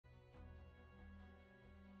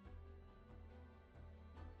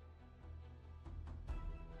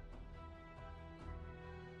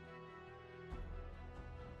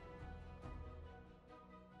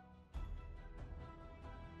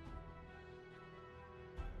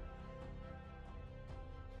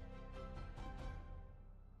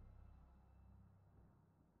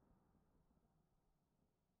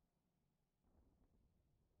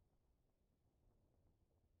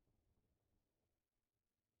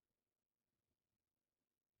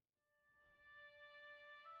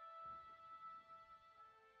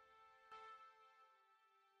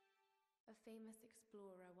famous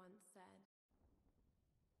explorer once said,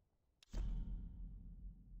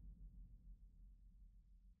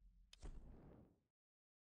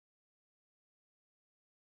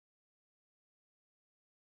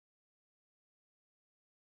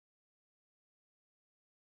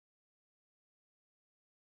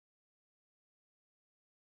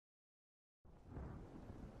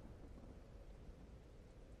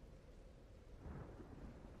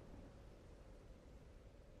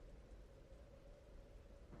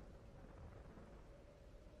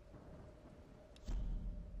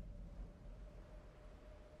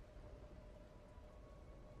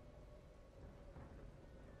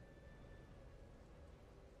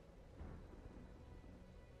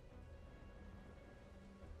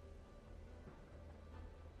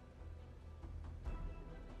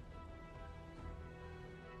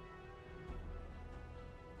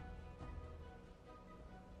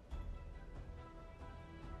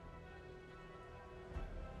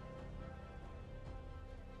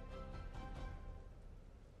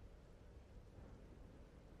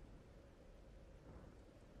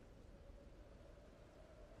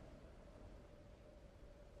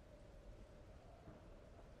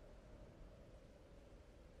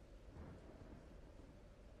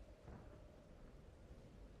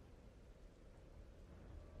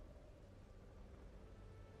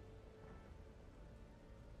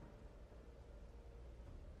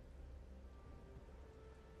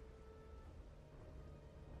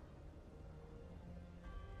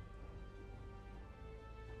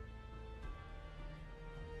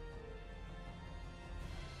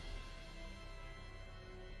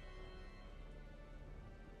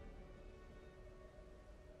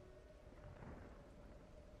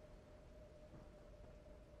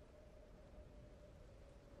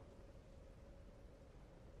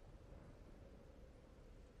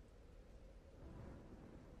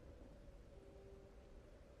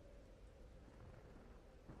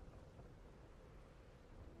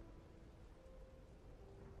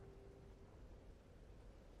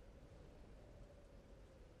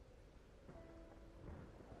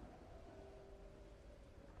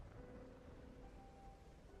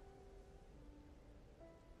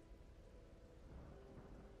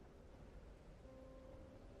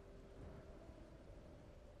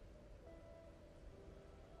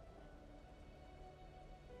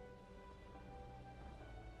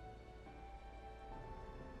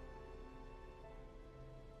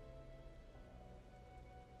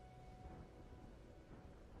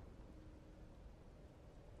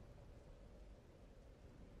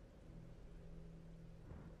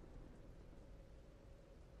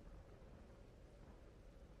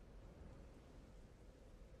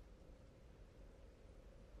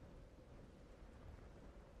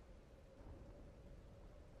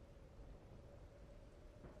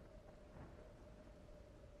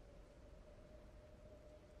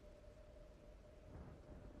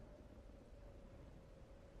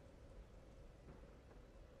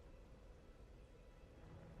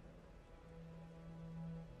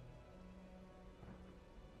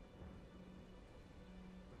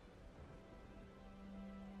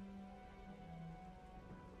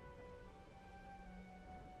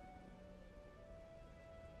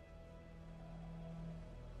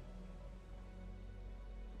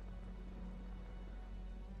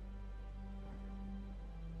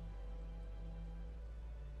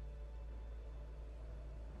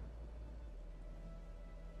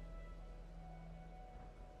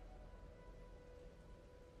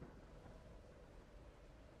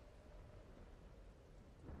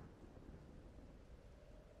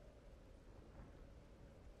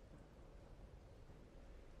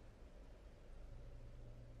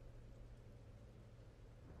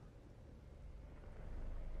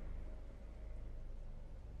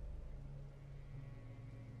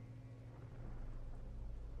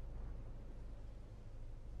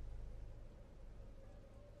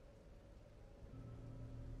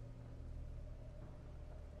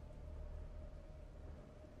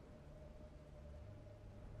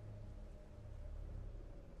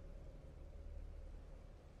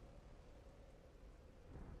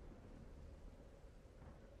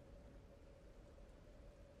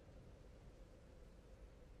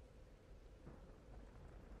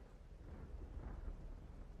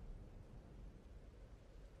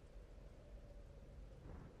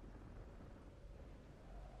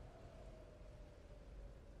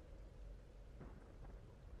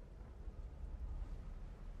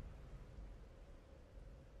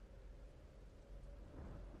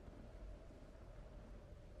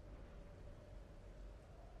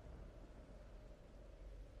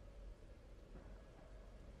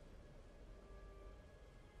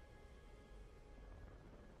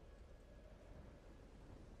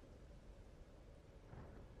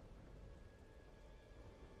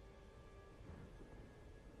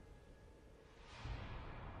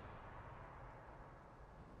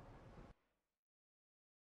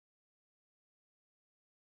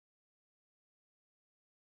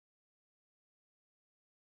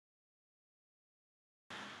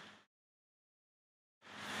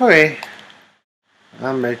 Okay,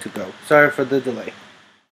 I'm ready to go. Sorry for the delay.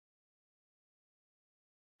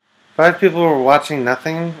 5 people were watching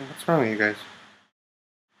nothing? What's wrong with you guys?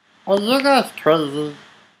 Oh, you guys crazy.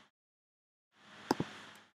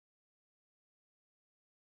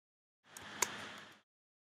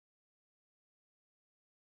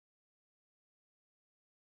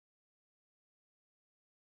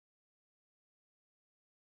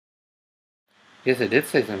 Yes, it did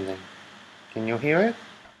say something. Can you hear it?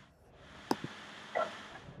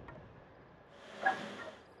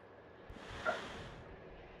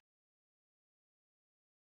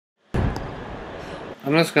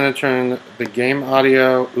 I'm just gonna turn the game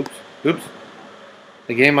audio, oops,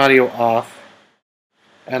 the game audio off,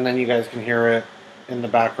 and then you guys can hear it in the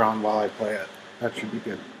background while I play it. That should be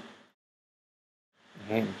good.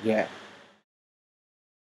 And yeah.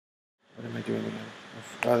 What am I doing again?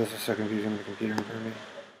 Oh, this is so confusing with the computer in front of me.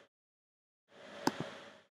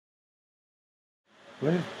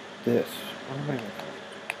 What is this? What am I looking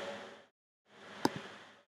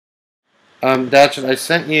at? That's I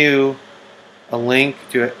sent you a link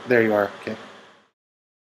to it. There you are. Okay.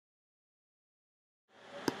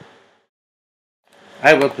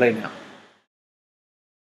 I will play now.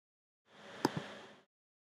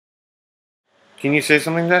 Can you say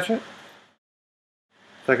something, Datchet?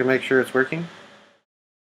 So I can make sure it's working?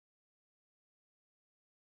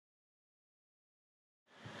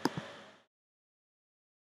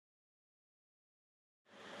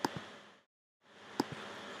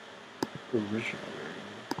 Original.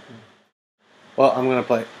 Well, I'm gonna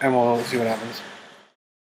play, and we'll see what happens.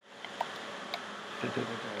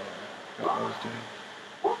 What I was doing.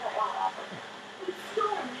 What the hell happened? The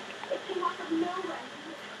storm. It came out of nowhere.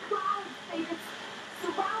 Clouds, they just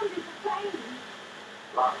surrounded the plane.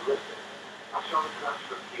 Last listen. I saw the crash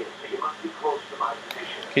from here, so you must be close to my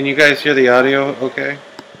position. Can you guys hear the audio okay?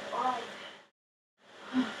 Alright.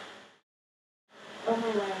 On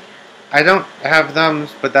my way. I don't have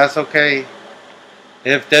thumbs, but that's okay.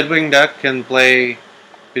 If Deadwing Duck can play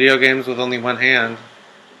video games with only one hand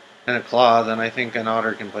and a claw, then I think an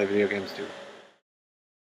otter can play video games too.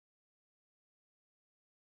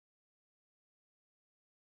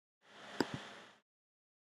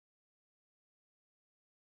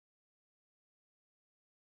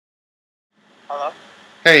 Hello?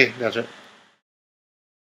 Hey, that's it.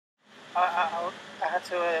 I had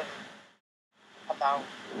to, about...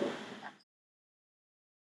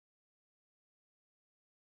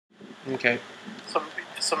 Okay. For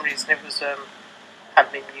some reason it was,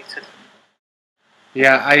 had been muted.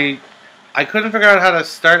 Yeah, I couldn't figure out how to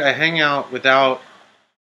start a hangout without,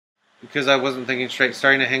 because I wasn't thinking straight,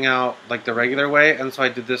 starting to hang out like the regular way, and so I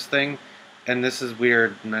did this thing, and this is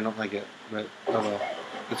weird, and I don't like it, but oh well.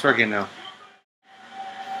 It's working now.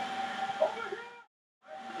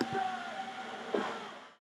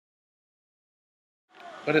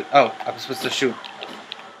 Oh, I'm supposed to shoot.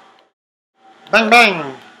 Bang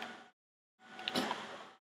bang!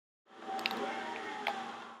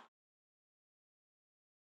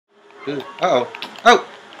 Ooh, uh-oh. Oh!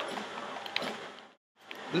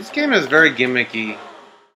 This game is very gimmicky.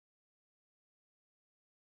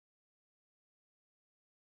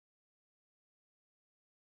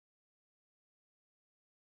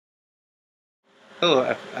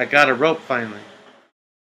 Oh, I got a rope finally.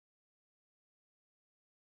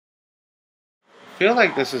 I feel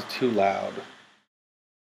like this is too loud.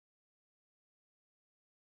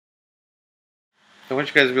 I want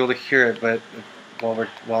you guys to be able to hear it, but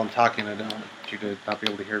while I'm talking, I don't want you to not be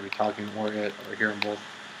able to hear me talking or it, or hear them both.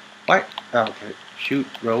 What? Oh, okay. Shoot,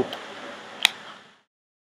 rope.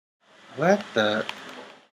 What the?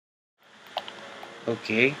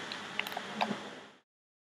 Okay.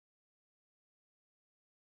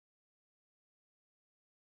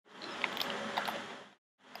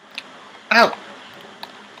 Ow!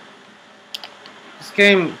 This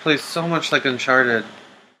game plays so much like Uncharted.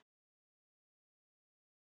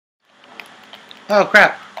 Oh,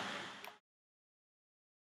 crap!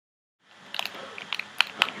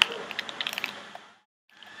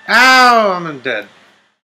 Ow! I'm dead.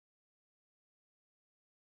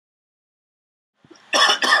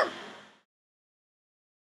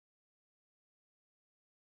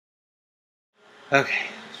 Okay,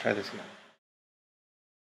 let's try this again.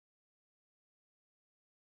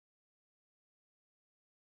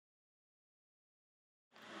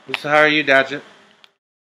 So how are you, Datchet?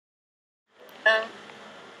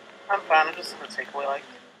 I'm fine, I'm just gonna take away, like...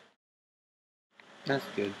 That's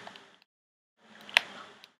good.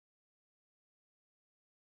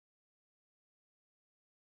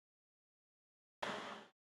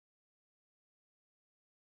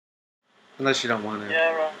 Unless you don't want it.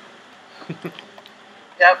 Yeah,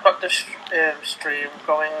 yeah, I've got the stream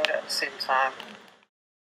going at the same time.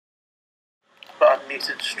 But I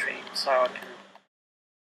muted the stream so I can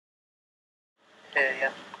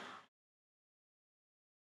hear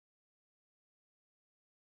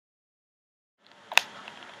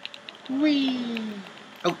you. Whee!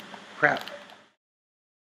 Oh, crap.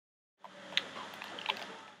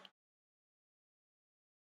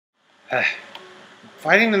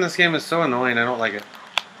 Fighting in this game is so annoying, I don't like it.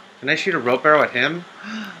 Can I shoot a rope arrow at him?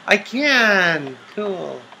 I can!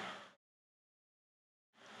 Cool.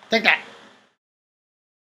 Take that!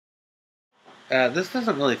 This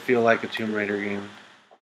doesn't really feel like a Tomb Raider game.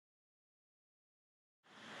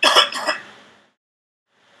 I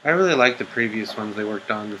really like the previous ones they worked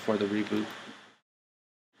on before the reboot.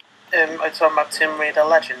 I talking about Tomb Raider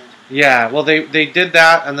Legend. Yeah, well they did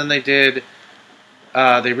that, and then they did...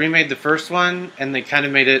 they remade the first one, and they kind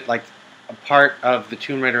of made it like a part of the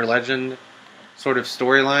Tomb Raider Legend sort of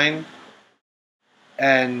storyline.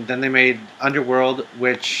 And then they made Underworld,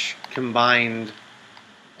 which combined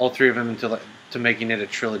all three of them into making it a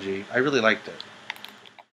trilogy. I really liked it.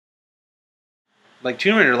 Like,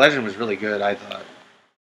 Tomb Raider Legend was really good, I thought.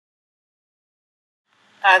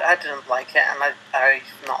 I didn't like it, and I've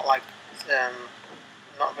not liked,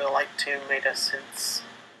 not really liked Tomb Raider since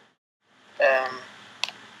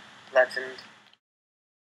Legend.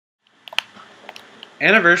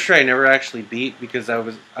 Anniversary I never actually beat because I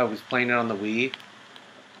was playing it on the Wii,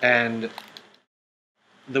 and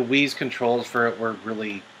the Wii's controls for it were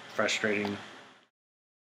really frustrating.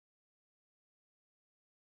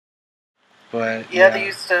 But yeah, they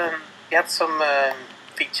used you had some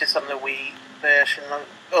features on the Wii version.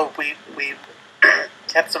 We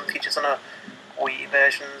had some features on the Wii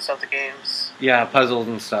versions of the games. Yeah, puzzles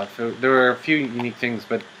and stuff. There were a few unique things,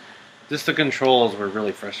 but just the controls were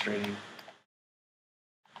really frustrating.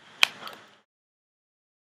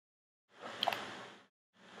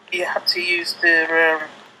 You had to use the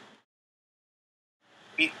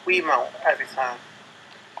Wiimote every time.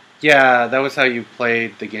 Yeah, that was how you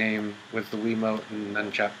played the game, with the Wiimote and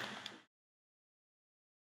nunchuck.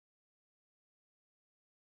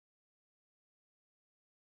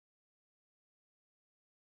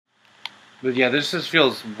 But yeah, this just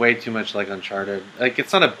feels way too much like Uncharted. Like,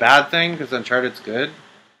 it's not a bad thing, because Uncharted's good,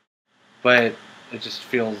 but it just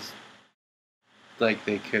feels like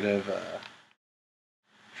they could have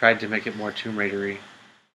tried to make it more Tomb Raider-y.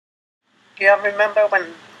 Yeah, I remember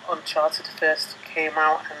when Uncharted first came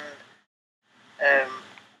out, and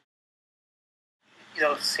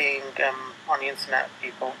seeing on the internet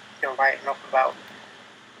people writing up about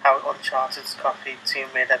how Uncharted's copied Tomb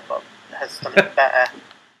Raider, but has done it better.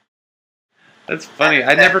 That's funny.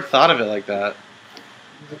 I never thought of it like that.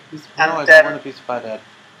 No, I don't want a piece of pie, Dad.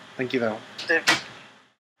 Thank you, though. The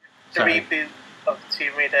reboot of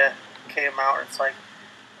Tomb Raider came out. It's like,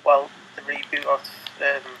 well, the reboot of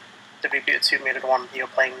Tomb Raider 1 you're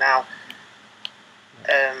playing now,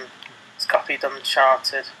 it's copied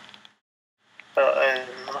Uncharted, but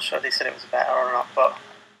I'm not sure if they said it was better or not. But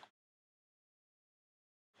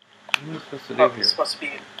what am I supposed to do here? it's supposed to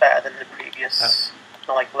be better than the previous,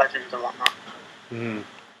 like Legend and whatnot. Mm.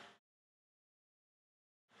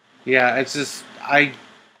 Yeah, it's just I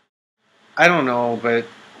don't know, but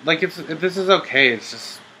like this is okay. It's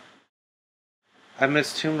just I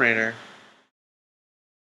miss Tomb Raider.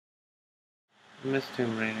 I miss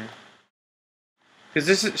Tomb Raider.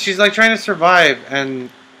 Because she's like trying to survive, and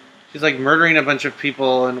she's like murdering a bunch of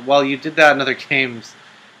people. And while you did that in other games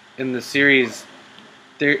in the series,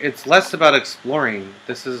 it's less about exploring.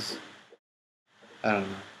 This is, I don't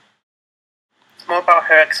know. It's more about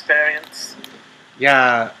her experience.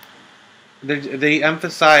 Yeah, they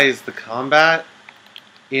emphasize the combat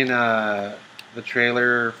in the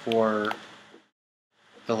trailer for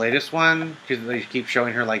the latest one, because they keep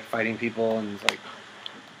showing her like fighting people, and it's like,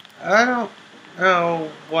 I don't know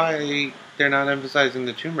why they're not emphasizing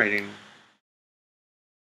the tomb raiding.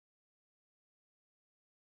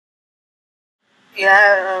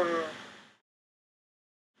 Yeah,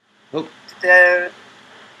 Oh, there's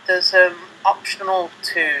optional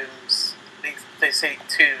tombs. They say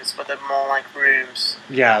tombs, but they're more like rooms.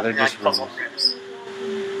 yeah, they're Like just puzzle rooms.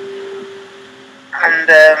 rooms. And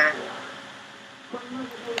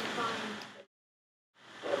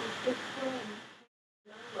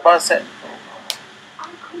what is it?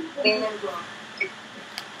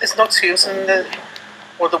 There's no tombs in the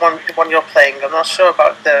one you're playing. I'm not sure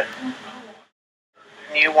about the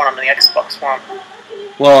new one on the Xbox One.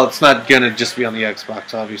 Well, it's not gonna just be on the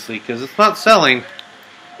Xbox, obviously, because it's not selling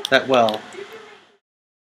that well.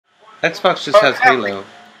 Xbox just has Halo.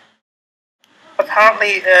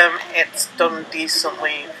 apparently, it's done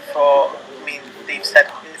decently for. I mean, they've said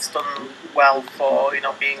it's done well for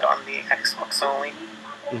being on the Xbox only,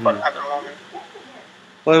 but Mhm. at the moment,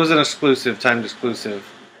 Well, it was an exclusive, timed exclusive,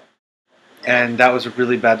 and that was a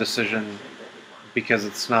really bad decision because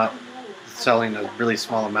it's not selling a really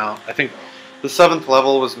small amount. I think the seventh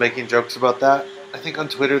level was making jokes about that. I think on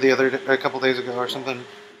Twitter a couple days ago or something.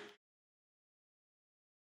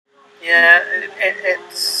 yeah,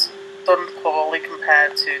 it's done poorly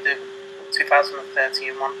compared to the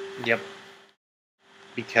 2013 one. Yep.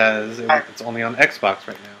 Because it's only on Xbox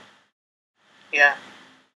right now. Yeah.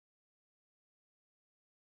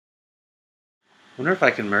 Wonder if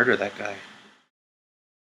I can murder that guy.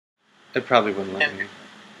 It probably wouldn't let me.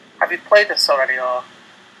 Have you played this already, or?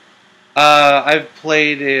 I've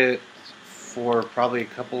played it for probably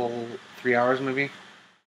 3 hours maybe.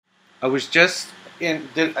 I was just in.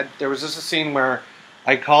 There was just a scene where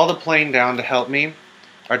I called a plane down to help me,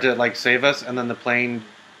 or to like save us, and then the plane,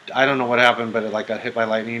 I don't know what happened, but it like got hit by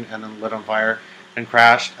lightning and then lit on fire and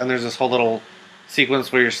crashed. And there's this whole little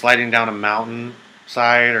sequence where you're sliding down a mountain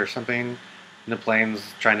side or something, and the plane's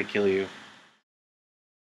trying to kill you.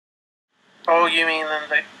 Oh, you mean then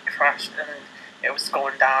they crashed and it was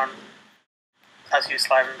going down as you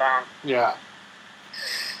sliding down? Yeah.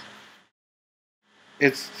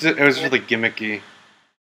 It was really gimmicky.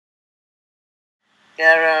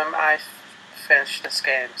 Yeah, I finished this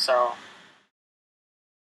game, so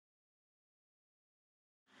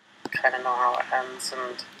kind of know how it ends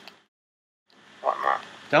and whatnot.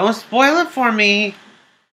 Don't spoil it for me.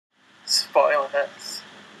 Spoil this.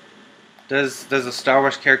 Does a Star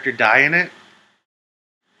Wars character die in it?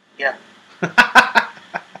 Yeah. I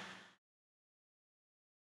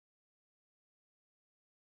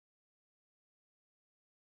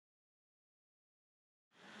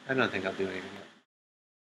don't think I'll do anything else.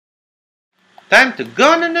 Time to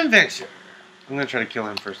go on an adventure. I'm gonna try to kill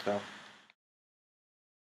him first, though.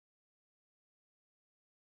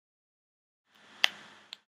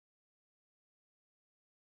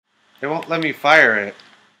 They won't let me fire it.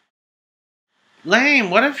 Lame.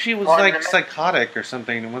 What if she was like psychotic or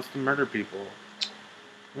something and wants to murder people?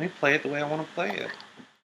 Let me play it the way I want to play it.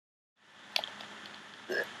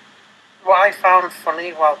 What I found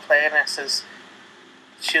funny while playing this is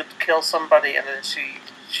she'll kill somebody and then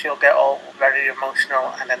she'll get all very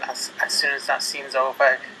emotional, and then as soon as that scene's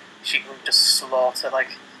over, she can just slaughter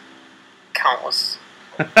like countless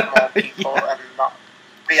more people Yeah. and not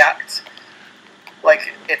react.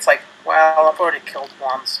 Like it's like, well, I've already killed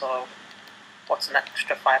one, so what's an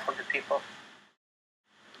extra 500 people?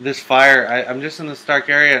 This fire, I'm just in this dark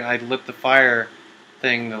area and I lit the fire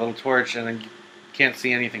thing, the little torch, and I can't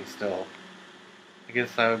see anything still. I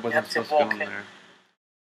guess I wasn't supposed to go in there.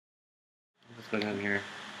 I'll just go down here.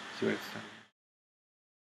 See what it's done.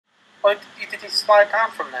 Well, did you slide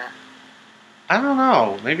down from there? I don't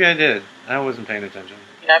know. Maybe I did. I wasn't paying attention.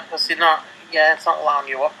 Yeah, because you're not. Yeah, it's not allowing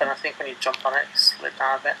you up, and I think when you jump on it, you slid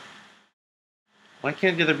down a bit. Why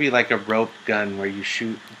can't there be like a rope gun where you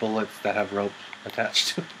shoot bullets that have rope attached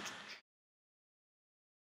to it?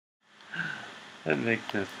 That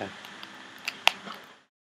makes no sense.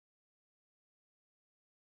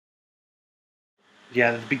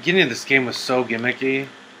 Yeah, the beginning of this game was so gimmicky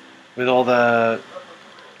with all the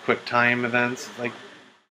quick time events. Like,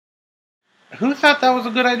 who thought that was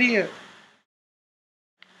a good idea?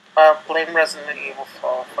 Blame Resident Evil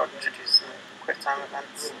for introducing quick time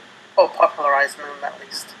events. Or popularizing them, at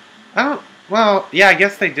least. Well, yeah, I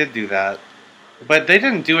guess they did do that. But they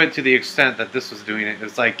didn't do it to the extent that this was doing it.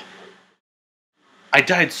 It's like, I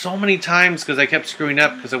died so many times because I kept screwing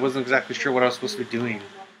up because I wasn't exactly sure what I was supposed to be doing.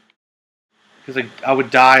 Because I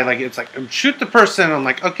would die, like, it's like, shoot the person, I'm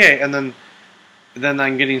like, okay, and then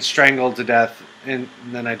I'm getting strangled to death, and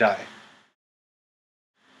then I die.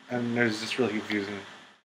 And it's just really confusing.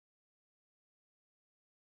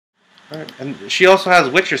 Alright, and she also has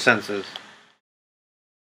Witcher senses.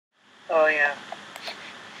 Oh, yeah.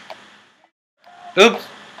 Oops!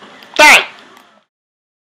 Die!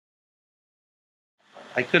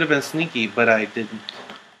 I could have been sneaky, but I didn't.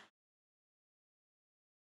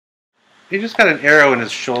 He just got an arrow in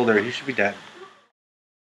his shoulder. He should be dead.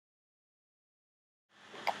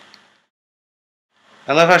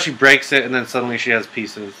 I love how she breaks it and then suddenly she has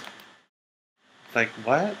pieces. It's like,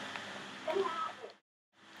 what?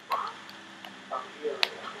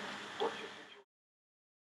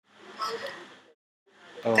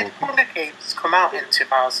 Oh. Did Hunger Games come out in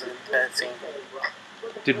 2013?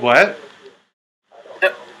 Did what?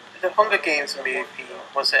 The Hunger Games movie,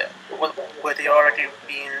 were they already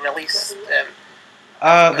being released?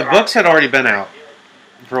 The books had already been out.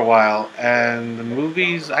 for a while, and the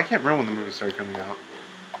movies, I can't remember when the movies started coming out.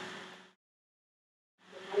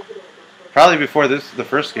 Probably before the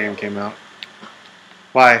first game came out.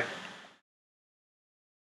 Why?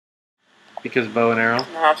 Because bow and arrow?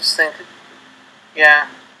 No, I'm just thinking. Yeah.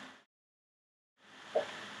 I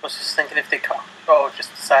was just thinking if they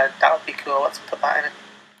just decided that would be cool, let's put that in it.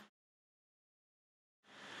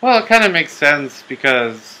 Well, it kind of makes sense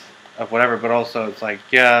because of whatever, but also it's like,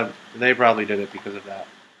 yeah, they probably did it because of that.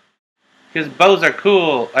 Because bows are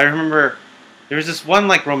cool. I remember there was this one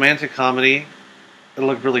like romantic comedy. It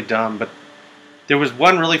looked really dumb, but there was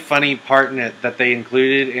one really funny part in it that they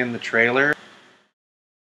included in the trailer.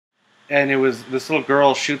 And it was this little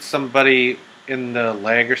girl shoots somebody in the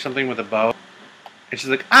leg or something with a bow. And she's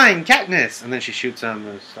like, I'm Katniss! And then she shoots him.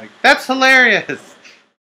 And it's like, that's hilarious!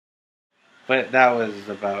 But that was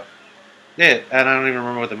about it. And I don't even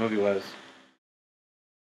remember what the movie was.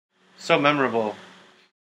 So memorable.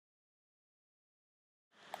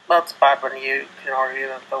 Well, it's bad when you can only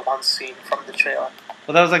remember one scene from the trailer.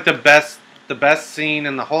 Well, that was like the best scene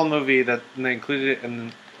in the whole movie that and they included it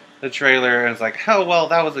in the trailer. And it's like, oh, well,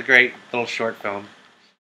 that was a great little short film.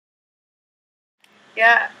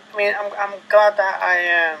 Yeah, I mean, I'm glad that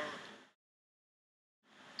I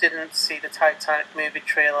didn't see the Titanic movie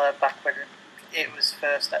trailer back when it was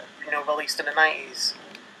first, released in the 90s.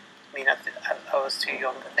 I mean, I was too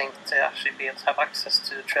young, I think, to actually be able to have access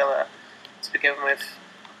to the trailer to begin with.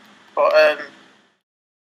 But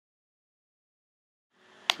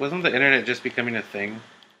Wasn't the internet just becoming a thing?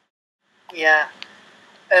 yeah,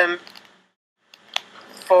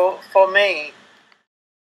 for me,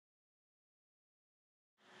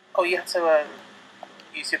 you had to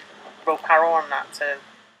use your rope arrow on that to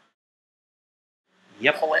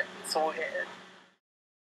Yep. pull it. So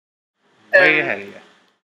Way ahead of you.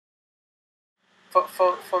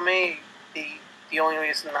 For me, the only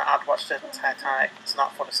reason that I'd watch the Titanic is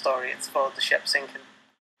not for the story; it's for the ship sinking.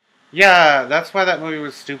 Yeah, that's why that movie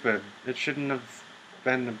was stupid. It shouldn't have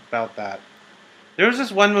been about that. There was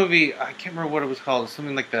this one movie, I can't remember what it was called.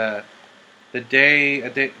 Something like the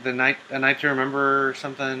night to remember or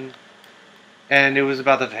something. And it was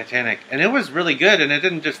about the Titanic, and it was really good. And it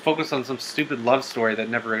didn't just focus on some stupid love story that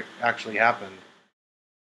never actually happened.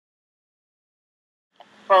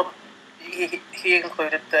 Well, he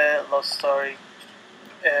included the love story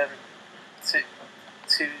to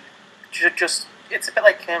just it's a bit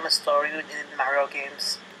like a story in Mario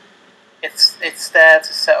games. It's there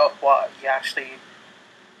to set up what you're actually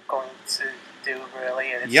going to do,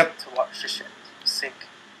 really, and it's Yep. to watch the ship sink.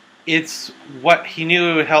 It's what he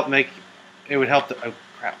knew it would help make. It would help. Oh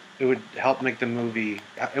crap! It would help make the movie.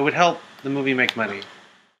 It would help the movie make money.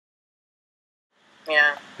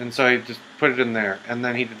 Yeah. And so he just put it in there. And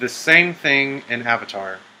then he did the same thing in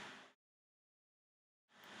Avatar.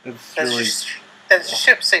 It's really... There's a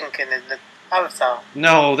ship sinking in the Avatar.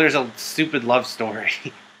 No, there's a stupid love story.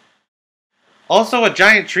 Also, a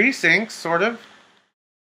giant tree sinks, sort of.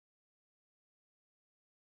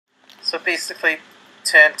 So basically,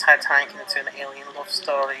 turn Titanic into an alien love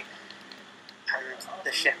story and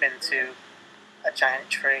the ship into a giant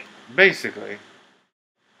tree. Basically.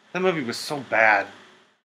 That movie was so bad.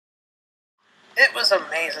 It was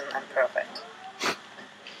amazing and perfect.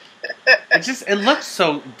 It looks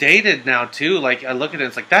so dated now, too. Like, I look at it,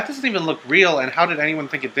 it's like, that doesn't even look real, and how did anyone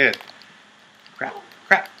think it did? Crap.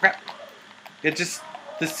 It just,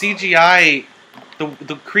 the CGI,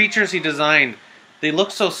 the creatures he designed, they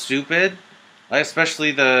look so stupid. Like,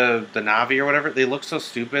 especially the Na'vi or whatever, they look so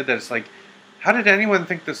stupid that it's like, how did anyone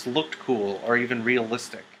think this looked cool or even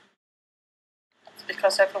realistic? It's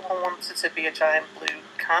because everyone wanted to be a giant blue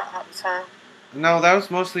cat at the time. No, that was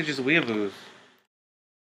mostly just weeaboos.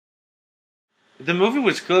 The movie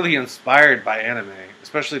was clearly inspired by anime,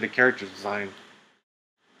 especially the character design.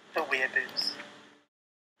 The weeaboos.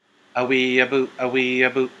 A weeaboo, a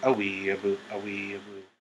weeaboo, a weeaboo, a weeaboo.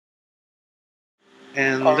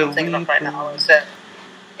 And All the I'm thinking of right now is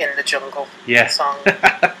In the Jungle song.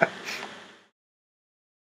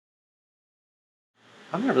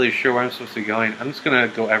 I'm not really sure where I'm supposed to be going. I'm just gonna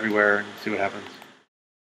go everywhere and see what happens.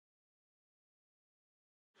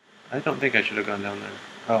 I don't think I should have gone down there.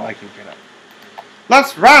 Oh, I can get up.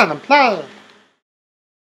 Let's run and play!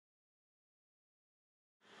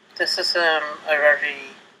 This is a very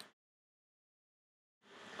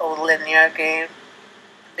linear game.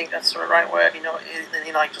 I think that's the right word.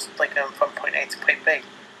 Just like from point A to point B.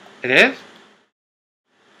 It is?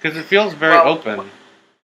 Because it feels very open.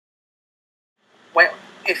 Well,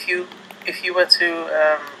 if you were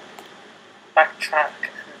to backtrack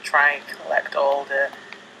and try and collect all the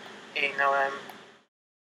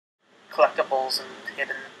collectibles and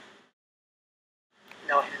hidden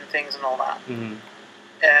things and all that. Mm-hmm.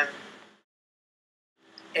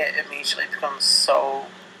 It immediately becomes so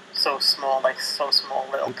small, like so small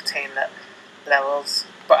little contained levels.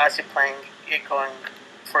 But as you're playing, you're going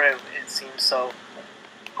through, it seems so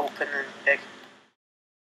open and big.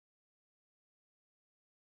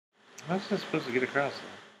 How's this supposed to get across there?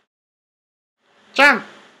 Jump!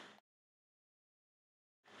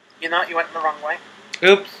 You know, you went the wrong way.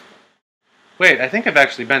 Oops. Wait, I think I've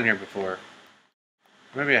actually been here before.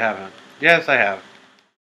 Maybe I haven't. Yes, I have.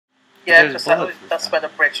 Yeah, There's because bullets and that's stuff. where the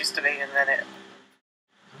bridge used to be, and then it.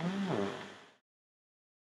 Oh.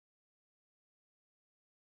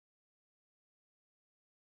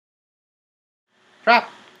 Drop!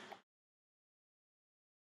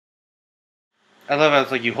 I love how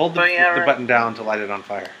it's like you hold the, Oh, yeah, the right. button down to light it on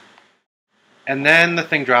fire. And then the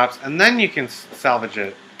thing drops, and then you can salvage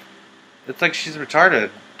it. It's like she's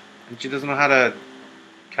retarded, and she doesn't know how to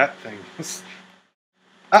cut things.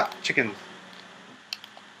 Ah, chickens.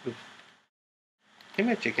 Oops. Come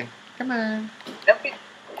here, chicken. Come on.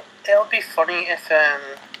 It'll be funny if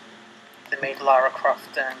they made Lara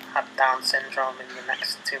Croft have Down syndrome in the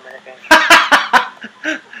next 2 minute game.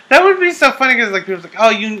 That would be so funny because like people's like,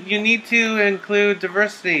 oh, you need to include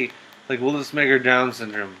diversity. Like, we'll just make her Down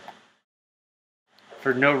syndrome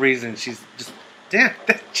for no reason. She's just damn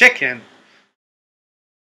that chicken.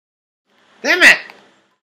 Damn it!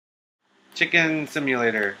 Chicken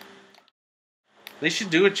simulator. They should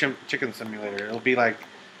do a chicken simulator. It'll be like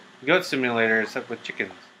goat simulator except with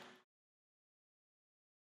chickens.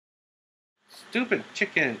 Stupid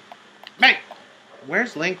chicken. Mate,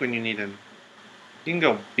 where's Link when you need him? You can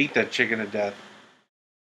go beat that chicken to death.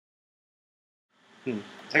 Okay.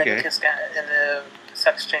 Link is getting a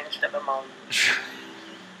sex change at the moment.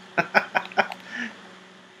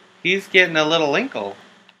 He's getting a little linkle.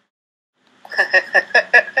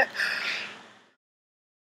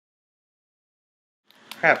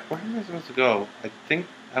 Crap, where am I supposed to go? I think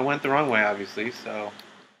I went the wrong way, obviously, so...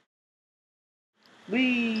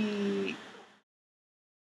 Whee!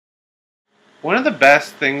 One of the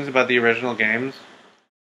best things about the original games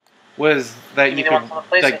was that you know could... what's on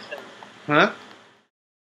the PlayStation? Like, huh?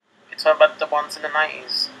 You're talking about the ones in the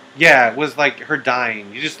 90s. Yeah, it was like her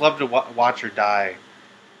dying. You just love to watch her die.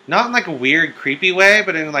 Not in like a weird, creepy way,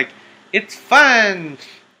 but in like, it's fun!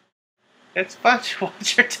 It's fun to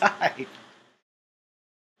watch her die.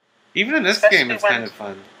 Even in this game, it's kind of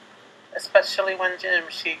fun. Especially when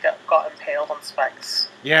she got impaled on spikes.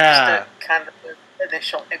 Yeah. Just a kind of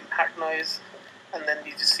initial impact noise, and then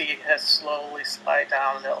you just see her slowly slide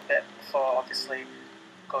down a little bit before obviously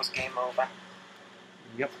goes game over.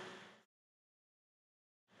 Yep.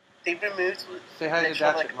 They removed Say hi to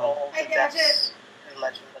literally, Datchet, like Mom. all Hi, the deaths in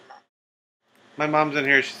Legend and that. My mom's in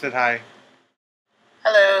here. She said hi.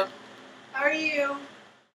 Hello. How are you?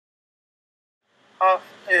 Half.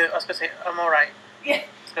 I was gonna say I'm alright. Yeah.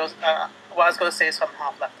 What I was gonna say is I'm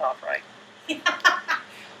half left, half right.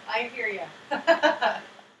 I hear you.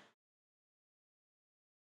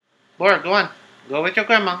 Laura, go on. Go with your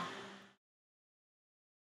grandma.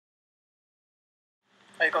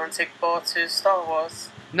 Are you going to take Bo to Star Wars?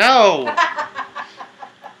 No!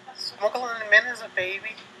 Smuggling him in as a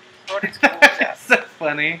baby. Already cool with that. It's so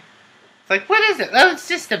funny. It's like, what is it? Oh, it's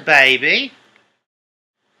just a baby.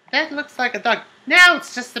 That looks like a dog. No,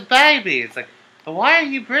 it's just a baby. It's like, but why are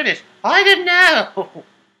you British? I didn't know.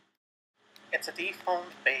 It's a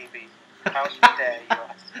deformed baby. How dare you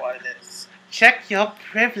ask what it is? Check your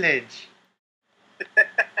privilege. I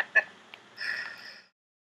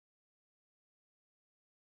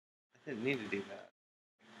didn't need to do that.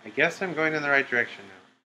 I guess I'm going in the right direction now.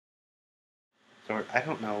 So I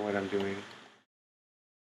don't know what I'm doing.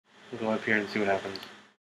 We'll go up here and see what happens.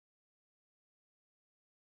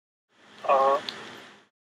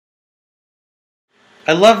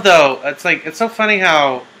 I love though. It's like it's so funny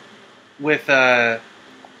how with that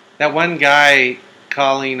one guy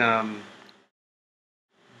calling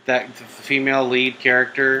that female lead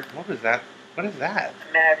character. What was that? What is that?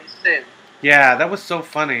 Mary Sue. Yeah, that was so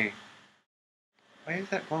funny. Why is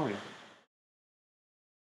that glowing?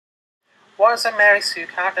 What is a Mary Sue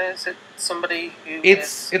character? Is it somebody who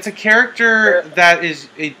It's a character that is.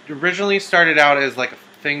 It originally started out as like a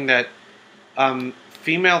thing that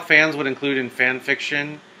female fans would include in fan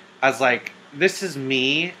fiction as like, this is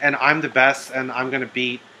me and I'm the best and I'm gonna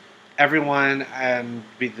beat everyone and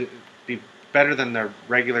be better than their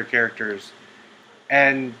regular characters.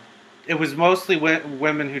 And it was mostly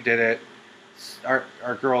women who did it, or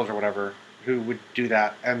girls or whatever, who would do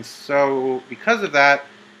that. And so because of that,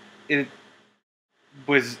 it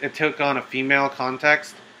took on a female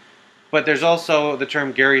context. But there's also the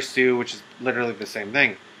term Gary Sue, which is literally the same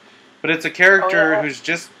thing. But it's a character who's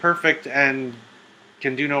just perfect and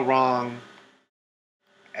can do no wrong.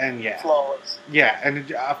 And yeah. Flawless. Yeah,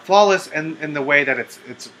 and flawless in the way that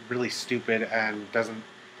it's really stupid and doesn't...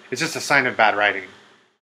 It's just a sign of bad writing.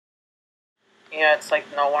 Yeah, it's like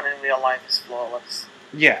no one in real life is flawless.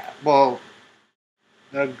 Yeah, well,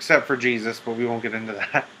 except for Jesus, but we won't get into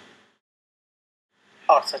that.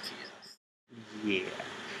 Oh, it's a Jesus. Yeah.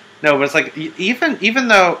 No, but it's like even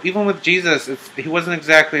with Jesus, he wasn't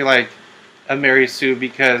exactly like a Mary Sue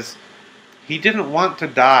because he didn't want to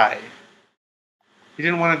die. He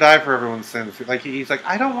didn't want to die for everyone's sins. Like he's like,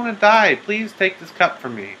 I don't want to die. Please take this cup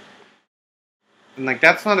from me. And like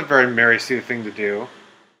that's not a very Mary Sue thing to do.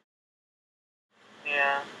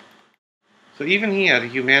 Yeah. So even he had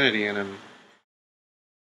humanity in him.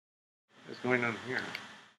 What's going on here?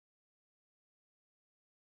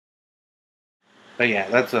 But yeah,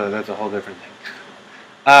 that's a whole different thing.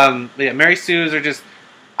 But yeah, Mary Sues are just...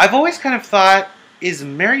 I've always kind of thought, is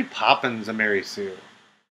Mary Poppins a Mary Sue?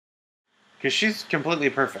 Because she's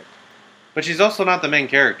completely perfect. But she's also not the main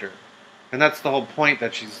character. And that's the whole point,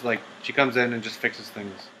 that she's like, she comes in and just fixes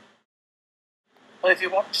things. Well, if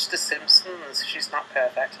you watch The Simpsons, she's not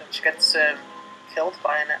perfect. And she gets killed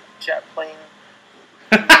by a jet plane.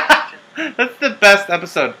 That's the best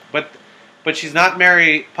episode. But she's not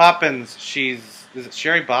Mary Poppins. She's... Is it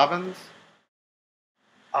Sherry Bobbins?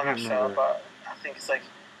 I'm not sure, but I think it's like,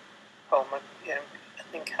 oh my, you know, I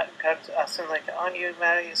think I asked him like, aren't you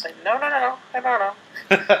Mary? It's like, no.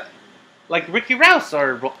 Like Ricky Rouse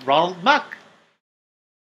or Ronald Muck.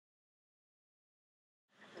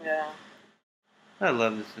 Yeah. I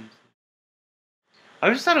love The Simpsons. I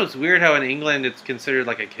just thought it was weird how in England it's considered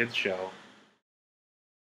like a kids show.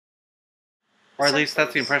 Or at least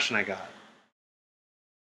that's the impression I got.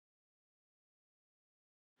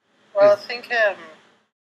 Well, I think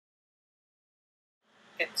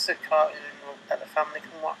it's a cartoon that the family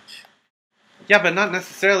can watch. Yeah, but not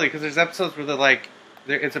necessarily, because there's episodes where they're like,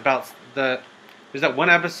 it's about there's that one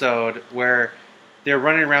episode where they're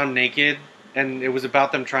running around naked, and it was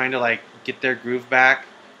about them trying to like get their groove back,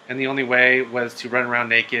 and the only way was to run around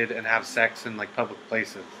naked and have sex in like public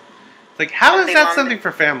places. It's like, how is that something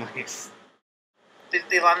for families?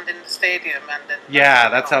 They land in the stadium and then... Yeah,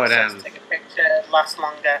 that's how it ends. Take a picture, it lasts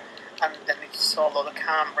longer, and then they just saw all the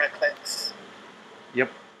camera clicks. Yep.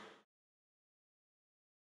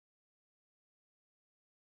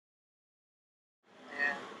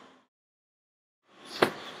 Yeah.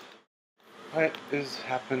 What is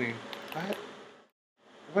happening?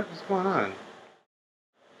 What is going on?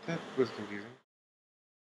 That was confusing.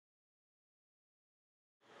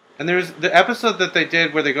 And there's the episode that they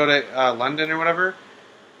did where they go to London or whatever.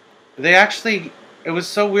 They actually... It was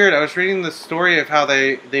so weird. I was reading the story of how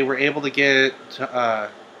they were able to get...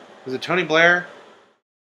 was it Tony Blair?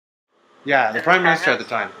 Yeah, the Prime Minister at the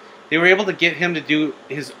time. They were able to get him to do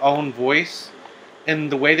his own voice.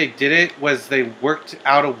 And the way they did it was they worked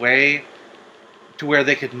out a way to where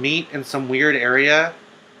they could meet in some weird area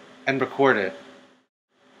and record it.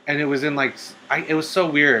 And it was in like... it was so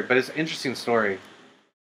weird, but it's an interesting story.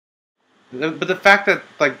 But the fact that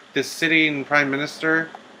like this sitting Prime Minister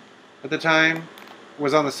at the time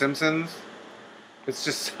was on The Simpsons, it's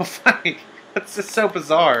just so funny. It's just so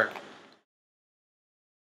bizarre.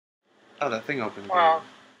 Oh, that thing opened. Well,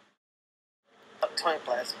 Tony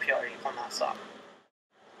Blair's pure evil on that song.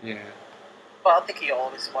 Yeah. Well, I think he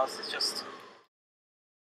always was. It's just...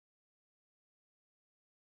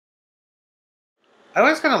 I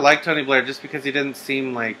always kind of liked Tony Blair just because he didn't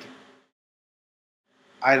seem like...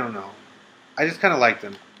 I don't know. I just kind of liked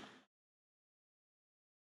him.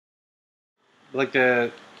 Like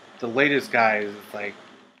the latest guys, it's like,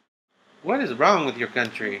 what is wrong with your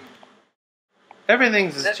country?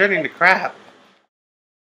 Everything's just turning to crap.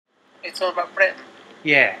 It's all about Britain.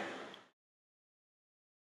 Yeah.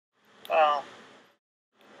 Well,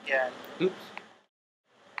 yeah. Oops.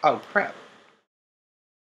 Oh, crap.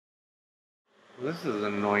 This is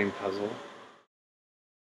an annoying puzzle.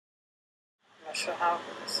 I'm not sure how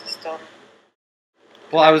this is done.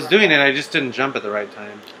 Well, I was doing it, I just didn't jump at the right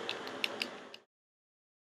time.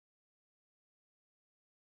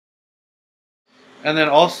 And then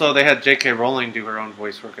also, they had J.K. Rowling do her own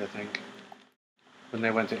voice work, I think, when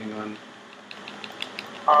they went to England.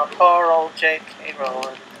 Oh, poor old J.K.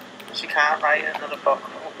 Rowling. She can't write another book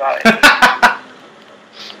about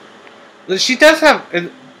it. She does have...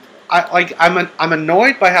 I'm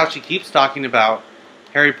annoyed by how she keeps talking about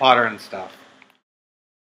Harry Potter and stuff.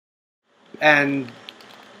 And...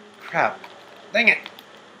 Crap. Dang it.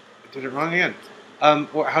 I did it wrong again.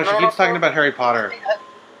 How she keeps talking about Harry Potter.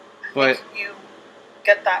 But if you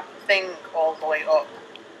get that thing all the way up,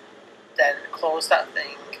 then close that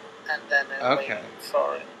thing, and then Okay. wait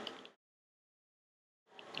for it.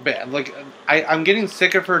 But like, I'm getting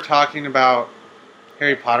sick of her talking about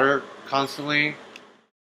Harry Potter constantly.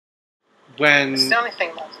 When It's the only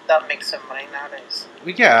thing that makes some money nowadays.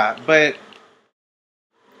 yeah, but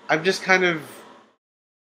I'm just kind of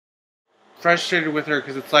frustrated with her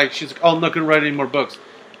because it's like she's like, "Oh, I'm not gonna write any more books,"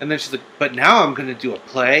 and then she's like, "But now I'm gonna do a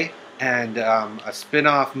play and a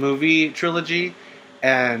spin-off movie trilogy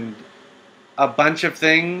and a bunch of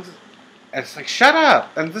things." And it's like, shut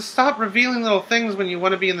up and just stop revealing little things when you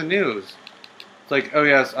want to be in the news. It's like, oh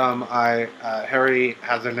yes, Harry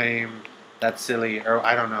has a name that's silly, or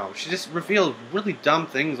I don't know. She just revealed really dumb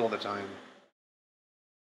things all the time.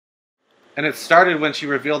 And it started when she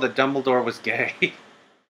revealed that Dumbledore was gay.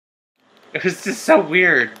 It was just so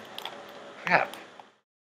weird. Crap.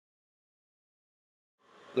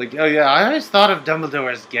 Like, oh yeah, I always thought of Dumbledore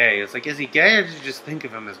as gay. It's like, is he gay or did you just think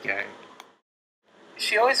of him as gay?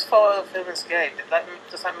 She always thought of him as gay.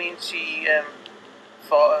 Does that mean she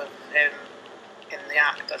thought of him in the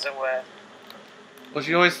act, as it were? Well,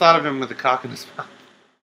 she always thought of him with a cock in his mouth.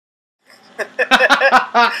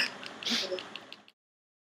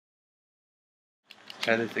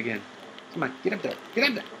 Try this again. Come on, get up there. Get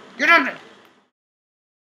up there. Get up there.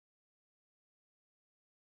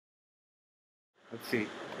 Let's see.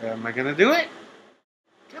 Am I gonna do it?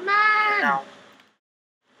 Come on! No.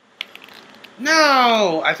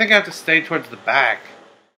 No! I think I have to stay towards the back.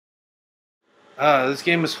 This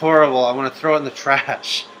game is horrible. I want to throw it in the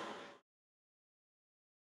trash.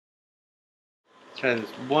 Try this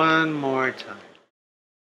one more time.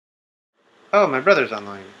 Oh, my brother's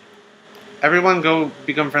online. Everyone go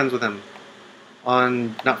become friends with him.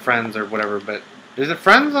 On, not friends or whatever, but... Is it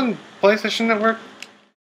friends on PlayStation Network?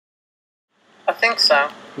 I think so.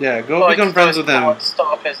 Yeah, go become friends with him.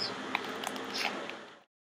 Stop it.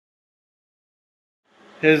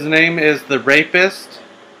 His name is The Rapist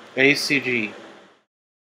ACG.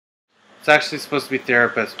 It's actually supposed to be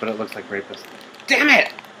therapist, but it looks like rapist. Damn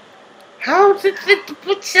it! How did it... Do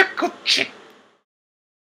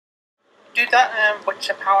that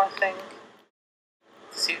Witcher power thing.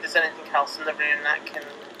 See if there's anything else in the room that can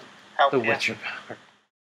help The you. Witcher power.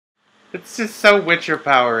 It's just so Witcher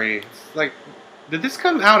powery. It's like... Did this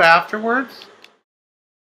come out afterwards?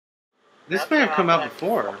 This That may have came come out out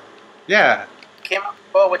before. Yeah. Came out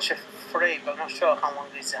before Witcher 3, but I'm not sure how long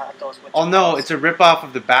these had those Witcher Oh no, powers. it's a rip-off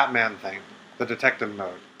of the Batman thing. The detective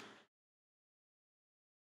mode.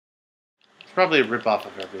 It's probably a rip-off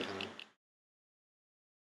of everything.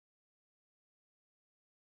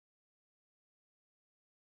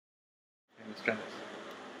 Okay, let's try this.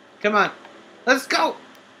 Come on. Let's go!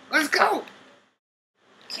 Let's go!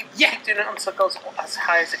 Keep doing it until it goes as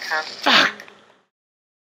high as it can. Fuck!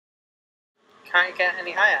 Can't you get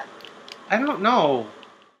any higher? I don't know.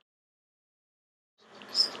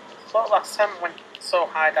 Thought last time it went so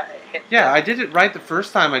high that it hit. Yeah, I did it right the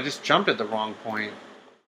first time. I just jumped at the wrong point.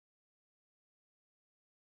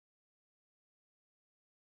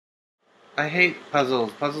 I hate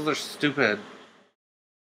puzzles. Puzzles are stupid.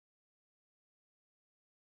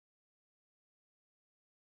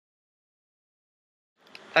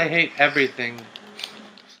 I hate everything.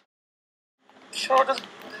 Sure,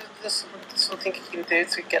 there's something you can do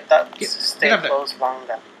to get that to stay get up there. closed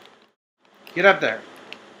longer. Get up there.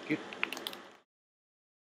 Get...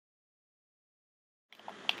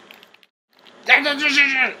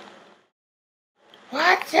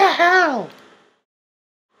 What the hell?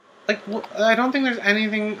 Like, I don't think there's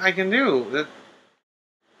anything I can do.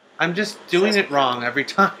 I'm just doing it wrong every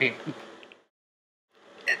time.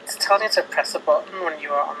 It's telling you to press a button when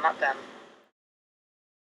you are on that then.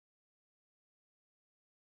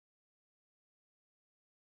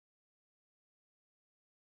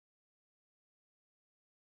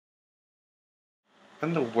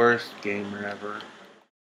 I'm the worst gamer ever.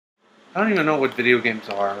 I don't even know what video games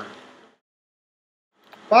are.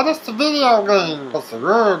 What is the video game? What's the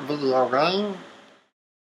word video game?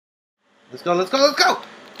 Let's go, let's go, let's go!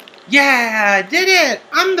 Yeah, I did it!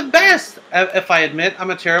 I'm the best! If I admit I'm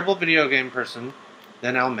a terrible video game person,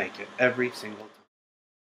 then I'll make it every single time.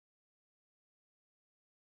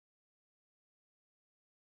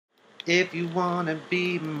 If you wanna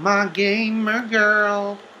be my gamer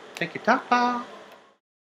girl, take your top off.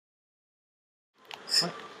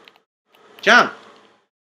 What? Jump!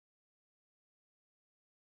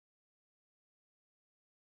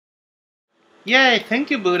 Yay,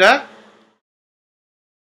 thank you, Buddha.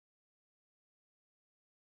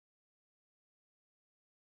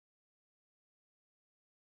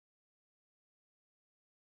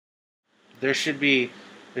 There should be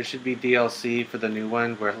DLC for the new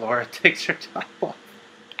one where Laura takes her top off.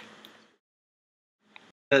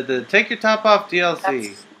 The take your top off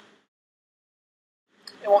DLC.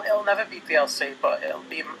 It'll never be DLC, but it'll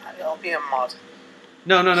be a mod.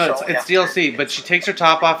 No, So, it's yeah. DLC, but she takes her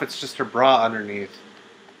top off, it's just her bra underneath.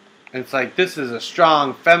 And it's like, this is a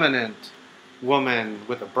strong, feminine woman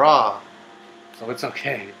with a bra, so it's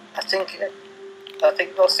okay. I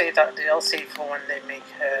think they'll say that DLC for when they make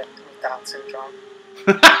her with Down syndrome.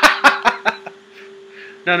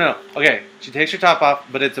 No, okay, she takes her top off,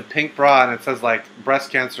 but it's a pink bra and it says, like,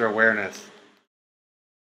 breast cancer awareness.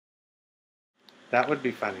 That would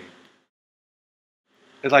be funny.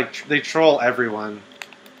 It's like, they troll everyone.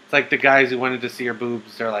 It's like the guys who wanted to see her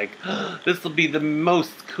boobs, they're like, this will be the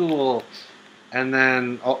most cool. And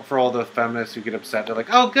then for all the feminists who get upset, they're like,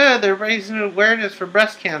 oh good, they're raising awareness for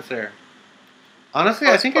breast cancer. Honestly,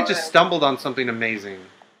 I think I just stumbled on something amazing.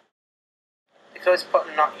 You can always put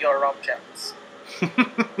not your objects.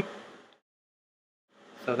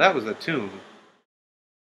 So that was a tomb.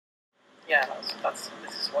 Yeah, this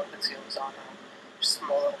is what the tombs are now. Just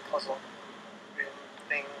small little puzzle room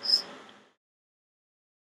things.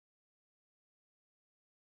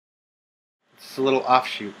 It's a little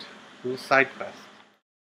offshoot, a little side quest.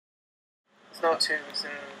 There's no tombs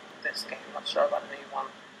in this game. I'm not sure about the new one.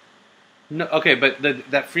 No, okay, but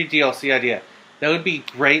that free DLC idea, that would be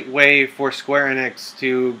a great way for Square Enix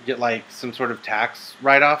to get like some sort of tax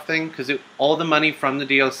write-off thing, because all the money from the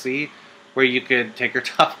DLC, where you could take your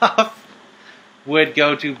top off, would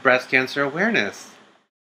go to breast cancer awareness.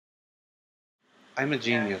 I'm a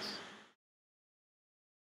genius.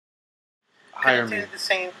 Hire Could me. do the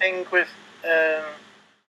same thing with the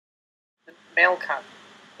male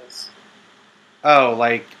characters. Oh,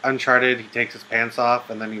 like Uncharted, he takes his pants off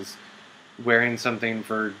and then he's wearing something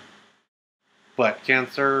for butt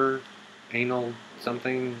cancer, anal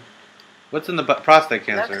something. What's in the butt? Prostate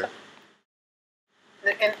cancer.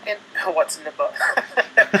 What's in the butt?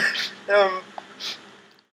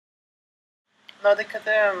 No, they could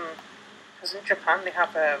because in Japan they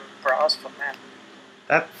have bras for men.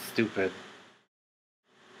 That's stupid.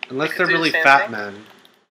 Unless They they're could do the really same fat thing. men.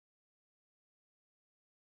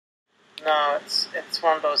 No, it's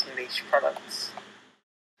one of those niche products.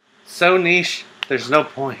 So niche, there's no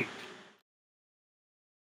point.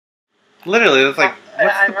 Literally, it's like,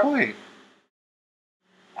 what's the point?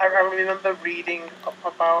 I remember reading up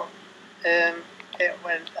about it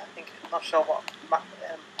when not sure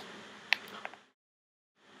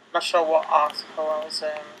what article I was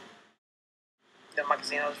the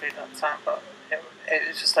magazine I was reading at the time, but it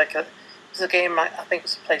was just like it was a game. I think it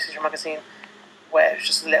was a PlayStation magazine where it was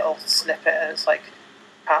just a little snippet, and it's like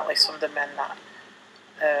apparently some of the men that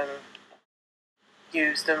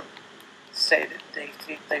used them say that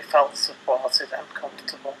they felt supported and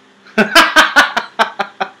comfortable.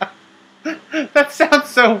 That sounds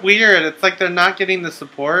so weird. It's like they're not getting the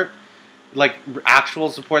support, like actual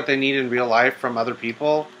support they need in real life from other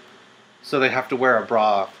people, so they have to wear a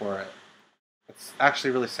bra for it. It's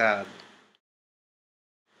actually really sad.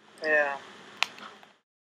 Yeah.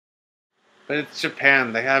 But it's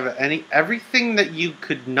Japan. They have everything that you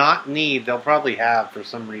could not need, they'll probably have for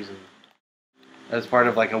some reason. As part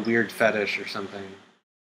of like a weird fetish or something.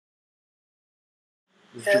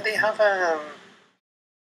 Yeah, they have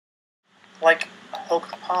like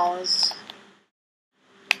hookah parlors.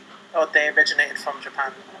 Oh, they originated from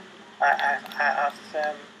Japan. I've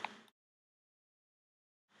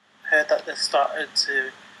heard that they started to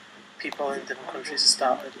people in different countries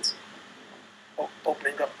started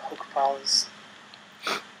opening up hookah parlors.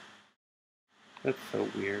 That's so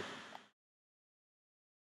weird.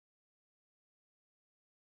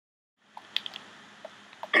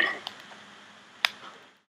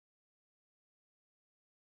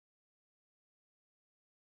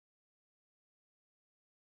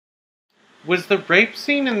 Was the rape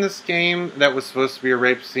scene in this game that was supposed to be a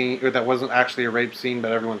rape scene, or that wasn't actually a rape scene,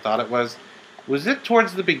 but everyone thought it was it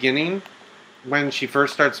towards the beginning when she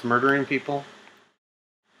first starts murdering people?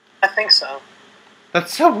 I think so.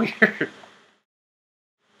 That's so weird.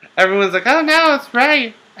 Everyone's like, oh no, it's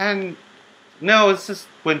right. And no, it's just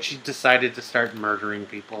when she decided to start murdering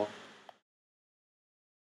people.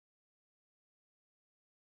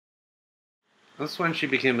 That's when she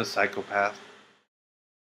became a psychopath.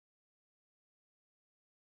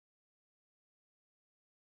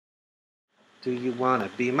 Do you want to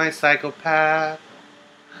be my psychopath?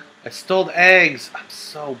 I stole eggs. I'm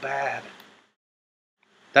so bad.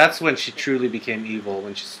 That's when she truly became evil,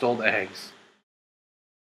 when she stole eggs.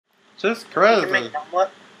 Just You crazy. can make an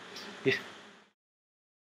omelette. Yeah.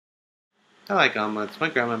 I like omelets. My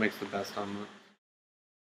grandma makes the best omelets.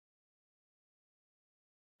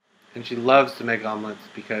 And she loves to make omelets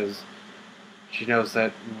because she knows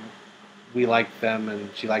that we like them and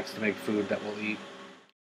she likes to make food that we'll eat.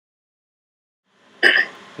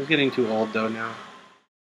 He's getting too old though now.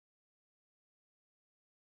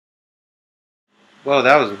 Whoa,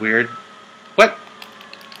 that was weird. What?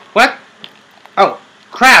 What? Oh,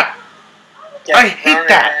 crap! Yeah, I hate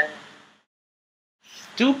that! and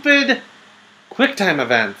Stupid QuickTime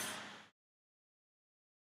events.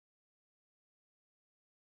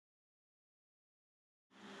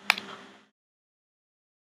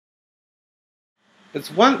 It's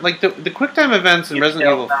one, like, the QuickTime events in You Resident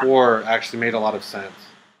feel Evil that. 4 actually made a lot of sense.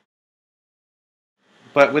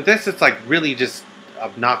 But with this, it's, like, really just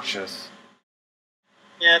obnoxious.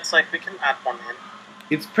 Yeah, it's like we can add one in.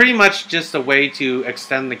 It's pretty much just a way to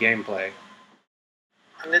extend the gameplay.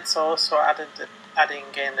 And it's also adding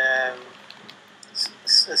in a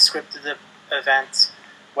scripted event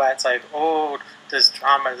where it's like, oh, there's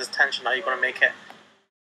drama, there's tension, are you going to make it?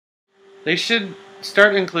 They should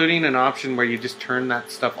start including an option where you just turn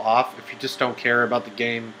that stuff off if you just don't care about the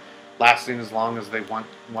game lasting as long as they want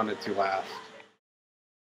it to last.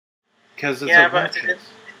 Because it's Yeah, but obnoxious.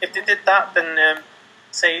 if they did that, then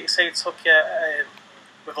say it took you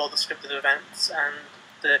with all the scripted events and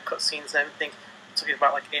the cutscenes and everything, it took you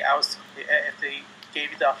about like 8 hours to complete it. If they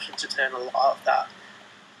gave you the option to turn a lot of that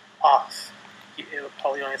off, it would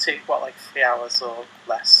probably only take like 3 hours or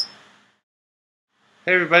less.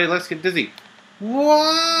 Hey everybody, let's get dizzy.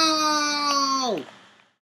 Whoa!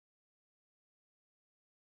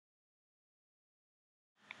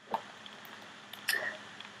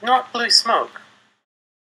 Not blue smoke.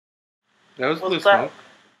 That was Will blue that-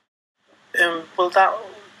 smoke. Will that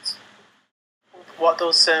what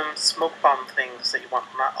those smoke bomb things that you want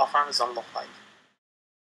off Amazon look like?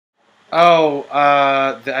 Oh,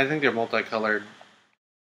 I think they're multicolored.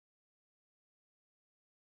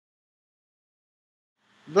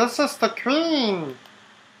 This is the queen!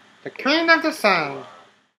 The queen of the sun!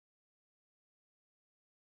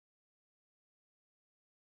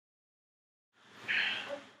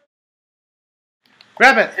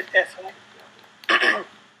 Grab it! If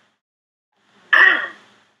I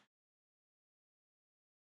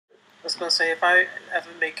was going to say, if I ever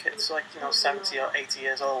make it to 70 or 80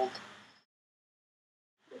 years old,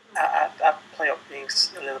 I'd play up being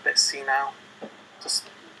a little bit senile. Just,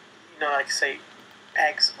 like say,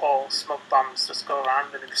 eggs or smoke bombs just go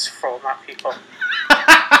around and just throw them at people.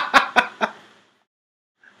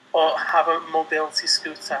 Or have a mobility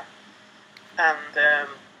scooter and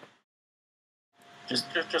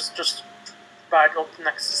just ride up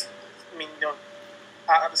next to,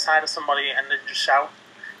 at the side of somebody and then just shout,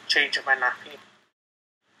 change of my nappy.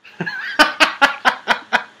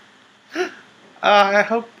 I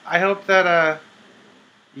hope that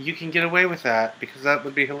you can get away with that because that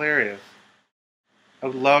would be hilarious. I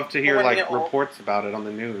would love to hear When like you're old- reports about it on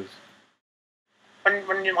the news.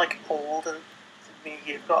 When you're like old and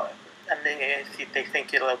you've got, and if they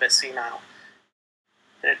think you're a little bit senile,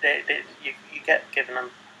 you get given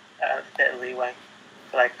them a bit of leeway.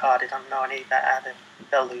 They're like, oh, I didn't know I need that, and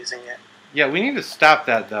they're losing it. Yeah, we need to stop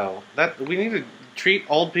that though. We need to treat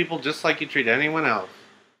old people just like you treat anyone else.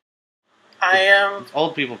 It's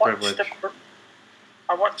old people privilege.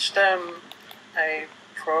 I watched a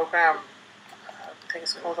program. I think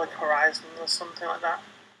it's called like Horizon or something like that,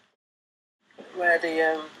 where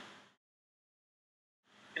they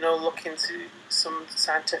look into some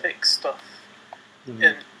scientific stuff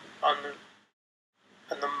Mhm. on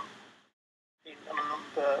a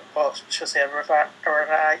number, or should I say, a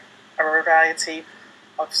variety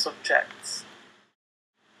of subjects.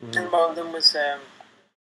 Mhm. And one of them was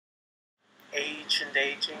age and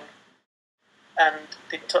aging, and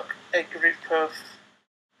they took a group of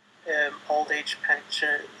old age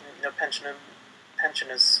pensioners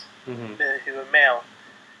Mhm. who were male,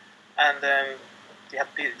 and they had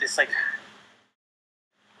this like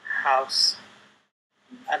house,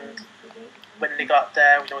 and when they got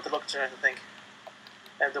there, they looked at her and think,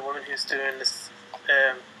 and the woman who's doing this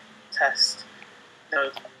test,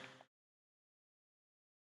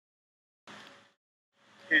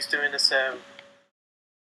 who's doing this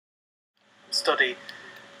study,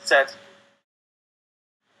 said,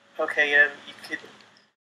 okay,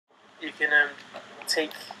 you can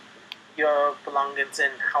take your belongings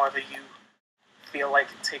in however you feel like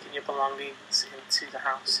taking your belongings into the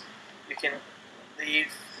house. You can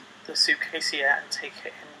leave the suitcase here and take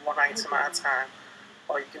it in one item at a time,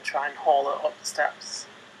 or you can try and haul it up the steps,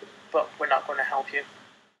 but we're not going to help you.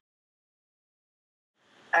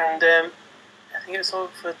 And think it was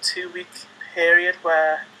over a 2-week period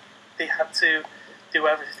where they had to do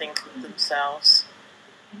everything themselves,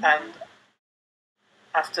 and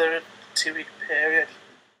after a 2-week period,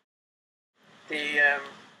 they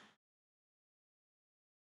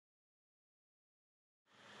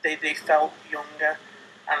they felt younger,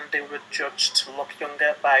 and they were judged to look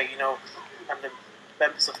younger by and the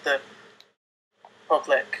members of the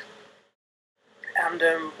public, and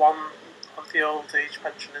one of the old age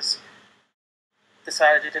pensioners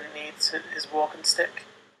decided he didn't need his walking stick.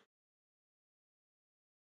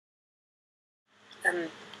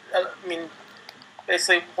 And I mean,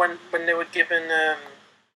 basically, when they were given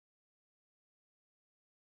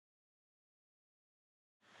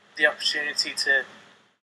the opportunity to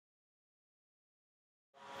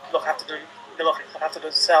look after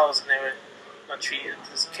themselves, and they were not treated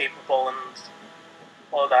as capable and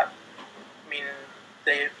all that. I mean,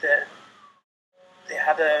 they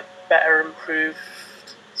had a better, improved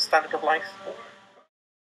standard of life.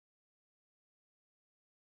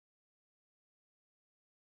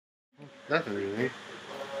 That's really.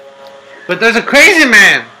 But there's a crazy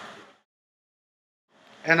man!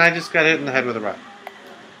 And I just got hit in the head with a rock.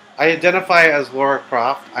 I identify as Laura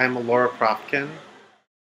Croft. I am a Laura Croftkin.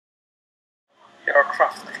 You're a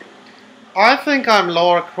craft. I think I'm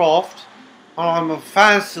Laura Croft. I'm a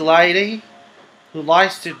fancy lady who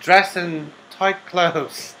likes to dress in tight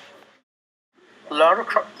clothes. Laura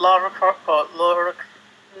Croft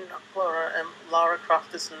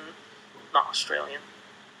is not Australian.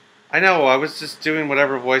 I know, I was just doing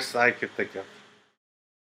whatever voice I could think of.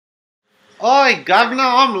 Oi, Governor,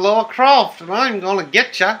 I'm Laura Croft, and I'm gonna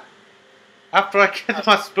get ya after I get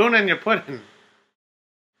my spoon in your pudding.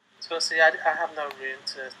 So see, I have no room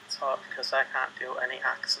to talk because I can't do any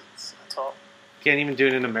accents at all. Can't even do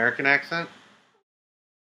it in an American accent?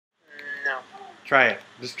 No. Try it.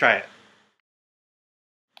 Just try it.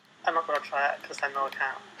 I'm not going to try it because I know I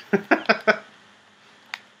can't.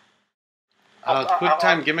 Quick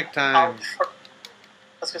time, gimmick time. I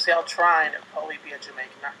was going to say I'll try, and it'll probably be a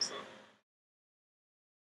Jamaican accent.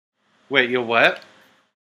 Wait, you'll what?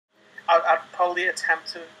 I'd probably attempt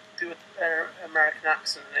to do an American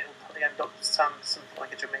accent, and it will probably end up sounding something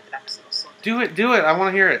like a Jamaican accent or something. Do it, do it. I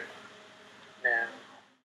want to hear it. No.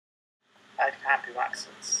 I can't do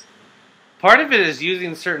accents. Part of it is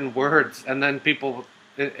using certain words, and then people,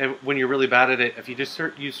 when you're really bad at it, if you just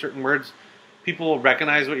use certain words, people will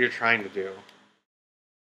recognize what you're trying to do.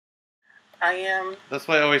 I am. That's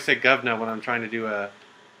why I always say governor when I'm trying to do a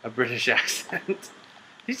British accent.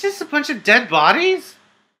 These just a bunch of dead bodies?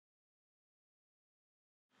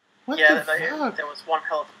 What Yeah, the fuck? there was one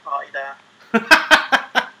hell of a party there.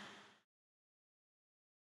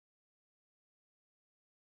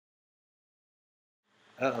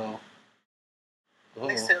 Uh-oh. At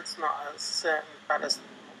least it's not as bad as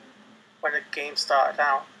when the game started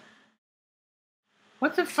out.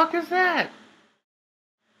 What the fuck is that?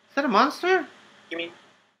 Is that a monster? You mean?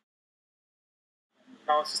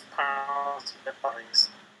 No, it's just piles of dead bodies.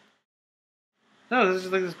 No, this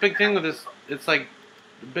is like this big thing with this. It's like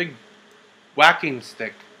a big whacking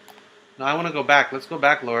stick. No, I want to go back. Let's go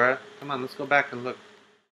back, Laura. Come on, let's go back and look.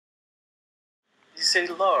 Did you say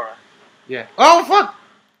Laura? Yeah. Oh, fuck!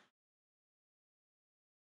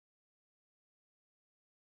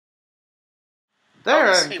 There,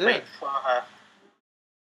 Obviously, wait for her.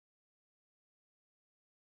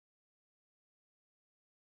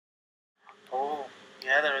 Oh,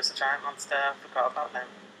 yeah, there is a giant monster. I forgot about them.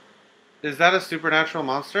 Is that a supernatural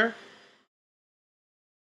monster?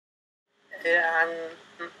 Yeah, I'm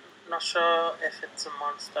not sure if it's a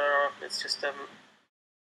monster or if it's just a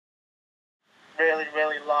really,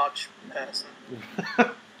 really large person.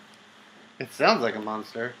 It sounds like a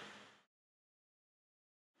monster.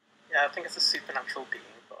 Yeah, I think it's a supernatural being,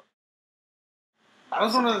 but That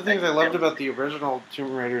was one of the things I loved about the original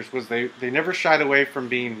Tomb Raiders was they never shied away from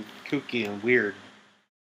being kooky and weird.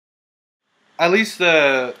 At least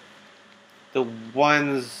the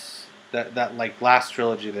ones that like last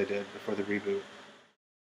trilogy they did before the reboot.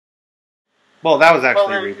 Well, that was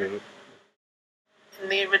actually a reboot. In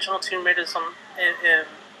the original Tomb Raiders from the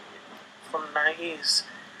 90s,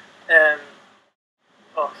 that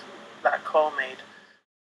Cole made,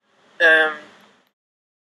 in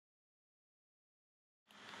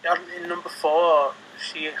number 4,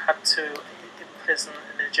 she had to imprison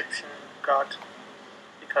an Egyptian god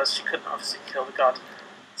because she couldn't obviously kill the god.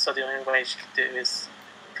 So the only way she could do is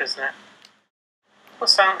imprison it.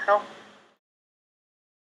 What's Silent Hill?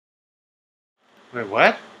 Wait,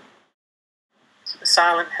 what?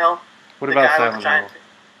 Silent Hill. What about Silent Hill?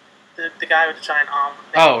 The guy with the giant arm.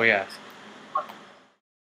 Oh, yeah.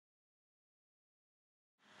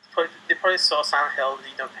 They probably saw Silent Hill,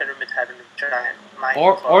 Pyramid Head and a giant knife.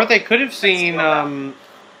 Or they could have seen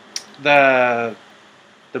the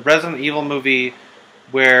Resident Evil movie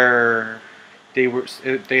where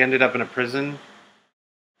they ended up in a prison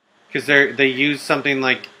because they used something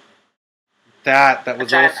like that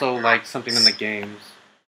was also like something in the games.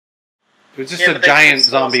 It was just a giant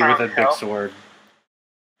zombie with a big sword.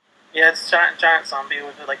 Yeah, it's a giant zombie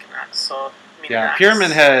with like an axe sword. Yeah,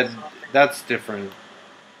 Pyramid Head, that's different.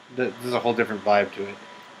 There's a whole different vibe to it.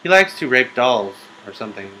 He likes to rape dolls or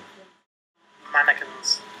something.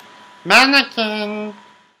 Mannequins. Mannequin!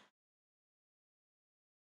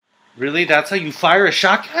 Really? That's how you fire a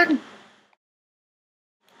shotgun?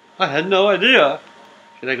 I had no idea.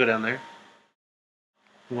 Should I go down there?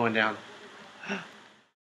 I'm going down.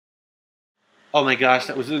 Oh my gosh,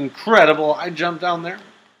 that was incredible. I jumped down there.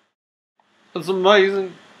 That's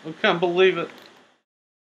amazing. I can't believe it.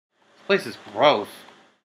 This place is gross.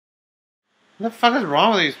 What the fuck is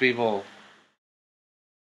wrong with these people?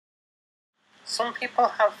 Some people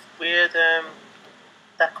have weird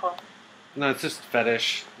decor. No, it's just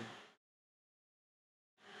fetish.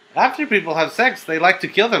 After people have sex, they like to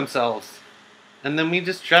kill themselves. And then we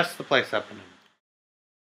just dress the place up in it.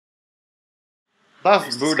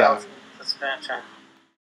 That's Buddha. That's fair, Chan.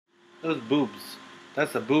 Those boobs.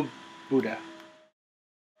 That's a boob Buddha.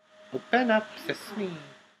 Open up, sesame.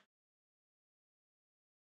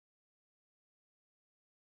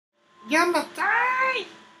 Yamatai!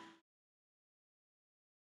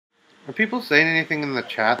 Are people saying anything in the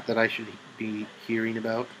chat that I should be hearing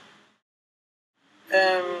about?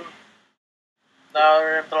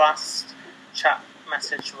 No, the last chat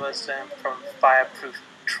message was from Fireproof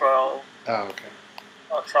Troll. Oh, okay.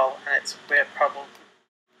 Or Troll, and it's with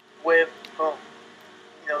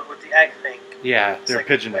the egg thing. Yeah, It's they're like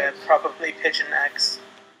pigeon eggs. Probably pigeon eggs.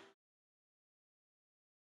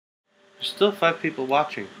 There's still 5 people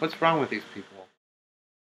watching. What's wrong with these people?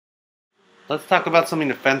 Let's talk about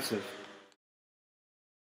something offensive.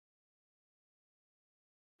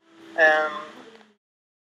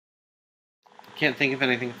 Can't think of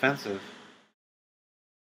anything offensive.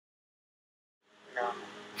 No.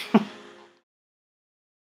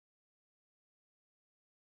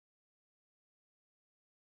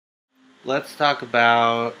 Let's talk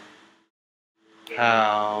about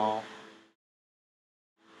how...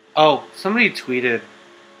 Oh, somebody tweeted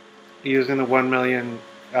using the 1 million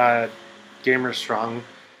Gamer Strong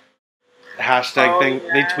hashtag thing.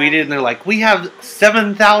 Yeah. They tweeted and they're like, we have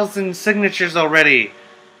 7,000 signatures already.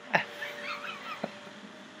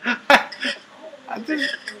 They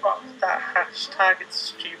should drop that hashtag, it's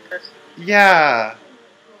stupid. Yeah.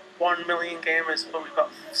 1 million gamers, but we've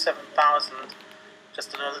got 7,000.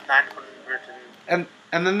 Just another 900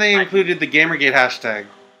 And then they included the Gamergate hashtag.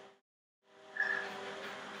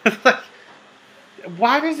 Like,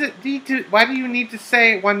 why do you need to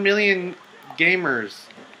say 1 million gamers?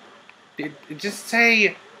 Just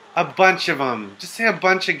say a bunch of them. Just say a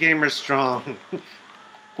bunch of gamers strong.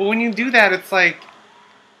 But when you do that, it's like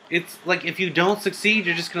if you don't succeed,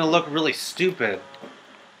 you're just gonna look really stupid.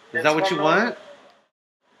 Is that what you want?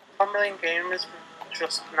 1 million gamers with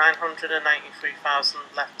just 993,000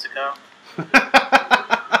 left to go.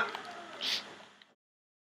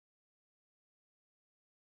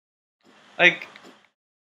 Like,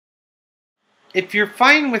 if you're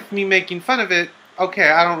fine with me making fun of it, okay,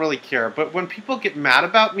 I don't really care. But when people get mad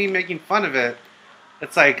about me making fun of it,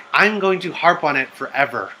 it's like, I'm going to harp on it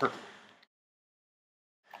forever.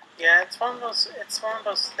 Yeah, it's one of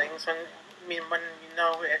those things when you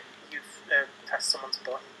know you've pressed someone's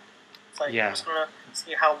button. It's like, Yeah. I'm just gonna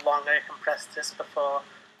see how long I can press this before.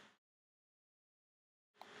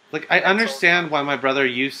 Like, I understand why my brother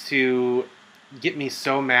used to get me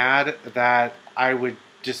so mad that I would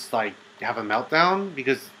just, like, have a meltdown,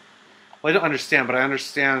 because, well, I don't understand, but I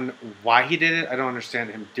understand why he did it. I don't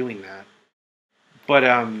understand him doing that. But,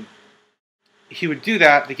 he would do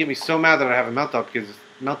that to get me so mad that I'd have a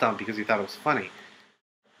meltdown because he thought it was funny.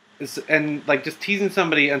 And, like, just teasing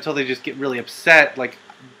somebody until they just get really upset, like,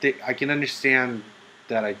 I can understand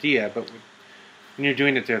that idea, but when you're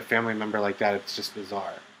doing it to a family member like that, it's just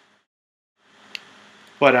bizarre.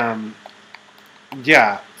 But,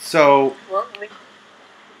 yeah, so... Well,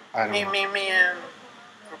 I don't know. me and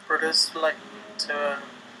my brothers like to,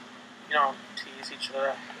 tease each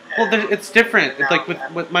other. Well, it's different. It's like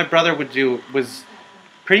what my brother would do was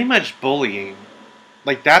pretty much bullying.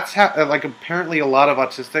 Like, that's how, like, apparently a lot of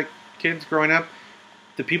autistic kids growing up,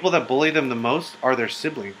 the people that bully them the most are their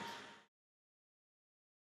siblings.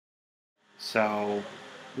 So,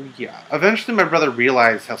 yeah. Eventually my brother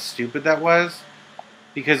realized how stupid that was,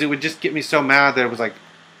 because it would just get me so mad that it was like,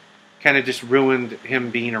 kind of just ruined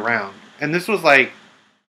him being around. And this was like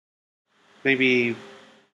maybe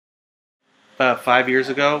about 5 years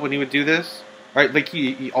ago when he would do this. Right? Like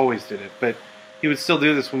he always did it, but he would still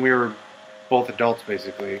do this when we were both adults,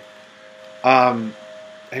 basically. And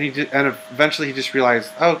eventually he just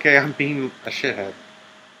realized, oh, okay, I'm being a shithead,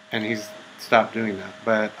 and he's stopped doing that.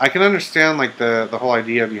 But I can understand like the whole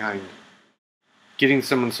idea behind getting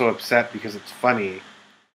someone so upset because it's funny.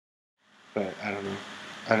 But I don't know.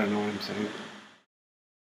 I don't know what I'm saying.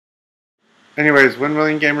 Anyways, 1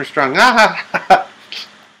 million gamers strong. Ah!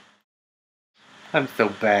 I'm so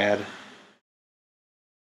bad.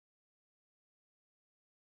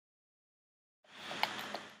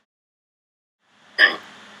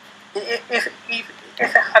 If it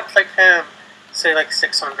had like say like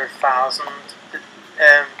 600,000,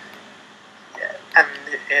 and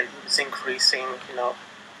it was increasing, you know,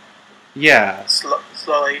 Yeah.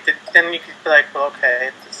 slowly, then you could be like, well,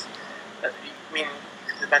 okay, I mean,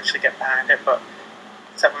 you could eventually get behind it, but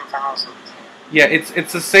 7,000. Yeah,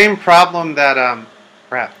 it's the same problem that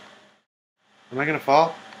crap. Am I gonna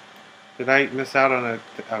fall? Did I miss out on a?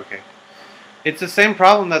 Okay. It's the same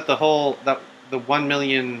problem that the 1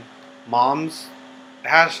 million moms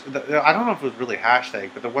I don't know if it was really hashtag,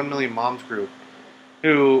 but the 1 million moms group,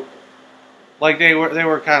 who, like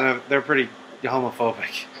they're pretty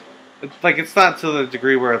homophobic. It's not to the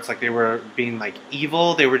degree where it's like they were being like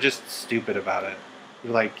evil. They were just stupid about it.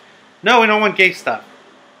 They're like, no, we don't want gay stuff,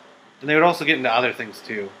 and they would also get into other things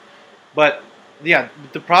too. But yeah,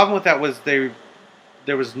 the problem with that was there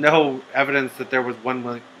was no evidence that there was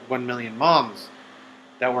 1 million moms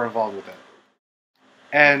that were involved with it.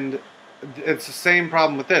 And it's the same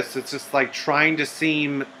problem with this. It's just like trying to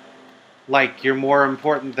seem like you're more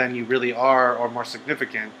important than you really are, or more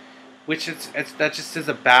significant, which that just is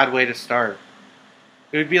a bad way to start.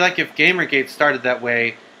 It would be like if Gamergate started that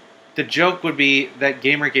way. The joke would be that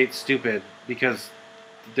Gamergate's stupid because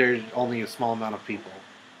there's only a small amount of people.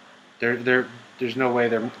 There's no way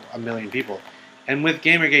there are 1 million people. And with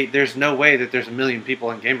Gamergate, there's no way that there's 1 million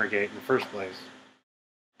people in Gamergate in the first place.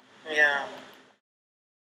 Yeah.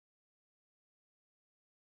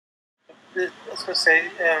 I was going to say,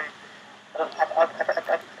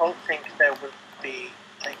 I don't think there would be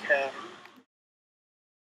like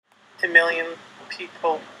 1 million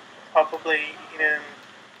people probably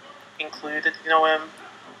included. You know,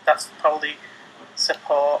 that's probably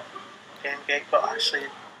support Gamegate, but actually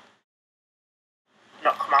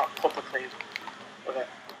not come out publicly with it.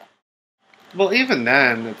 Well, even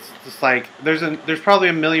then, it's just like there's probably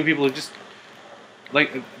 1 million people who just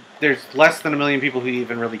like there's less than 1 million people who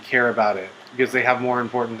even really care about it because they have more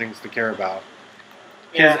important things to care about.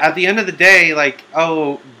 Because at the end of the day, like,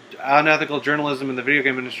 unethical journalism in the video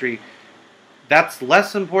game industry, that's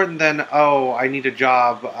less important than, I need a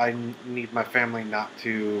job, I need my family not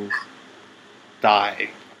to die.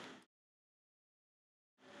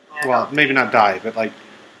 Yeah, well, maybe not die, but like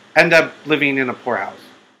end up living in a poorhouse.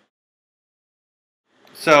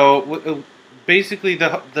 So basically,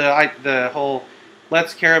 the whole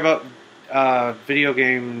let's care about video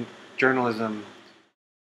game journalism.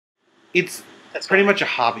 That's pretty much a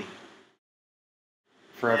hobby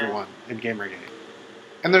for everyone in Gamergate,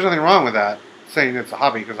 and there's nothing wrong with that. Saying it's a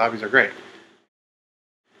hobby because hobbies are great.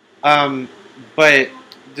 But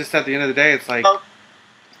just at the end of the day, it's like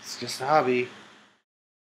it's just a hobby.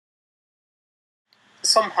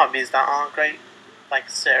 Some hobbies that aren't great, like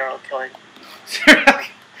serial killing.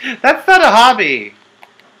 That's not a hobby.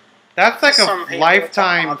 That's like Some a people,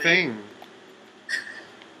 lifetime thing.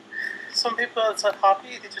 Some people, it's a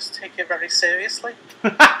hobby. They just take it very seriously.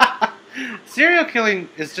 Serial killing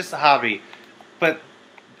is just a hobby, but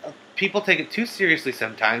people take it too seriously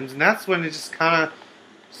sometimes, and that's when it just kind of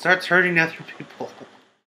starts hurting other people.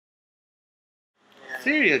 Yeah.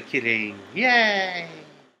 Serial killing, yay!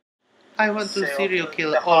 I want to serial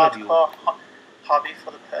kill the all of you. Hobby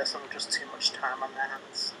for the person with just too much time on their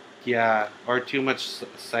hands. Yeah, or too much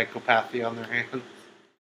psychopathy on their hands.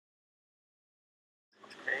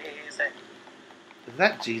 Crazy. Is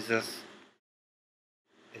that Jesus?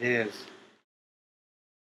 It is.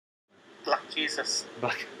 Black Jesus.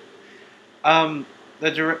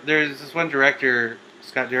 There's this one director,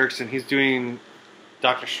 Scott Derrickson. He's doing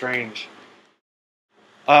Doctor Strange.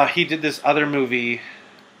 He did this other movie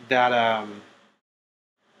that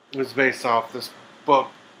was based off this book.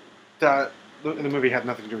 That the movie had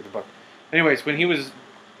nothing to do with the book. Anyways, when he was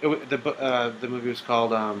the movie was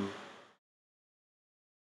called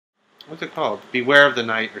what's it called? Beware of the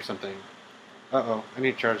Night or something. I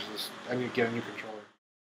need to charge this. I need to get a new controller.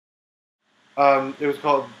 It was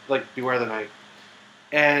called like Beware the Night,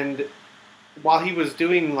 and while he was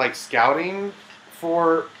doing like scouting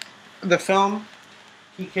for the film,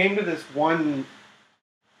 he came to this one.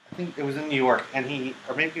 I think it was in New York, and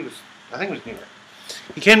or maybe it was. I think it was New York.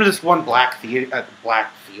 He came to this one black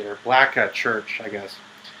church, I guess,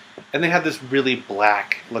 and they had this really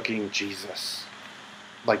black-looking Jesus,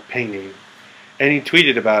 like painting, and he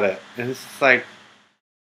tweeted about it, and it's just like,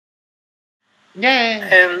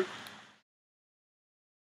 yay!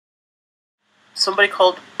 Somebody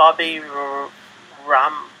called Bobby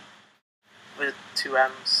Ram with 2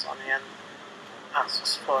 M's on the end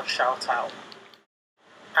asks for a shout out,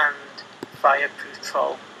 and Fireproof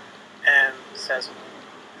Troll says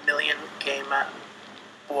Million Gamer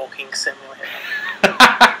Walking Simulator.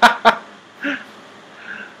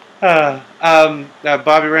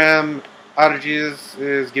 Bobby Ram, Otter Jesus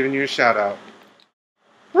is giving you a shout out.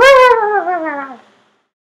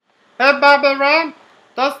 Hey Bobby Ram,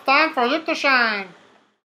 it's time for you to shine.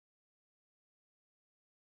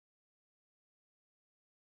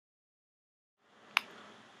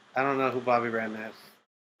 I don't know who Bobby Ram is,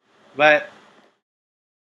 but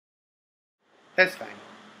that's fine.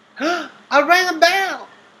 I rang a bell!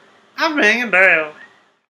 I'm ringing a bell.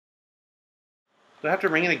 Do I have to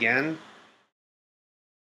ring it again?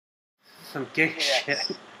 Some gay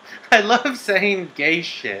shit. I love saying gay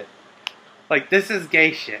shit. Like, this is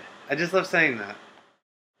gay shit. I just love saying that.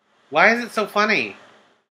 Why is it so funny?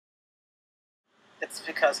 It's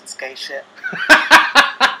because it's gay shit.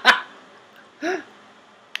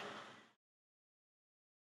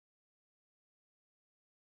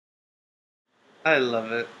 I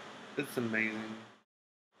love it. It's amazing.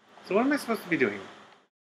 So what am I supposed to be doing?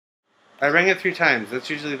 I rang it 3 times. That's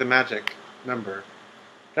usually the magic number.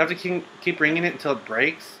 Do I have to keep ringing it until it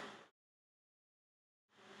breaks?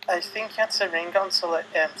 I think you have to ring until it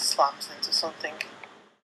slams into something.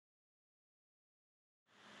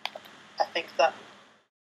 I think that.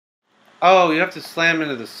 Oh, you have to slam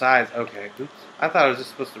into the sides. Okay. Oops. I thought I was just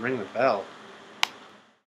supposed to ring the bell.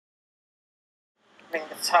 Ring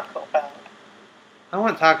the Taco Bell. I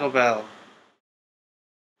want Taco Bell.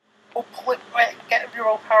 Oh, pull it, wait, get your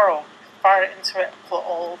old power, fire it into it, pull it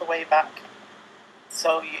all the way back.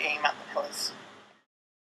 So you aim at the pillars.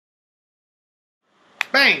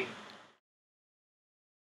 Bang!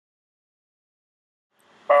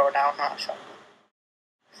 Bow down, not a shot.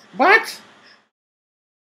 What?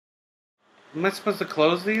 Am I supposed to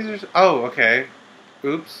close these or? Oh, okay.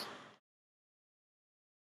 Oops.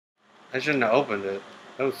 I shouldn't have opened it.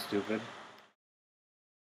 That was stupid.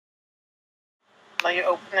 Now you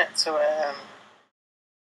open it to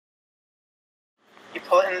you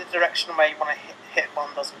pull it in the direction where you want to hit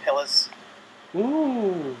one of those pillars.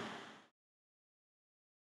 Ooh.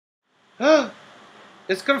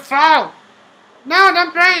 It's gonna fall. No,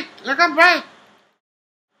 don't break. You're gonna break.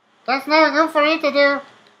 That's not good for you to do.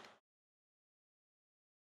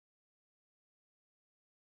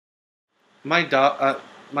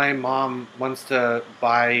 My mom wants to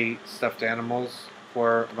buy stuffed animals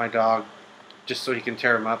for my dog, just so he can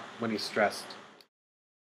tear him up when he's stressed.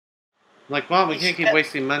 I'm like, Mom, we can't keep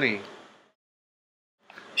wasting money.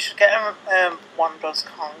 You should get him one of those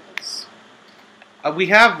Kongs. We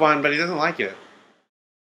have one, but he doesn't like it.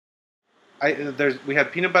 We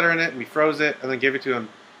had peanut butter in it, and we froze it, and then gave it to him,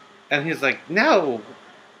 and he's like, no.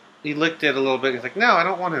 He licked it a little bit. He's like, no, I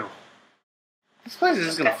don't want to. This place is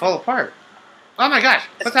just gonna fall apart. Oh my gosh,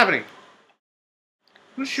 what's happening?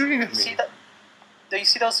 Who's shooting at me? Do you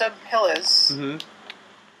see those pillars? Mm-hmm.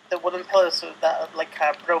 The wooden pillars that are like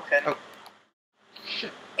kind of broken. Oh.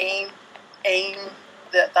 Shit. Aim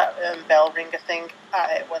that bell ringer thing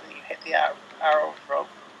at it when you hit the arrow rope.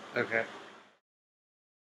 Okay.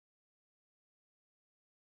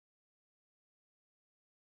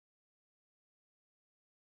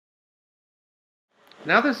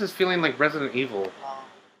 Now this is feeling like Resident Evil.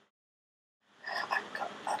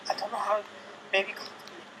 I don't know how. Maybe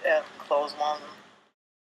close one.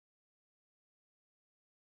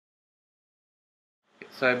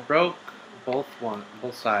 So I broke both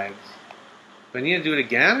sides. Do I need to do it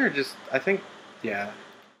again, or just? I think, yeah.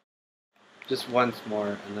 Just once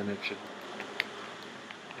more, and then it should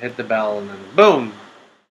hit the bell, and then boom.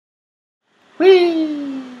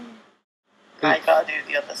 Whee! Now you gotta do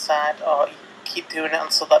the other side, or you keep doing it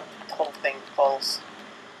until that whole thing falls.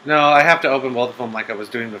 No, I have to open both of them like I was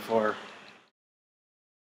doing before.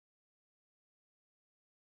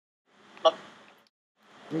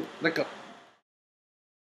 Let go.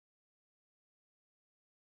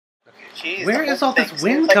 Jeez, Where is all this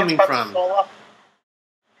wind coming from?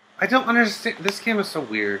 I don't understand. This game is so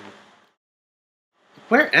weird.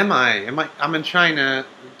 Where am I? I'm in China,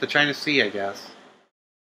 the China Sea, I guess.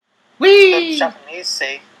 Whee! Japanese sea.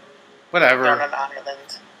 They're on Whatever. an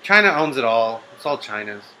island. China owns it all. It's all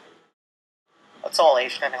China's. It's all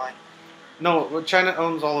Asian anyway. No, well, China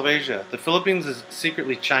owns all of Asia. The Philippines is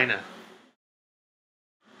secretly China.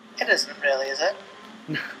 It isn't really, is it?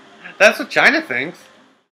 That's what China thinks.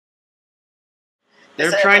 They're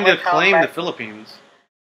Is it a trying bit to like how claim the America- Philippines.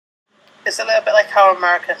 It's a little bit like how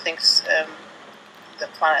America thinks the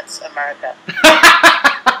planet's America.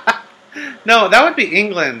 No, that would be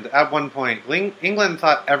England at one point. England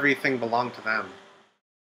thought everything belonged to them.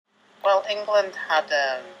 Well, England had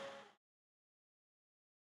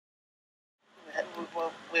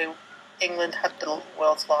England had the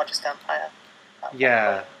world's largest empire. at one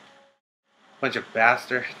Yeah. point. Bunch of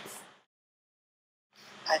bastards.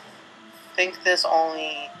 I think there's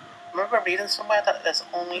only. I remember reading somewhere that there's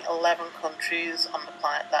only 11 countries on the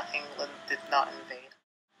planet that England did not invade.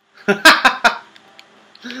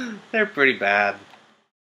 They're pretty bad.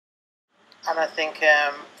 And I think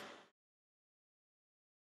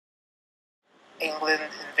England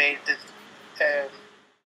invaded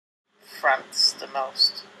France the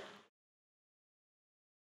most.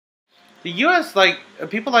 The U.S.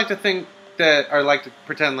 people like to think that, or like to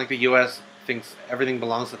pretend like the U.S. thinks everything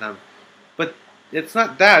belongs to them, but it's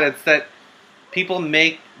not that. It's that people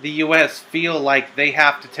make the U.S. feel like they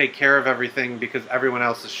have to take care of everything because everyone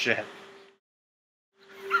else is shit.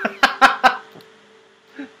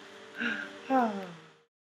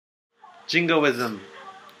 Jingoism.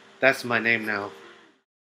 That's my name now.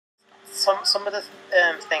 Some of the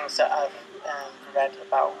things that I've read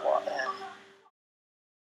about what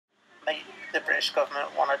the British government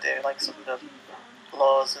want to do, like some of the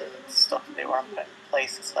laws and stuff they want to put in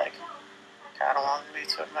place, it's like, I kind of want to move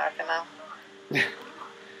to America now.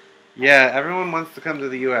 Yeah, everyone wants to come to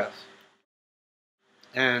the U.S.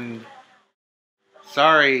 And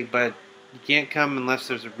sorry, but you can't come unless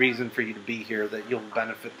there's a reason for you to be here that you'll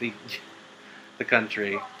benefit the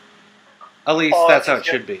country. At least Or that's how if it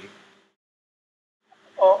should be.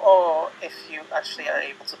 Or if you actually are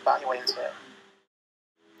able to buy your way into it.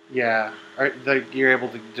 Yeah, or you're able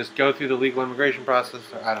to just go through the legal immigration process.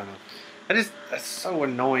 Or, I don't know. That's so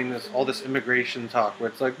annoying. All this immigration talk where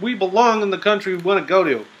it's like we belong in the country we want to go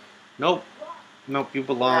to. Nope, you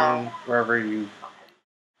belong wherever you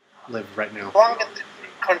live right now. Belong in the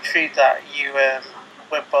country that you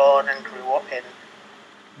were born and grew up in.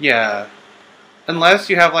 Yeah, unless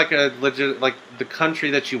you have like a legit the country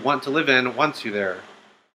that you want to live in wants you there.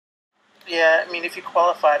 Yeah, I mean, if you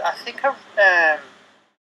qualified, I think I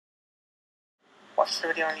watched the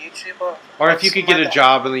video on YouTube. Or if you could get a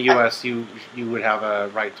job in the U.S., you would have a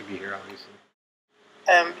right to be here, obviously.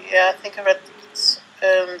 Yeah, I think I read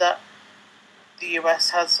that the U.S.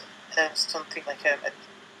 has something like a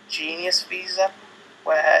genius visa,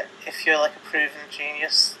 where if you're like a proven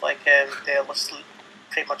genius, they'll just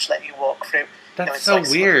pretty much let you walk through. That's so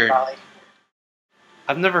weird.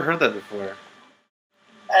 I've never heard that before.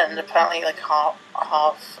 And apparently, like half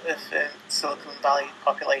of Silicon Valley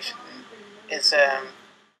population is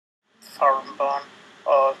foreign born,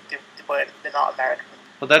 or they're not American.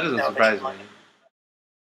 Well, that doesn't surprise me.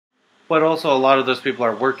 But also, a lot of those people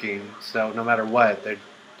are working, so no matter what,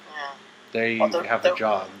 they have a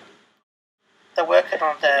job. They're working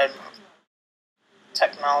on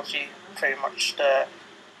technology, pretty much the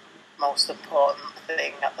most important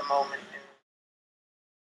thing at the moment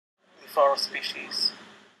for our species.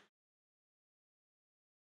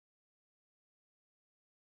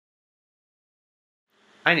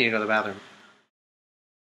 I need to go to the bathroom.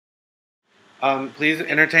 Please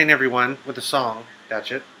entertain everyone with a song.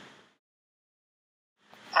 That's it.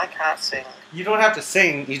 I can't sing. You don't have to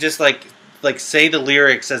sing. You just like say the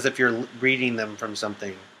lyrics as if you're reading them from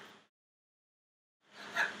something.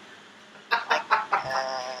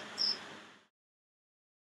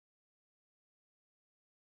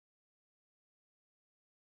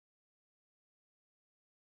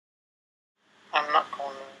 I'm not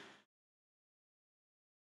going to.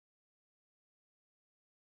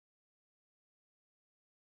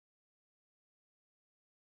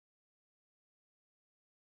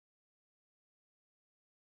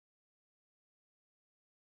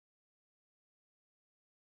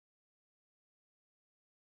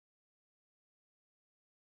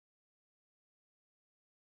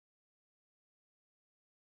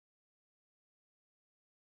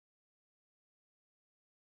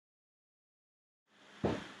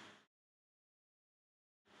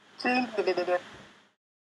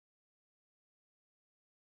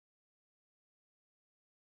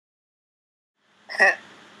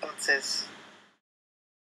 Says,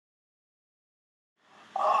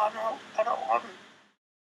 oh no, I don't want.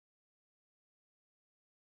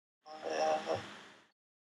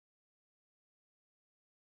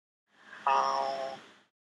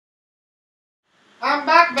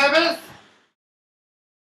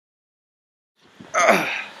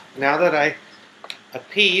 now that I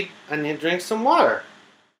peed, I need to drink some water.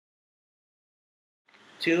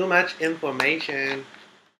 Too much information.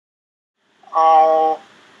 Oh,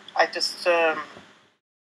 I just I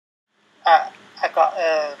got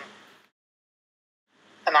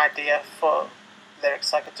an idea for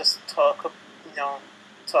lyrics I could just talk,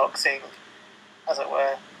 sing, as it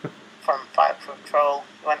were, from Fire Patrol.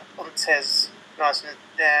 He went Hunters, as in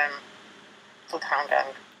Bloodhound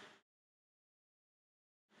Gang,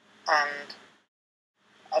 and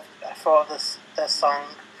I thought the song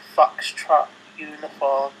Foxtrot,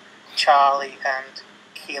 Uniform, Charlie, and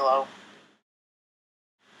Kilo.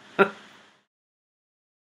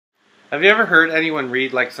 Have you ever heard anyone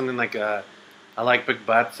read like something like I like big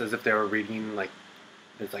butts as if they were reading like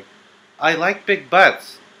it's like I like big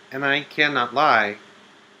butts and I cannot lie.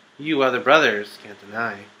 You other brothers can't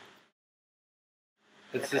deny.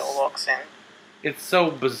 It's The girl this. walks in It's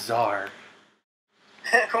so bizarre.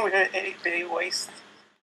 with an itty bitty waist.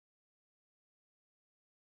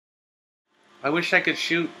 I wish I could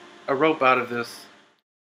shoot a rope out of this.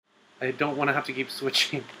 I don't want to have to keep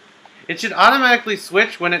switching. It should automatically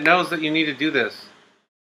switch when it knows that you need to do this.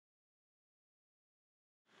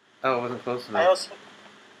 Oh, it wasn't close enough.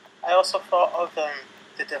 I also thought of the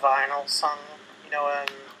Divinal song.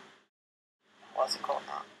 What's it called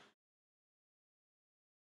now?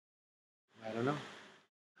 I don't know.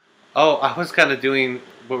 Oh, I was kind of doing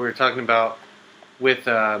what we were talking about with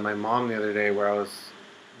my mom the other day, where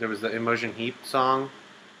there was the Emotion Heap song,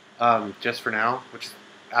 Just For Now, which is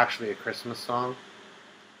actually a Christmas song,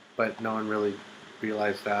 but no one really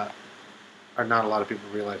realized that, or not a lot of people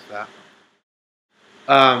realized that.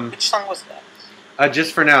 Which song was that?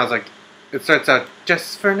 Just For Now is like, it starts out,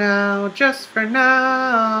 just for now,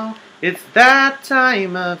 it's that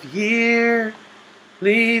time of year.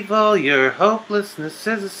 Leave all your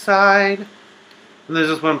hopelessnesses aside. And there's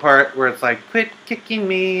this one part where it's like, quit kicking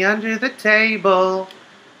me under the table.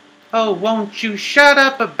 Oh, won't you shut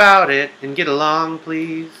up about it and get along,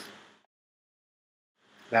 please?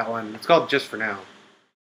 That one. It's called Just For Now.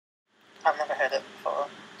 I've never heard it before.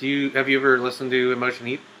 Have you ever listened to Emotion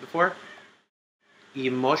Heap before?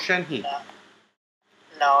 Emotion Heap.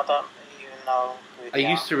 No, I don't even know who I they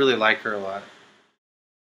used are. to really like her a lot.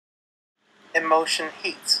 Emotion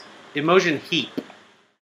Heat. Emotion Heap.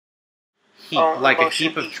 Heap, Oh, like a Emotion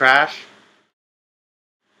heap of Heap. trash.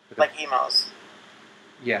 Like emos.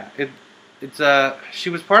 Yeah, it's she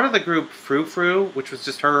was part of the group Frou Frou, which was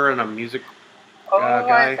just her and a music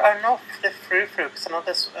guy. I know the Frou Frou because I know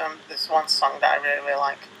this one song that I really, really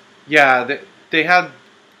like. Yeah, they had.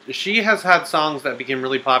 She has had songs that became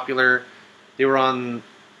really popular. They were on,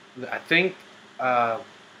 I think,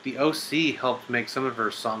 the OC helped make some of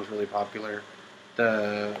her songs really popular.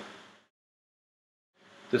 The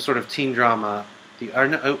sort of teen drama.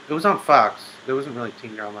 No, it was on Fox. It wasn't really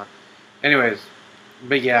teen drama. Anyways,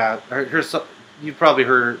 but yeah, you've probably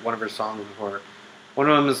heard one of her songs before. One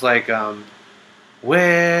of them is like,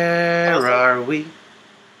 "Where are we?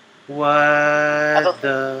 What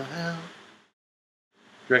the hell?"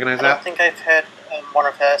 You recognize I that? don't think I've heard one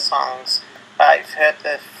of her songs, but I've heard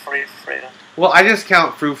the Frou Frou. Well, I just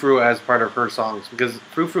count Frou Frou as part of her songs because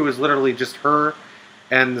Frou Frou is literally just her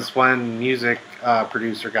and this one music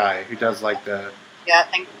producer guy who does like the. Yeah,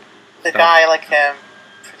 I think the guy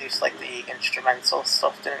produced like the instrumental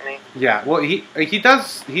stuff, didn't he? Yeah, well, he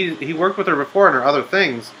worked with her before on her other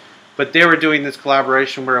things, but they were doing this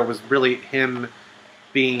collaboration where it was really him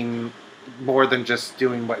being more than just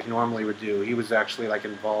doing what he normally would do. He was actually like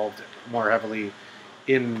involved more heavily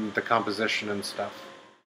in the composition and stuff.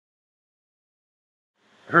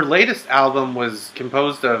 Her latest album was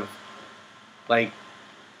composed of like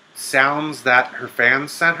sounds that her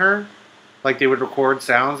fans sent her. Like they would record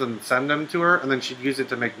sounds and send them to her, and then she'd use it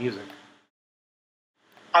to make music.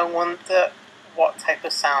 I wonder what type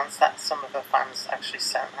of sounds that some of the fans actually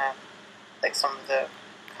sent her. Like some of the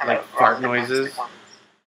kind like of fart romantic noises. ones.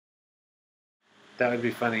 That would be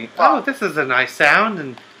funny. Well, oh, this is a nice sound,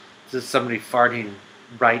 and this is somebody farting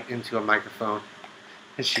right into a microphone,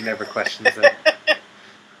 and she never questions it.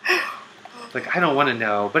 Like, I don't want to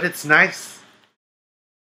know, but it's nice.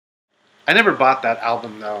 I never bought that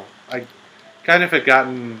album, though. I kind of had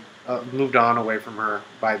gotten moved on away from her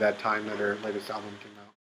by that time that her latest album came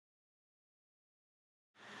out.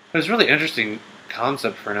 It was a really interesting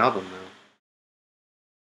concept for an album, though.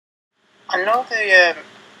 I know the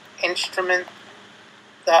instrument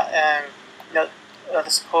that the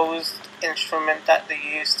supposed instrument that they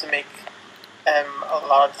use to make a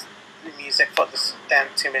lot of the music for this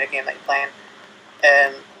 2-minute game that you're playing.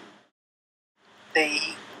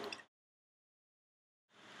 They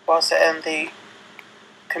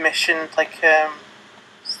commissioned like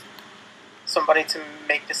somebody to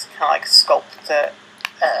make this kind of like sculpture,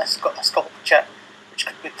 a sculpture which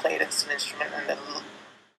could be played as an instrument, and the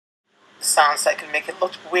sounds that could make it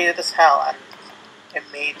look weird as hell, and it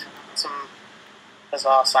made some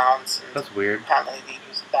bizarre sounds. And That's weird. apparently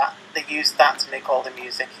they used that to make all the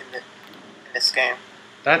music in this game.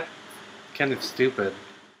 That kind of stupid.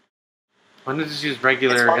 Why not just use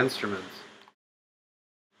regular instruments?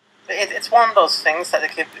 It's one of those things that they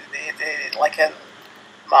could, like a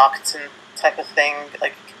marketing type of thing,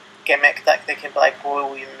 like gimmick that they can be like,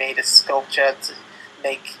 "Oh, we made a sculpture to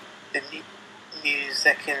make the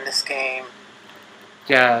music in this game."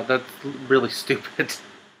 Yeah, that's really stupid.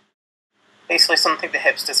 Basically, something the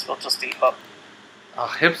hipsters will just eat up.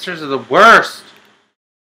 Oh, hipsters are the worst.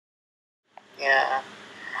 Yeah,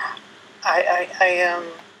 I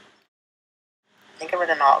think I read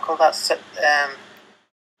an article that said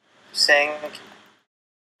saying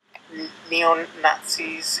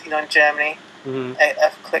neo-Nazis, in Germany, Mm-hmm.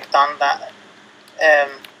 have clicked on that.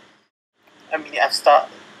 I mean, I've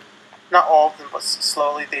started, not all of them, but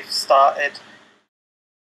slowly they've started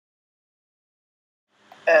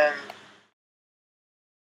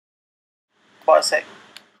what is it?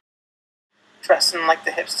 Dressing like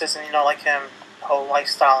the hipsters, and like whole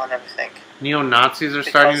lifestyle and everything. Neo-Nazis are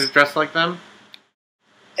starting to dress like them?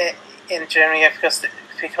 In Germany,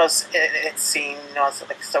 because it's seen, as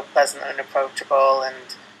like so pleasant and approachable, and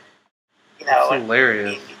That's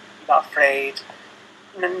hilarious. you're not afraid.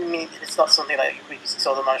 I mean, it's not something like if you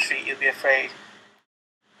saw them on the street, you'd be afraid.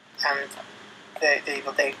 And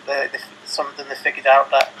some of them they figured out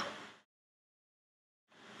that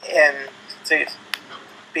to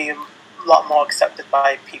be a lot more accepted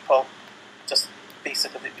by people, just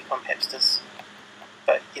basically become hipsters.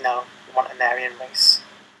 But we want an Aryan race.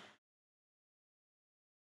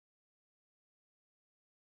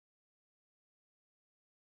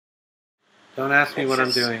 Don't ask me what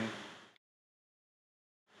I'm doing.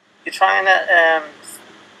 You're trying to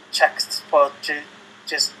check for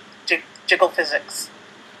just jiggle physics.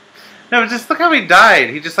 No, just look how he died.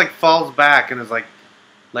 He just falls back and his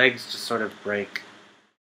legs just sort of break.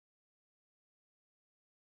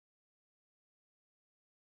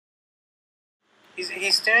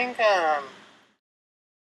 He's doing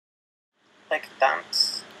like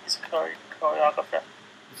dance. He's a choreographer.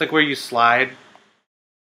 It's like where you slide.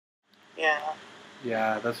 Yeah.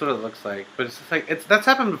 Yeah, that's what it looks like. But it's just that's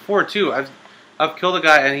happened before too. I've killed a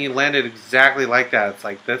guy and he landed exactly like that. It's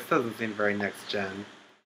like this doesn't seem very next gen.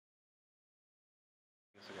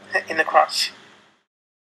 In the crotch.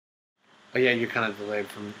 Oh yeah, you're kind of delayed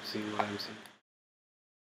from seeing what I'm seeing.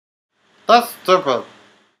 That's stupid.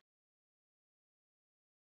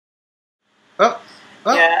 Oh.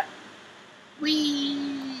 Yeah.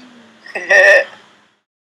 Whee!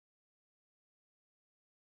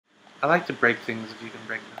 I like to break things if you can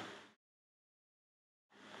break them.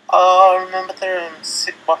 Oh, I remember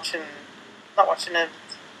not watching it.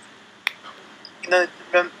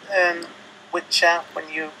 Witcher, when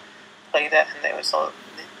you played it, and it was all,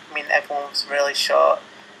 everyone was really short.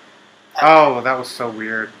 Oh, that was so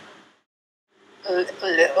weird.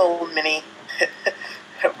 Little mini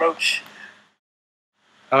roach.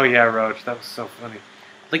 Oh yeah, Roach, that was so funny.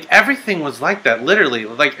 Everything was like that, literally.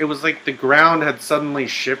 It was like the ground had suddenly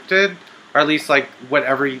shifted, or at least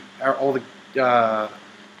all the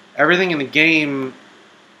everything in the game,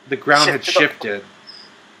 the ground had shifted.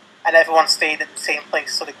 And everyone stayed at the same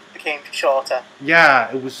place, so they became shorter. Yeah,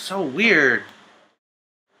 it was so weird.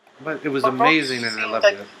 But it was amazing, and I loved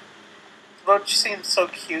it. Roach seemed so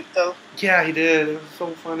cute, though. Yeah, he did. It was so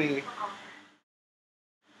funny.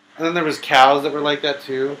 And then there was cows that were like that,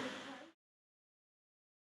 too.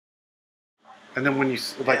 And then when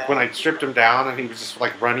I stripped him down and he was just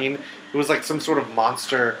running, it was like some sort of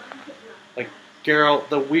monster, like Geralt,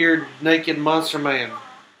 the weird naked monster man.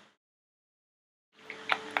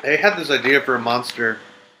 They had this idea for a monster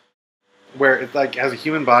where it has a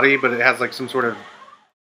human body, but it has some sort of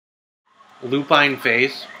lupine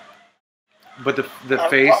face. But the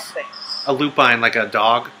face, a lupine, like a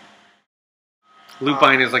dog.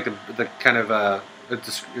 Lupine is like the kind of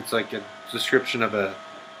it's like a description of a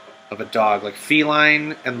dog, like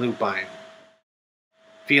feline and lupine.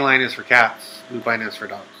 Feline is for cats, lupine is for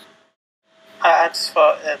dogs. I just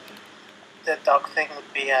thought the dog thing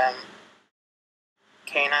would be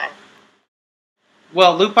canine.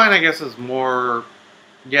 Well, lupine I guess is more.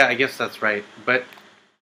 Yeah, I guess that's right, but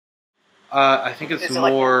I think it's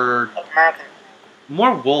more American.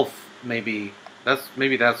 More wolf, maybe. That's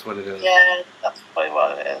what it is. Yeah, that's probably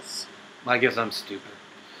what it is. I guess I'm stupid,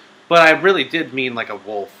 but I really did mean like a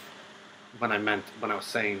wolf. when I was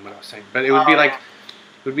saying what I was saying. But it would be like yeah.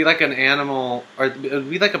 it would be like an animal, or it would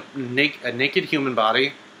be like a naked human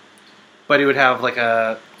body, but it would have like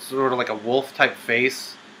a sort of like a wolf type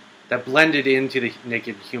face that blended into the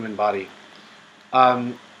naked human body.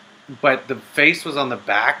 But the face was on the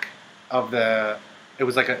back of the. It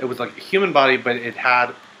was like a human body, but it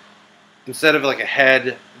had, instead of like a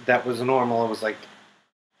head that was normal, it was like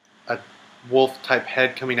a wolf type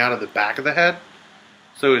head coming out of the back of the head.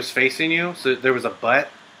 So it was facing you. So there was a butt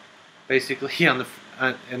basically on the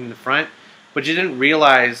in the front, but you didn't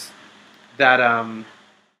realize that.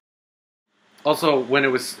 Also, when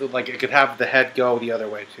it was like, it could have the head go the other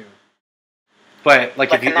way too. But like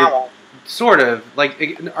if Like you an owl. sort of like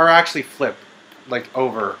or actually flip like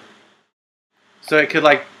over, so it could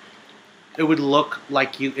like it would look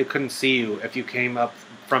like it couldn't see you if you came up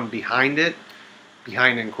from behind it,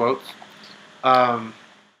 behind in quotes. Over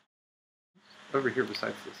here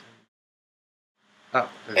besides this. Oh,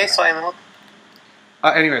 there's Hey, that. Simon.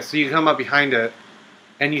 Anyway, so you come up behind it,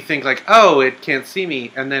 and you think like, oh, it can't see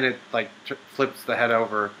me, and then it like flips the head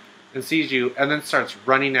over and sees you, and then starts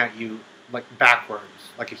running at you like backwards,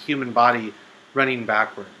 like a human body running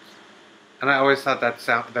backwards. And I always thought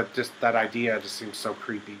that idea just seems so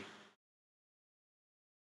creepy.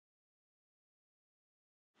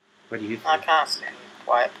 What do you I think? can't see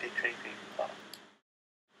why it'd be creepy, but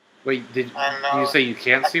Wait, did I don't know. you say you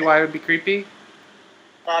can't see why it would be creepy?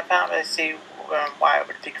 no, I can't really see why it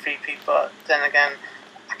would be creepy, but then again,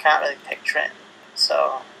 I can't really picture it.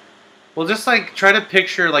 So, Well, just like try to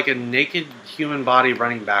picture like a naked human body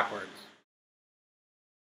running backwards,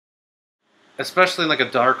 especially in like a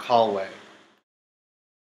dark hallway.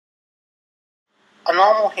 a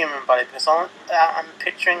normal human body, because I'm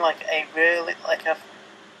picturing like a really, like a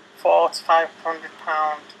 400 to 500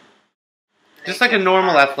 pound. Just like a naked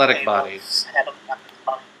normal man with athletic a body. wolf's head on the back of his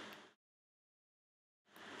body.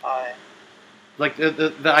 Aye. Like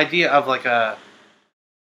the idea of like the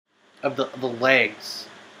legs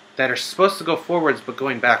that are supposed to go forwards but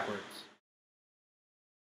going backwards.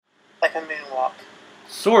 Like a moonwalk.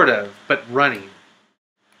 Sort of, but running.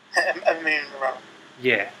 A moon run.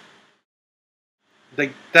 Yeah.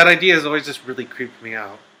 Like that idea has always just really creeped me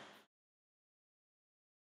out.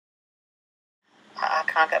 I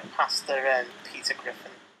can't get past the Peter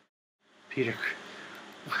Griffin. Peter.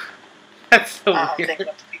 That's so I'm weird. thinking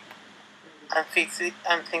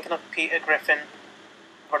of Peter Griffin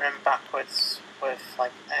running backwards with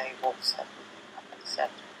like a wolf's head.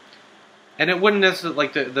 And it wouldn't necessarily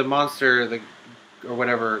like the monster or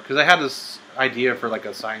whatever, because I had this idea for like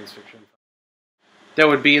a science fiction that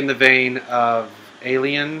would be in the vein of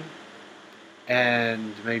Alien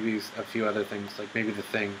and maybe a few other things, like maybe The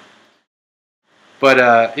Thing.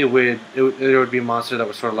 But it would be a monster that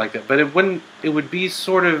was sort of like that. But it wouldn't. It would be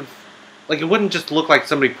sort of like, it wouldn't just look like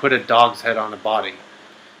somebody put a dog's head on a body.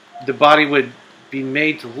 The body would be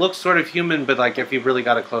made to look sort of human, but like if you really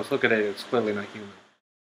got a close look at it, it's clearly not human.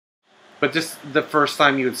 But just the first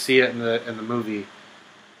time you would see it in the movie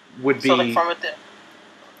would be So like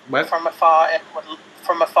what? from afar,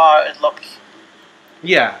 it'd look.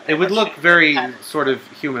 Yeah, it would look very And- sort of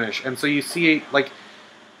humanish, and so you see like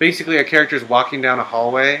basically a character's walking down a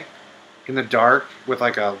hallway in the dark with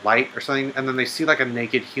like a light or something, and then they see like a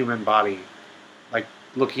naked human body like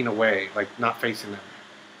looking away, like not facing them,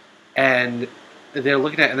 and they're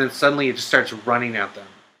looking at it, and then suddenly it just starts running at them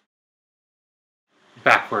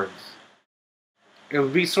backwards. It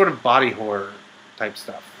would be sort of body horror type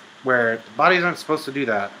stuff, where bodies aren't supposed to do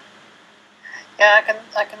that. Yeah,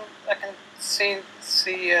 I can see.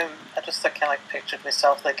 I just kind of like pictured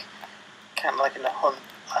myself like kind of like in a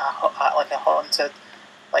like a haunted,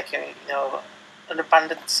 like an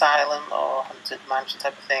abandoned asylum or haunted mansion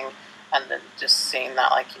type of thing, and then just seeing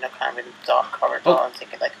that like kind of in a dark corridor and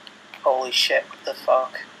thinking like, holy shit, what the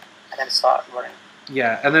fuck, and then start running.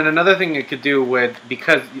 Yeah, and then another thing it could do would,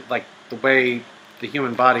 because like the way the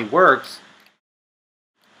human body works,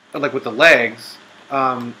 like with the legs,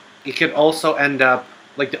 it could also end up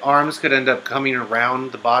like the arms could end up coming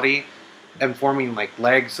around the body and forming like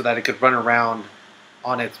legs so that it could run around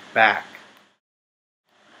on its back.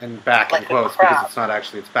 And back Like in a quotes crab. because it's not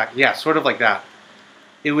actually its back. Yeah, sort of like that.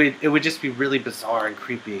 It would just be really bizarre and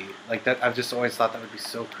creepy. Like that, I've just always thought that would be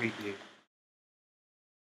so creepy.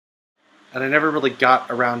 And I never really got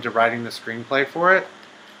around to writing the screenplay for it,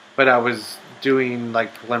 but I was doing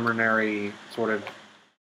like preliminary sort of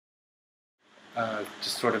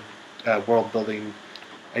world building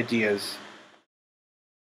ideas,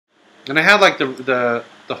 and I had like the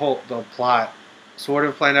plot sort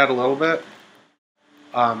of planned out a little bit,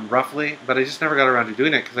 roughly, but I just never got around to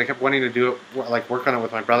doing it because I kept wanting to do it, like work on it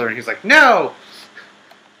with my brother, and he's like, "No,"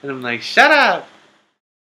 and I'm like, "Shut up!"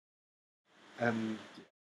 And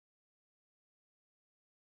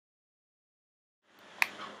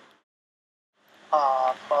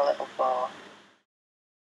Oh, poor little boy.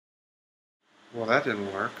 well, that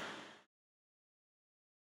didn't work.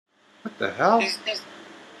 What the hell?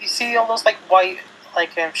 You see all those like white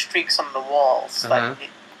streaks on the walls, Uh-huh. like you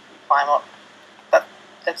climb up.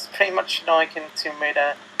 That's pretty much like in Tomb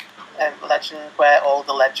Raider Legend, where all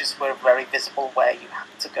the ledges were very visible where you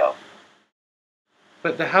had to go.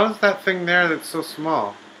 But how's that thing there that's so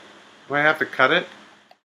small? Do I have to cut it?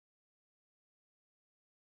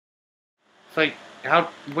 It's like, how?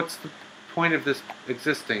 What's the point of this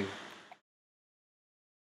existing?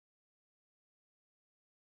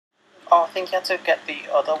 Oh, I think you had to get the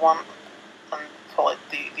other one and pull it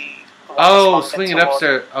the one Oh, that's swing it toward-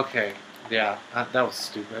 upstairs. Okay, yeah, that was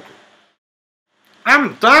stupid.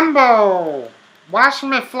 I'm Dumbo. Watch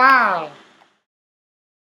me fly.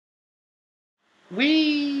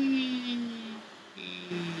 Wee.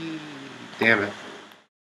 Damn it!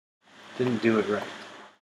 Didn't do it right.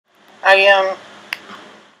 I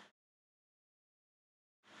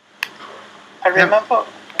I remember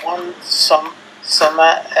one summer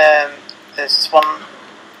this one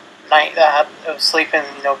night that I was sleeping,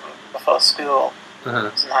 before school. I Uh-huh.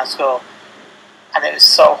 was in high school, and it was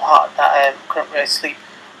so hot that I couldn't really sleep.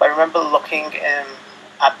 But I remember looking at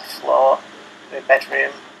the floor in my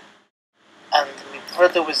bedroom, and my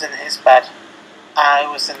brother was in his bed. I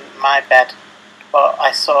was in my bed, but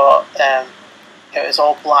I saw it was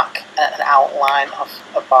all black and an outline of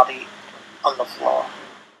a body on the floor.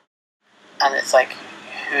 And it's like,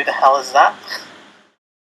 who the hell is that?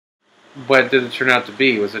 What did it turn out to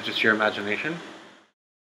be? Was it just your imagination?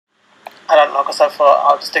 I don't know, because I thought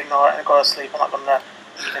I'll just ignore it and go to sleep. I'm not gonna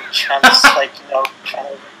even chance, trying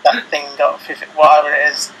to that thing go, whatever it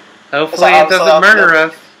is. Hopefully I it was doesn't murder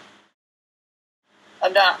us.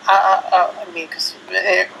 And I mean, because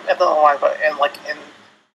I don't know why, but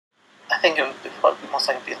I think it would be most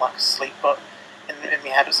likely be like asleep, but in my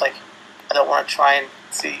head it was like, I don't want to try and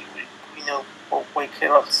see, wake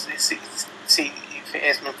her up, see if it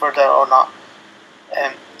is my brother or not.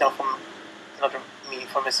 From another me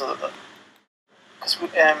from his other, because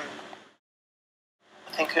I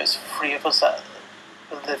think it was three of us that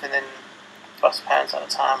were living in first parents at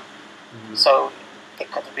the time, so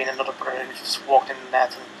it could have been another brother who just walked in there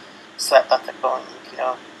and slept after going,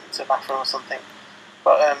 to the bathroom or something.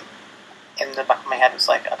 But in the back of my head, it was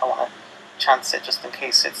like, I don't want to chance it just in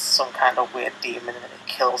case it's some kind of weird demon and it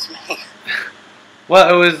kills me.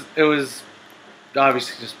 Well, it was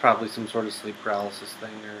obviously just probably some sort of sleep paralysis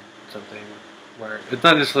thing or something where it's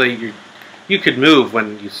not necessarily you could move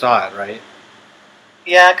when you saw it, right?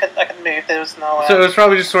 Yeah, I could move. There was no. So it was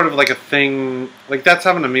probably just sort of like a thing. Like that's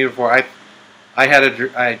happened to me before. I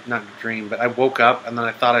had not a dream, but I woke up and then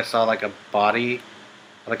I thought I saw like a body,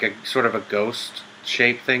 like a sort of a ghost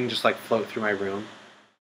shape thing, just like float through my room.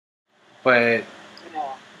 But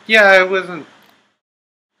yeah, it wasn't.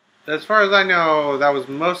 As far as I know, that was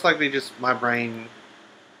most likely just my brain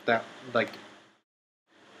that like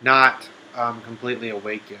not completely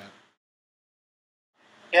awake yet.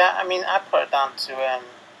 Yeah, I mean, I put it down to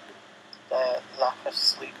the lack of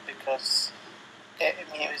sleep because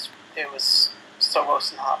it was so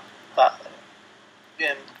roasting hot that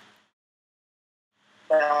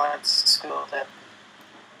when I went to school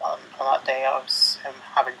on that day I was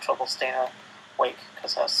having trouble staying awake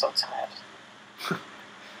because I was so tired.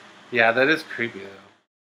 Yeah, that is creepy though.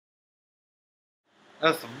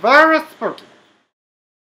 That's very spooky.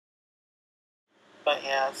 But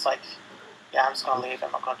yeah, it's like, yeah, I'm just gonna leave.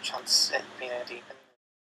 I'm not gonna chance it being a demon.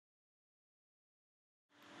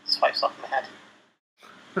 Swipes off my head.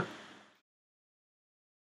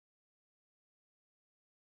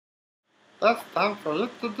 That's time for you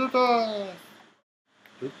to do this.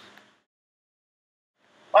 Oops.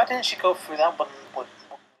 Why didn't she go through that one?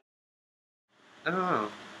 I don't know.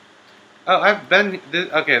 Oh, I've been.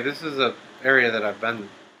 Okay, this is a area that I've been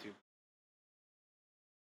to.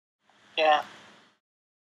 Yeah.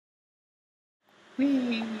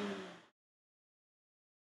 Whee!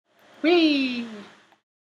 Whee!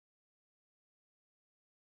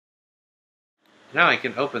 Now I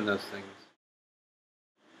can open those things.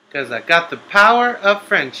 Because I got the power of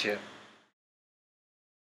friendship.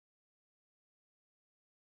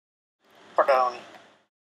 Pardon.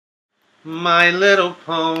 My little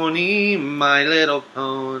pony, my little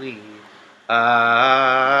pony.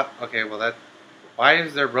 Okay, well that... Why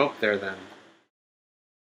is there rope there then?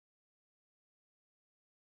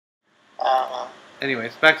 I don't know.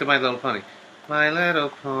 Anyways, back to My Little Pony. My Little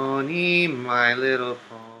Pony, My Little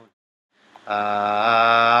Pony.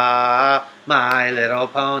 Ah, My Little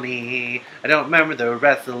Pony. I don't remember the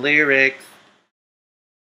rest of the lyrics.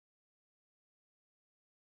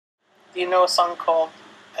 Do you know a song called,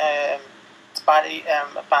 it's by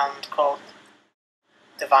a band called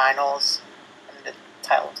The Vinyls, and the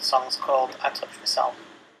title of the song is called I Touch Myself.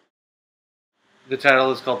 The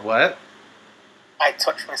title is called what? I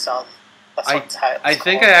Touch Myself. That's what the title I is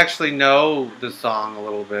think called. I actually know the song a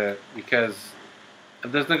little bit because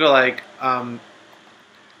doesn't it go like,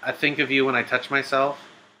 I think of you when I touch myself?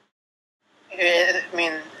 I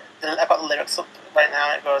mean, I've got the lyrics up right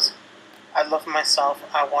now. It goes, I love myself,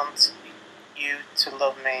 I want you to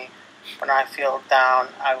love me. When I feel down,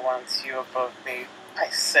 I want you above me. I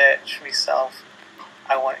search myself,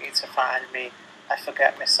 I want you to find me. I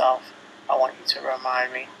forget myself, I want you to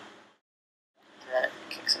remind me. And then it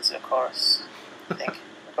kicks into the chorus, I think.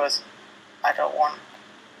 It goes, I don't want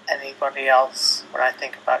anybody else. When I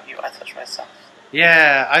think about you, I touch myself.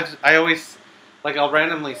 Yeah, I always, like, I'll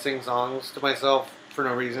randomly sing songs to myself for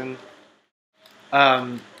no reason.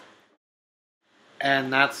 And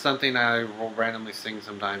that's something I will randomly sing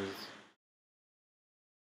sometimes.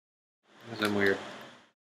 Because I'm weird.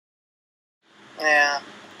 Yeah.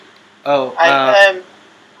 Oh, I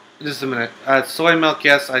just a minute. Soy milk,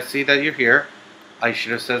 yes, I see that you're here. I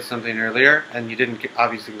should have said something earlier, and you didn't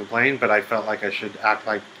obviously complain, but I felt like I should act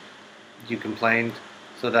like you complained,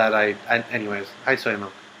 so that anyways, hi Soy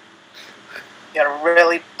milk. You're a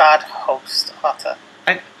really bad host, Otter.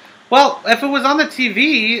 Well, if it was on the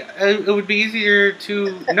TV, it would be easier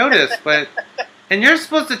to notice, but... And you're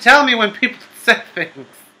supposed to tell me when people say things.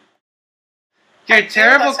 You're a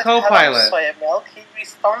terrible co-pilot. Hello, Soy Milk. He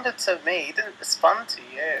responded to me. He didn't respond to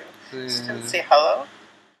you. Just didn't say hello.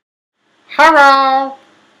 Hello!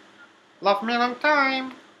 Love me a long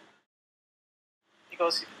time. He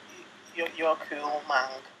goes, you're cool, man.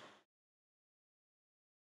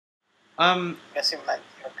 I guess he meant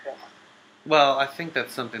you're cool, man. Well, I think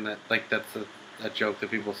that's something that, like, that's a joke that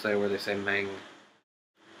people say where they say mang.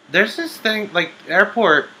 There's this thing, like,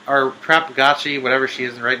 airport, or Trapagachi, whatever she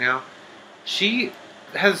is right now, she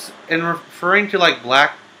has, in referring to, like,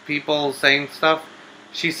 black people saying stuff,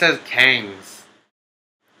 she says kangs.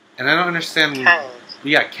 And I don't understand... Kangs?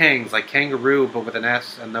 Yeah, kangs, like kangaroo, but with an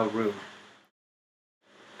S and no roo.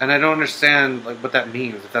 And I don't understand, like, what that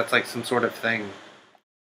means, if that's, like, some sort of thing.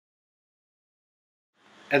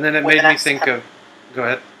 And then it made me think of... Go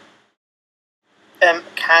ahead.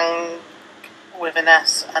 Kang with an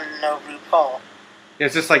S and no RuPaul. Yeah,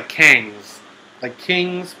 it's just like kangs. Like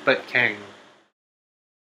kings, but kang.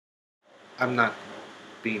 I'm not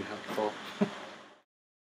being helpful.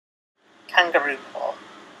 Kangaroo Paul.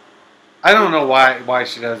 I don't know why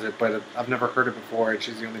she does it, but I've never heard it before, and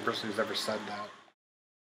she's the only person who's ever said that.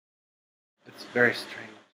 It's very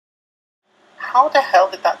strange. How the hell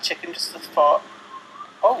did that chicken just have thought,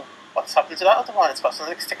 oh, what's happened to that other one? It's got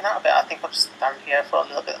something sticking out of it. I think I'll just stand here for a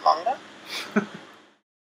little bit longer.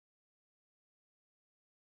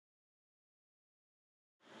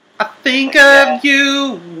 I think of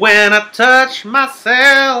you when I touch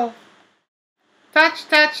myself. Touch,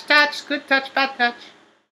 touch, touch, good touch, bad touch.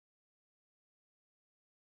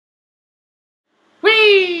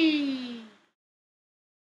 Whee!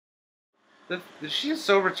 She is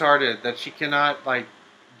so retarded that she cannot, like,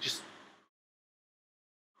 just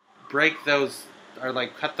break those, or,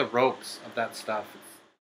 like, cut the ropes of that stuff.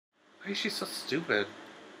 Why is she so stupid?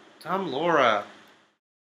 Dumb Laura.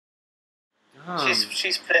 Dumb.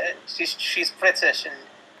 She's British and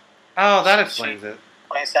Oh, that explains it.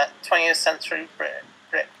 20th century Brit.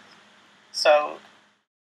 So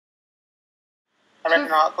I read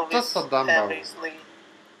an article recently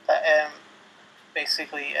that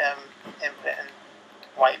basically in Britain,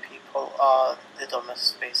 white people are the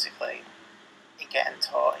dumbest basically in getting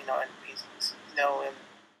taught,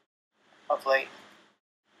 of late.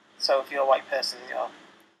 So if you're a white person, you're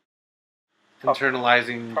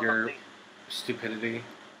Internalizing probably, your stupidity.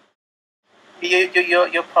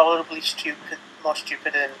 You're probably more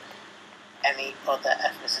stupid than any other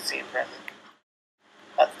ethnicity in Britain.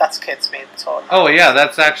 That's kids being taught. Oh yeah,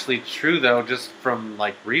 that's actually true though, just from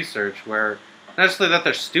like research, where not necessarily that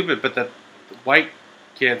they're stupid, but that white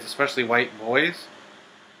kids, especially white boys,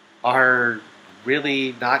 are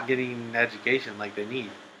really not getting an education like they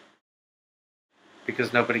need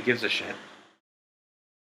because nobody gives a shit.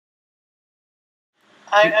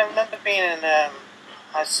 I remember being in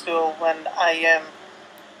high school when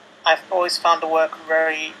I've always found the work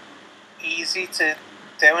very easy to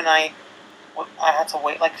do, and I had to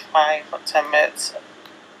wait like 5 or 10 minutes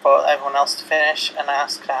for everyone else to finish, and I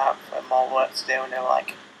asked to have more work to do, and they were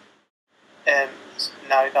like,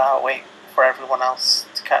 now you gotta wait for everyone else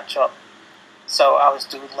to catch up. So I was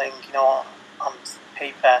doodling, on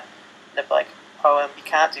paper, and they'd be like, oh, you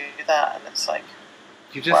can't do that, and it's like,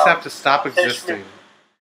 You just have to stop existing.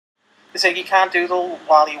 they say you can't doodle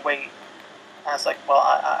while you wait, and I was like, well,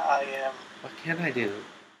 What can I do?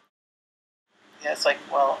 yeah, it's like,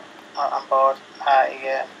 well, I'm bored,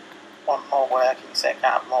 I want more work, and you say I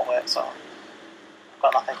can't have more work, so I've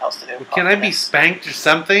got nothing else to do. Can I be spanked or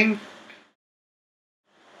something?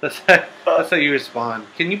 That's how you respond.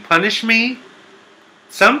 Can you punish me?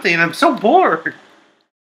 Something. I'm so bored.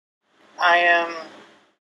 I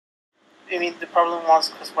mean, the problem was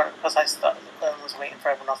because I was waiting for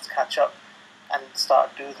everyone else to catch up and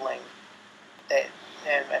start doodling.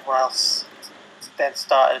 Everyone else then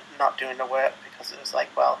started not doing the work because it was like,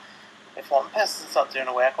 well, if one person's not doing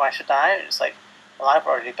the work, why should I? It's like, well, I've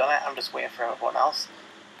already done it. I'm just waiting for everyone else.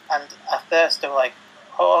 And at first they were like,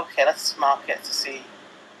 oh, okay, let's mark it to see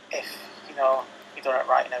if you've done it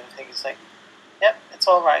right and everything. It's like, yep, it's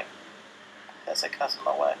all right. That's like, that's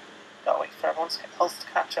my work. Gotta wait for everyone else to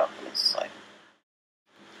catch up, and it's like,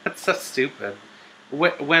 That's so stupid.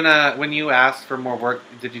 When you asked for more work,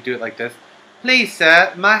 did you do it like this? Please,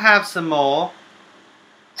 sir, might I have some more?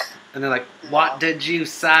 And they're like, what did you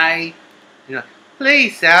say? You're like,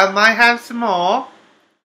 please, sir, might I have some more?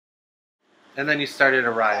 And then you started a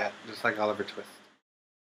riot, just like Oliver Twist.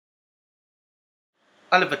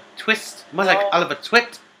 Oliver Twist? More like Oliver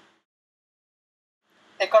Twit.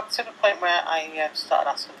 it got to the point where I started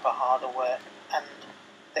asking for harder work, and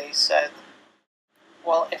they said,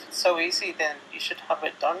 well, if it's so easy, then you should have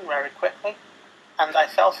it done very quickly. And I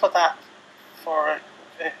fell for that for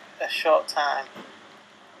a short time,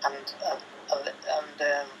 and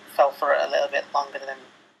fell for it a little bit longer than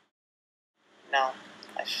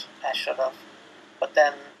I should have. But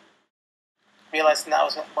then realizing that I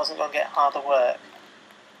wasn't going to get harder work,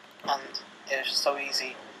 and it was just so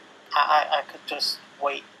easy, I could just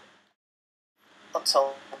wait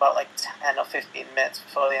until about like 10 or 15 minutes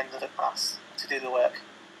before the end of the class to do the work,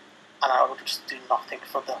 and I would just do nothing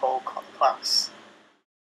for the whole class.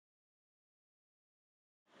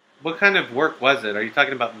 What kind of work was it? Are you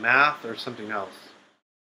talking about math or something else?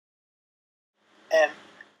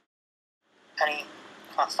 Any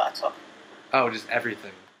class that I took. Oh, just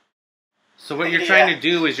everything. So what you're trying to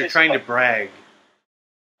do is you're trying to brag.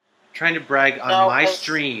 Trying to brag on my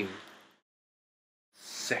stream.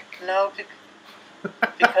 Sick. No,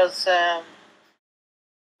 because I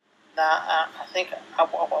think I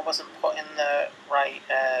wasn't put in the right.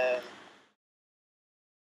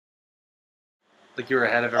 Like you were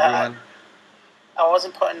ahead of everyone? I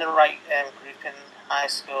wasn't put in the right group in high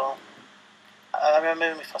school. I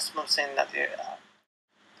remember my first mum saying that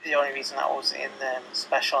the only reason I was in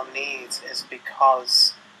special needs is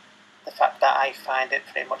because the fact that I find it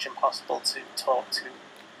pretty much impossible to talk to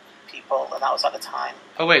people, and that was at the time.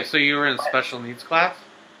 Oh wait, so you were in special needs class?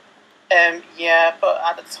 Yeah, but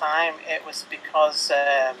at the time it was because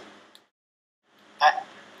I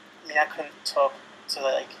couldn't talk to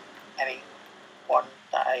like anyone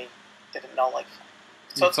that I didn't know. Like,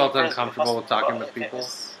 you felt uncomfortable with talking with people?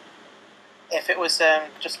 If it was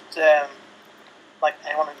just like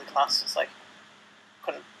anyone in the class, it's like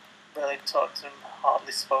couldn't really talk to them,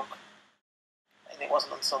 hardly spoke. And it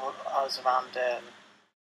wasn't until I was around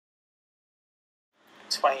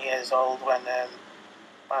 20 years old when I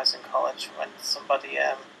was in college when somebody,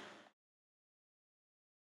 an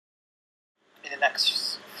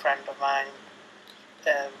ex-friend of mine,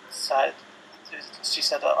 decided, she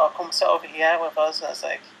said, oh, come sit over here with us. And I was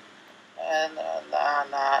like,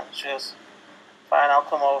 nah. She goes, fine, I'll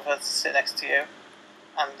come over to sit next to you.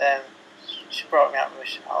 And then she brought me out with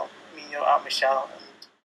Michelle, and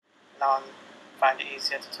now I find it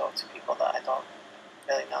easier to talk to people that I don't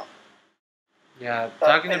really know. Yeah, but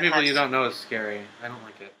talking to people you don't know is scary. I don't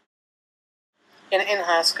like it. In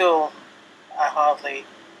high school, I hardly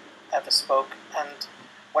ever spoke, and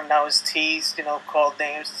when I was teased, called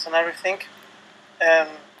names and everything, I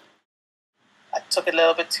took it a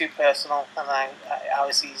little bit too personal, and I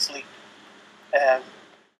was easily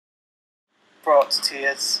brought to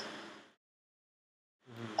tears,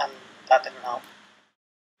 and that didn't help.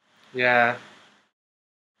 Yeah.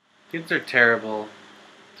 Kids are terrible.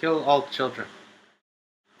 Kill all children.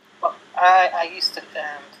 Well, I used to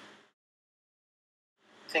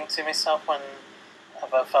think to myself when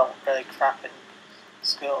I felt really crap in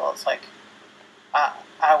school, it's like,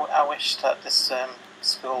 I wish that this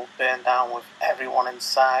school burned down with everyone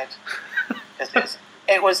inside. Because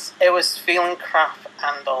it was feeling crap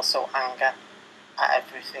and also anger. at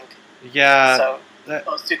everything. Yeah, So that-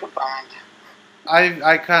 those two combined.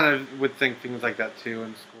 I kind of would think things like that too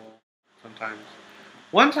in school sometimes.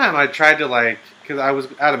 One time I tried to because I was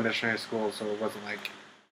at a missionary school, so it wasn't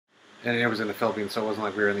and it was in the Philippines, so it wasn't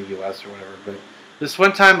like we were in the U.S. or whatever. But this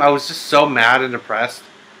one time I was just so mad and depressed.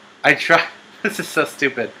 I tried. This is so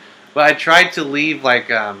stupid, but I tried to leave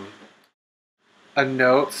a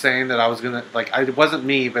note saying that I was gonna it wasn't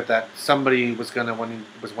me, but that somebody was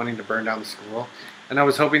wanting to burn down the school, and I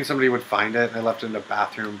was hoping somebody would find it. And I left it in the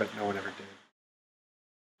bathroom, but no one ever did.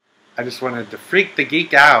 I just wanted to freak the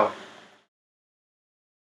geek out.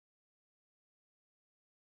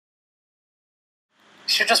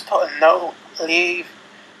 You should just put a note,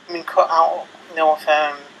 cut out, with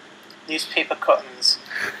newspaper cuttings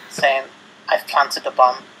saying, I've planted a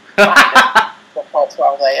bomb. Before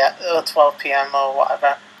 12 p.m. or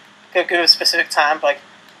whatever. Give a specific time,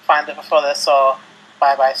 find it before this or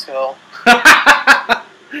bye-bye school.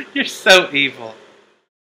 You're so evil.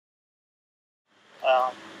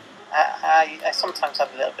 Well, I sometimes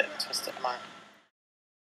have a little bit of a twisted mind.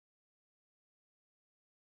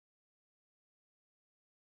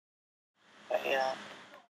 But yeah.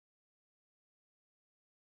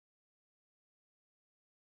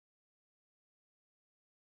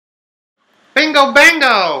 Bingo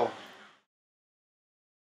bango!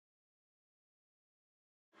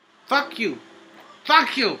 Fuck you!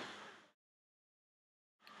 Fuck you!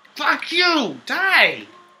 Fuck you! Die!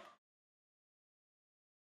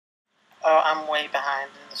 Oh, I'm way behind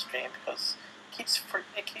in the stream because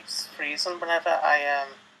it keeps freezing whenever I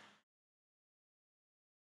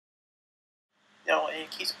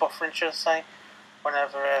it keeps buffering, should I say,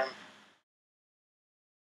 whenever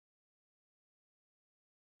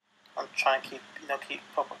I'm trying to keep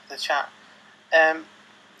up with the chat. The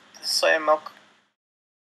soy milk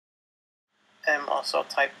also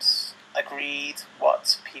types agreed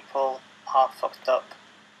what people are fucked up.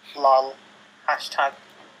 Lol. Hashtag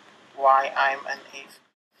why I'm an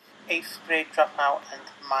 8th grade dropout and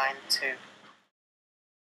mine too.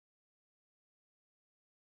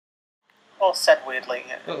 All said weirdly.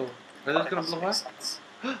 Uh-oh. Are those gonna blow up?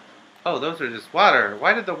 Oh, those are just water.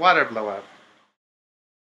 Why did the water blow up?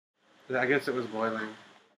 I guess it was boiling.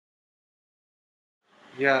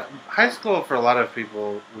 Yeah, high school for a lot of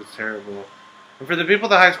people was terrible. And for the people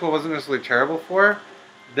that high school wasn't necessarily terrible for,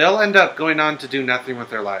 they'll end up going on to do nothing with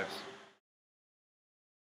their lives.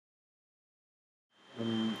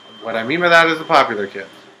 What I mean by that is the popular kids.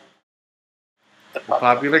 The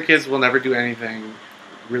popular kids will never do anything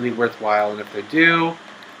really worthwhile, and if they do,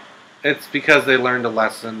 it's because they learned a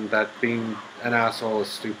lesson that being an asshole is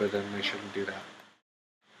stupid and they shouldn't do that.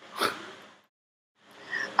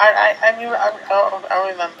 I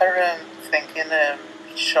remember thinking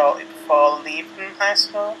shortly before leaving high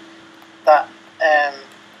school that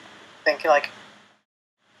thinking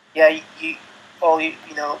yeah, you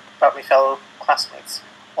know about my fellow classmates,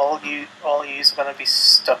 all you are going to be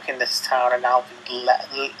stuck in this town, and I'll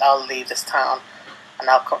leave this town, and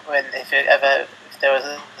I'll come in if there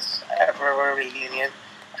was ever a reunion,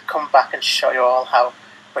 I'd come back and show you all how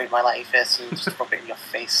great my life is and just rub it in your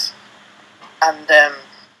face. And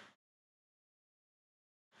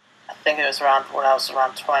I think it was when I was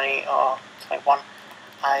around 20 or 21,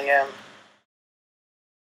 I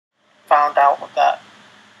found out that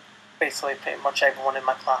basically pretty much everyone in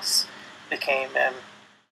my class became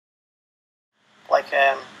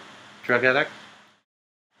drug addict?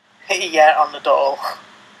 Yeah, on the dole.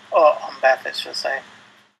 Or on benefits, should I say.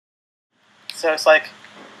 So it's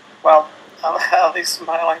well, at least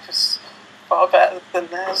my life is far better than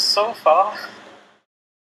theirs so far.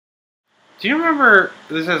 Do you remember,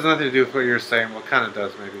 this has nothing to do with what you're saying, well, it kind of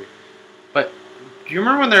does maybe, but do you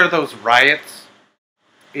remember when there were those riots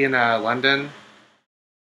in London?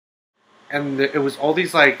 And it was all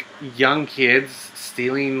these, young kids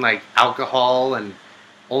stealing, alcohol and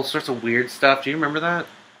all sorts of weird stuff. Do you remember that?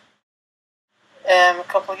 A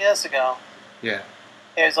couple of years ago. Yeah.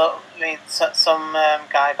 It was, some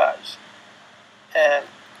guy got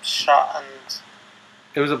shot and...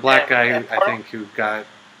 It was a black guy, I think, who got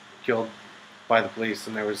killed by the police,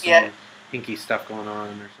 and there was some hinky stuff going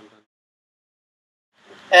on or something.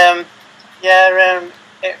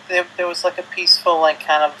 There was a peaceful,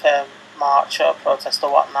 kind of march or protest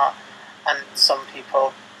or whatnot, and some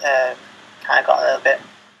people kind of got a little bit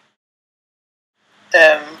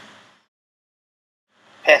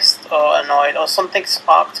pissed or annoyed, or something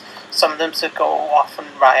sparked some of them to go off and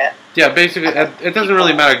riot. Yeah, basically, it doesn't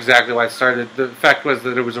really matter exactly why it started. The fact was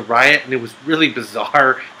that it was a riot, and it was really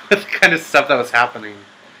bizarre with the kind of stuff that was happening.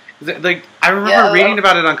 I remember reading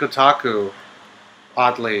about it on Kotaku,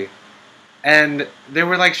 oddly. And they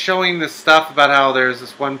were like showing this stuff about how there's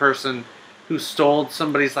this one person who stole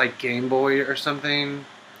somebody's like Game Boy or something,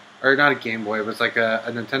 or not a Game Boy, it was like a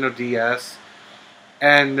Nintendo DS,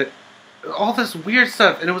 and all this weird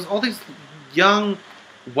stuff. And it was all these young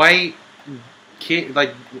white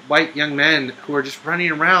like white young men who were just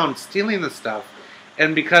running around stealing this stuff.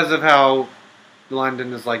 And because of how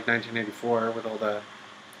London is like 1984 with all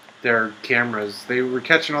their cameras, they were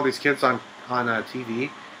catching all these kids on TV.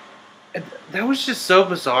 And that was just so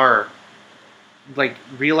bizarre. Like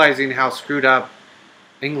realizing how screwed up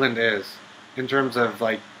England is in terms of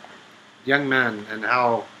like young men and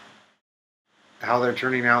how they're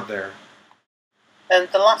turning out there. And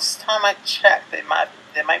the last time I checked, there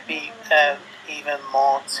might be even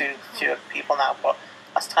more to fewer people now. But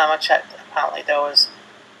last time I checked, apparently there was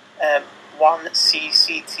one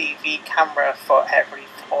CCTV camera for every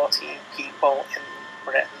 14 people in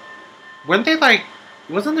Britain. Weren't they like?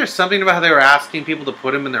 Wasn't there something about how they were asking people to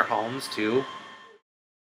put them in their homes too?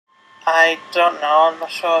 I don't know. I'm not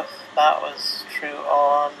sure if that was true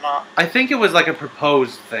or not. I think it was like a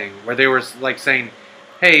proposed thing where they were like saying,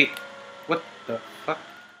 "Hey, what the fuck?"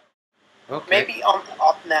 Okay. Maybe on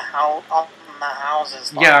the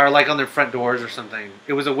houses. Yeah, or like on their front doors or something.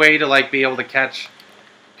 It was a way to like be able to catch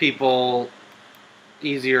people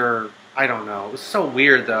easier. I don't know. It was so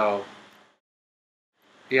weird though.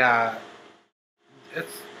 Yeah.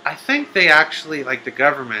 I think they actually, like the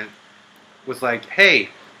government was like, hey,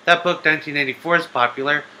 that book 1984 is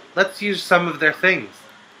popular. Let's use some of their things.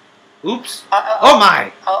 Oops. Oh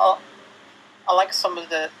my! I like some of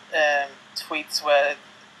the tweets where,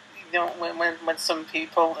 you know, when some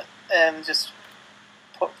people just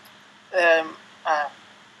put a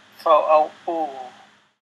photo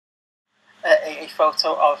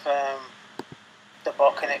of the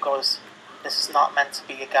book, and it goes, "This is not meant to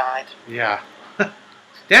be a guide." Yeah.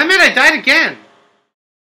 Damn it! I died again.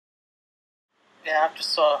 Yeah, I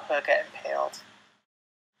just saw her get impaled.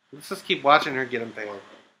 Let's just keep watching her get impaled.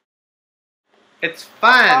 It's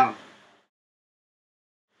fun.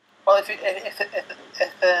 Well, if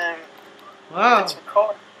Whoa. it's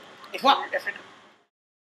record, What?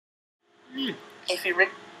 if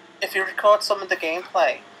you record some of the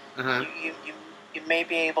gameplay, Uh-huh. you may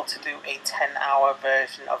be able to do a 10-hour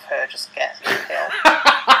version of her just getting impaled.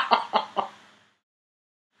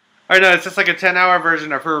 Or no, it's just like a 10-hour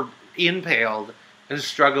version of her impaled and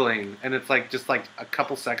struggling, and it's like just like a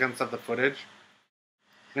couple seconds of the footage,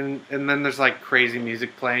 and then there's like crazy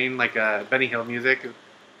music playing, like Benny Hill music.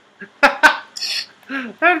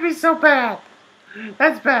 That'd be so bad.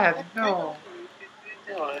 That's bad. No.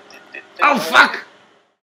 Oh fuck!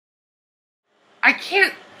 I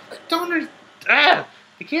can't. I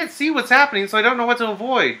can't see what's happening, so I don't know what to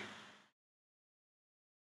avoid.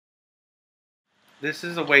 This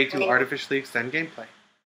is a way to artificially extend gameplay.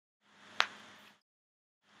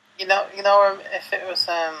 You know, if it was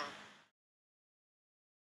I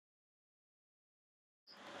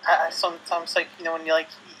sometimes, like, you know, when you like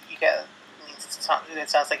you get, it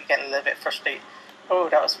sounds like you get a little bit frustrated. Oh,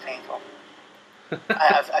 that was painful.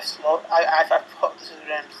 I've put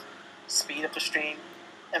the speed of the stream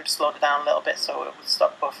and slowed it down a little bit so it would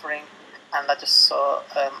stop buffering, and I just saw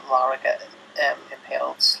Lara get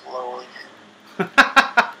impaled slowly.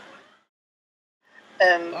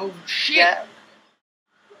 Oh shit! Yeah.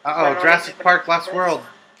 Jurassic Park Lost World.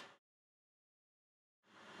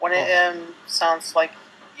 When it sounds like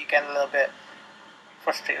you get a little bit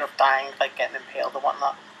frustrated of dying, like getting impaled or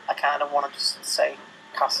whatnot, I kind of want to just say,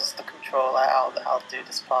 pass us the controller, I'll do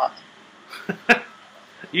this part.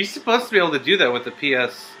 You're supposed to be able to do that with the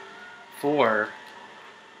PS4,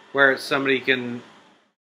 where somebody can...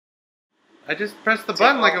 I just pressed the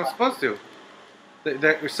button like I'm supposed to.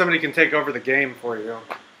 Somebody can take over the game for you.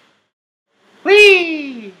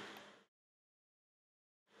 Whee!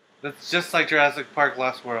 That's just like Jurassic Park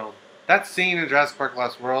Lost World. That scene in Jurassic Park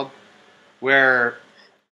Lost World where...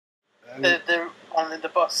 The one in the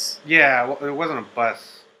bus. Yeah, well, it wasn't a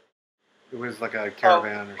bus. It was like a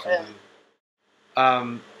caravan or something.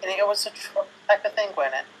 And it was a truck type of thing,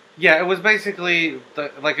 wasn't it? Yeah, it was basically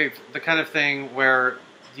the kind of thing where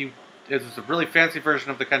it was a really fancy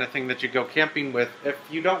version of the kind of thing that you go camping with if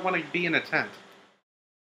you don't want to be in a tent.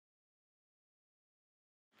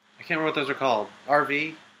 I can't remember what those are called.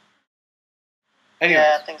 RV? Anyways,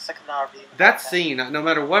 yeah, things like an RV. that scene, no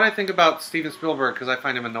matter what I think about Steven Spielberg, because I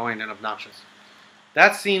find him annoying and obnoxious,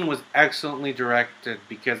 that scene was excellently directed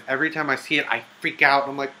because every time I see it, I freak out.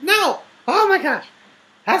 I'm like, no! Oh my gosh!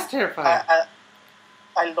 That's terrifying.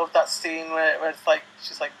 I love that scene where it's like,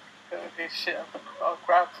 she's like, oh shit, I'll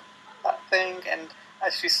grab that thing, and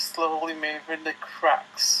as she's slowly moving, the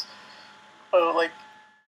cracks or like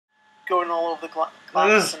going all over the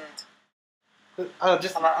glass Ugh. and Oh,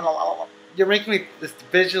 just you're making me just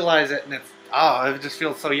visualize it, and it just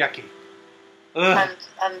feels so yucky. Ugh.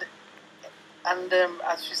 and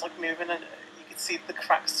as she's like moving, and you can see the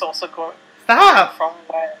cracks also going Stop! from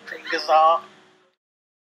where fingers are.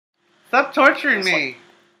 Stop torturing It's me.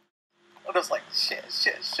 And it's like shit,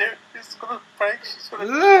 it's gonna break. She's gonna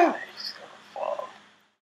Ugh. die. She's gonna fall.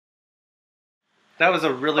 That was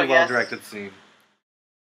a really But well yes. directed scene.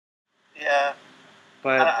 Yeah.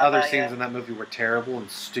 But And other I, scenes in that movie were terrible and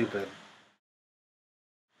stupid.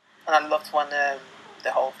 And I loved when the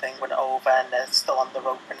whole thing went over and they're still on the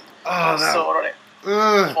rope and Oh, you saw it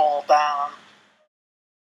Ugh. fall down.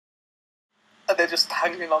 And they're just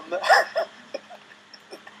hanging on there.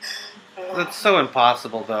 That's so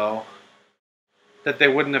impossible, though. That they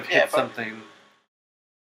wouldn't have hit Yeah, but- something.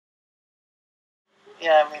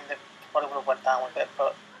 Yeah, I mean, they probably would have went down with it,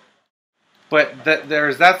 but But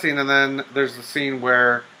there's that scene, and then there's the scene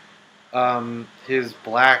where his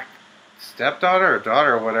black stepdaughter or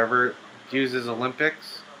daughter or whatever uses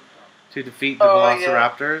Olympics to defeat the Oh, yeah.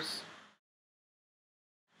 Velociraptors.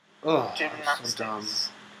 Oh, so gymnastics. dumb.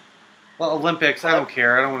 Well, Olympics, I don't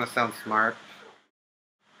care. I don't want to sound smart.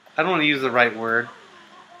 I don't want to use the right word.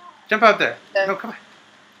 Jump out there. No, come on.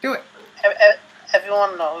 Do it.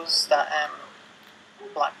 Everyone knows that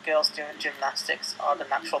black girls doing gymnastics are the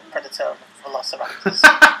natural predator of velociraptors.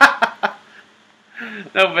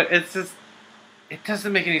 No, but it's just... It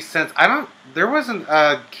doesn't make any sense. There wasn't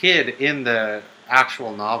a kid in the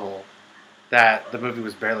actual novel that the movie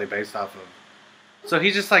was barely based off of. So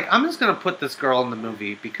he's just like, I'm just going to put this girl in the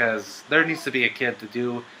movie because there needs to be a kid to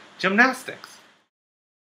do gymnastics.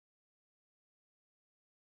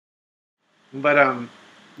 But,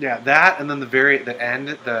 yeah, that, and then the end,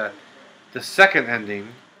 the second ending,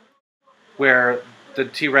 where the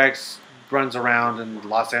T-Rex runs around in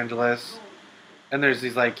Los Angeles, and there's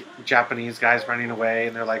these, like, Japanese guys running away,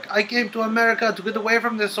 and they're like, I came to America to get away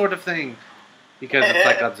from this sort of thing, because it's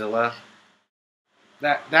like Godzilla.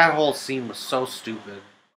 That whole scene was so stupid.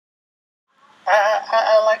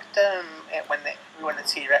 I liked it when the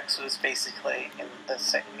T-Rex was basically in the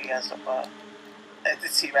city, as it were. The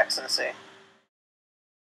T-Rex in the sea.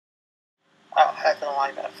 I don't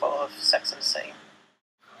like that photo of Sex in the City.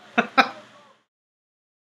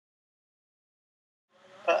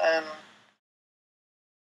 But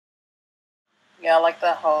yeah, I like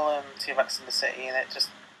that whole T-Rex in the city and it just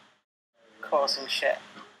causing shit.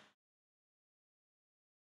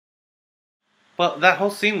 Well, that whole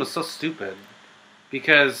scene was so stupid.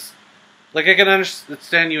 Because, like, I can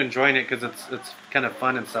understand you enjoying it because it's kind of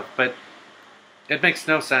fun and stuff, but it makes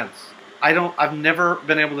no sense. I've never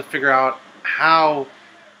been able to figure out how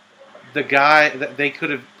the guy that they could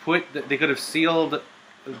have sealed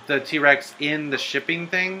the T-Rex in the shipping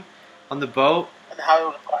thing on the boat And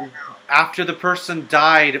how it would after the person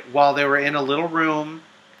died while they were in a little room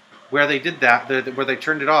where they did that, where they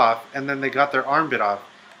turned it off, and then they got their arm bit off.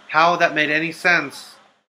 How that made any sense,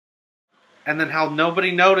 and then how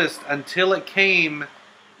nobody noticed until it came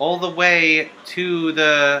all the way to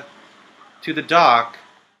the dock.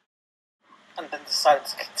 and then decided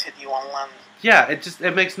to continue on land. Yeah,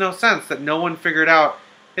 it makes no sense that no one figured out,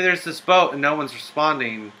 hey, there's this boat and no one's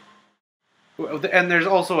responding. And there's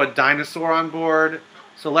also a dinosaur on board,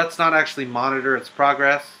 so let's not actually monitor its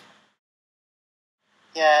progress.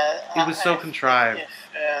 Yeah, It was so contrived.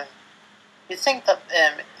 You'd think that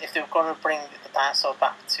if they were going to bring the dinosaur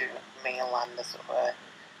back to mainland, as it were,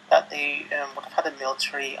 that they would have had a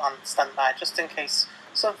military on standby just in case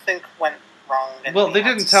something went wrong. And Well, they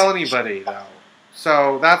had didn't to tell sink anybody, ship. though.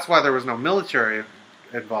 So that's why there was no military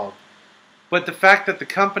involved. But the fact that the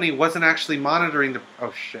company wasn't actually monitoring the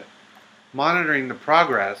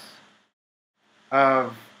progress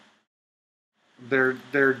of their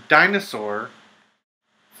dinosaur.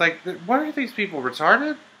 It's like, what are these people,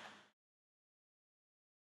 retarded?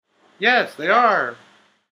 Yes, they are.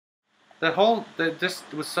 That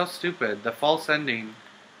just was so stupid. The false ending.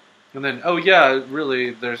 And then, oh yeah, really,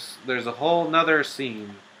 there's a whole nother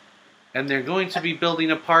scene. And they're going to be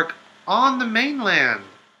building a park on the mainland.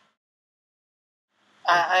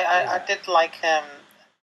 I did like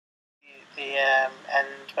the end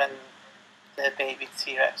when the baby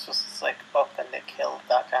T-Rex was like up and it killed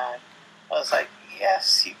that guy. I was like,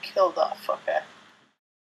 yes, you killed that fucker.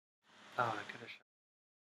 Oh, I could have.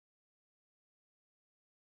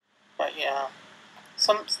 But yeah,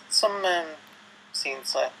 some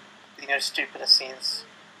scenes like stupider scenes,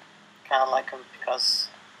 kind of like them because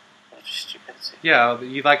of just stupidity. Yeah,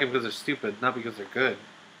 you like them because they're stupid, not because they're good.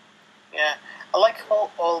 Yeah, I like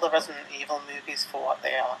all the Resident Evil movies for what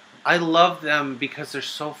they are. I love them because they're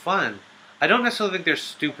so fun. I don't necessarily think they're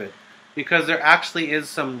stupid, because there actually is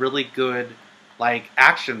some really good, like,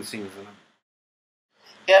 action scenes in them.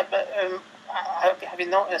 Yeah, but have you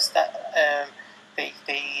noticed that they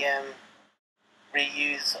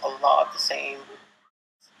reuse a lot of the same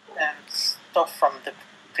stuff from the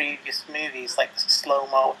previous movies, like the slow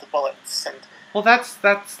mo of the bullets and. Well, that's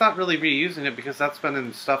not really reusing it, because that's been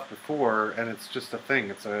in stuff before, and it's just a thing.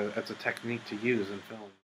 It's a technique to use in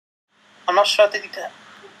film. I'm not sure that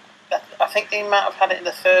I think they might have had it in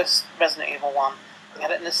the first Resident Evil one. They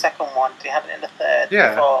had it in the second one. They had it in the third,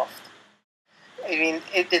 Yeah. the fourth. I mean,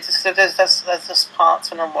 there's just parts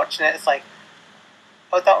when I'm watching it. It's like,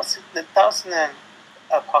 oh, that was in the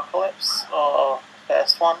Apocalypse or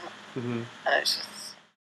first one, Mm-hmm. and it's just.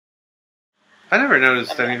 I never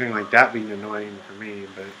noticed anything like that being annoying for me,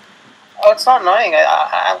 but. Oh, it's not annoying.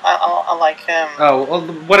 I like him. Oh, well,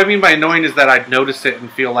 what I mean by annoying is that I'd notice it and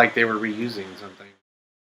feel like they were reusing something.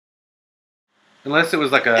 Unless it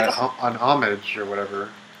was like an homage or whatever.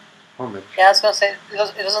 Homage. Yeah, I was gonna say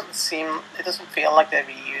it doesn't feel like they're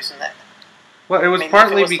reusing it. Well, it was I mean,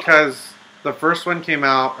 partly if it was- because the first one came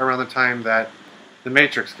out around the time that The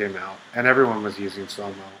Matrix came out, and everyone was using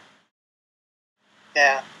slow-mo.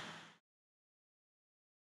 Yeah.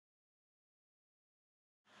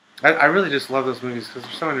 I really just love those movies because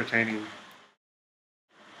they're so entertaining.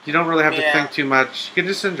 You don't really have to think too much. You can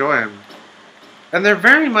just enjoy them. And they're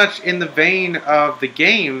very much in the vein of the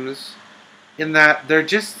games, in that they're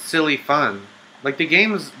just silly fun. Like, the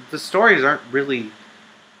games, the stories aren't really...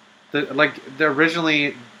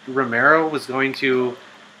 originally, Romero was going to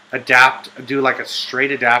do like a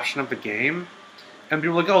straight adaptation of the game. And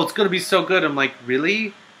people were like, oh, it's going to be so good. I'm like,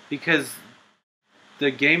 really? Because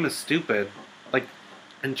the game is stupid. Like,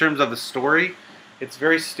 in terms of the story, it's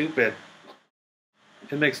very stupid.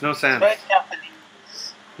 It makes no sense. Very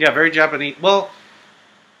Japanese. Yeah, very Japanese. Well,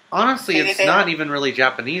 honestly, it's not even really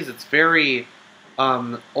Japanese. It's very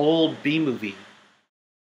old B-movie.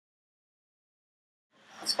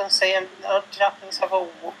 I was going to say, Japanese have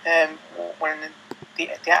when they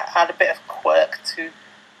add a bit of quirk to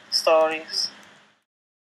stories.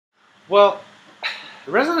 Well,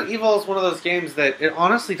 Resident Evil is one of those games that it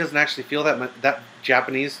honestly doesn't actually feel that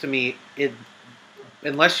Japanese to me.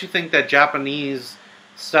 Unless you think that Japanese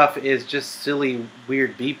stuff is just silly,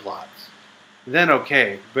 weird B plots, then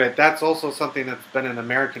okay. But that's also something that's been in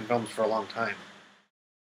American films for a long time.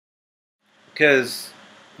 Because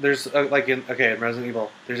there's in Resident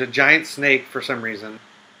Evil, there's a giant snake for some reason.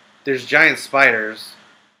 There's giant spiders.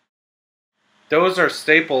 Those are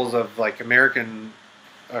staples of like American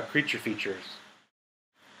creature features.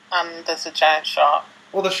 And there's a giant shark.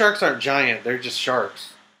 Well, the sharks aren't giant; they're just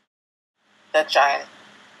sharks. They're giant.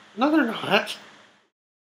 No, they're not.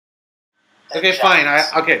 They're Okay,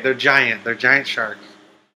 giants. fine. They're giant. They're giant sharks.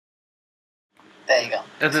 There you go.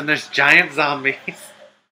 And then there's giant zombies.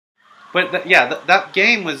 But that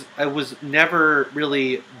game was never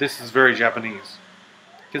really. This is very Japanese.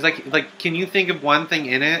 Because like, can you think of one thing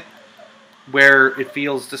in it where it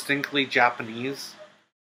feels distinctly Japanese?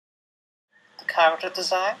 The character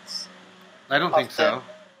designs. I don't think so.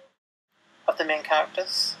 Of the main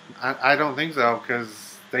characters. I don't think so,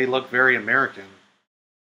 because they look very American.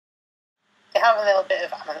 They have a little bit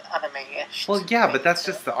of anime-ish. Well, yeah, but that's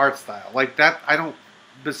just the art style. Like, that, I don't...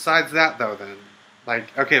 Besides that, though, then...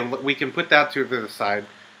 Like, okay, we can put that to the side.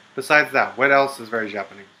 Besides that, what else is very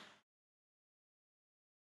Japanese?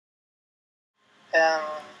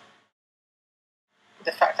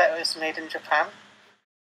 The fact that it was made in Japan.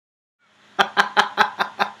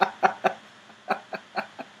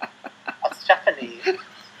 That's Japanese.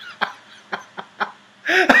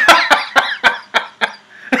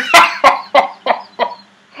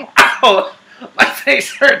 Ow! My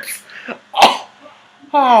face hurts! Oh!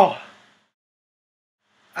 Oh!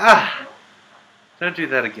 Ah! Don't do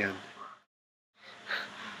that again.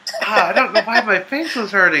 I don't know why my face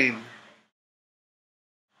was hurting.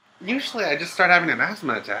 Usually I just start having an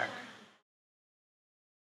asthma attack.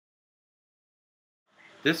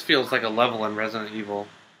 This feels like a level in Resident Evil.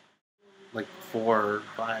 Like 4 or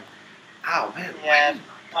 5. Ow, man. Yeah,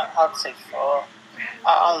 I'd say 4.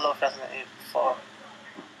 I love Resident Evil 4.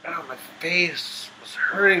 Oh, my face was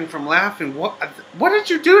hurting from laughing. What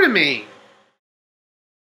did you do to me?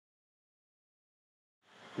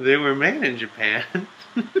 They were made in Japan.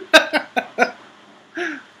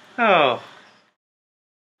 Oh.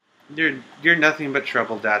 You're nothing but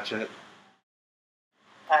trouble, Datchet.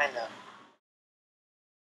 I know.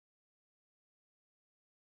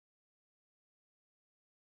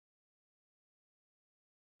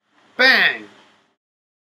 Bang!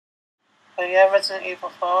 But yeah, Resident Evil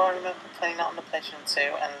 4, I remember playing that on the PlayStation 2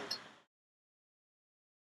 and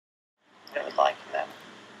really liking them.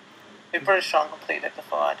 I'm pretty sure I completed it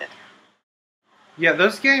before I did. Yeah,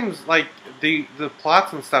 those games, like the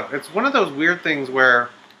plots and stuff, it's one of those weird things where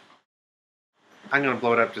I'm gonna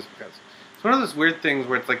blow it up just because. It's one of those weird things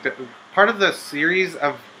where it's like part of the series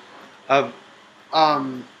of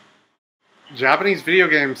Japanese video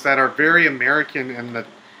games that are very American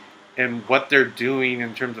in what they're doing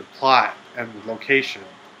in terms of plot and location,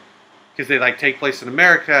 because they like take place in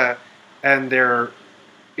America and they're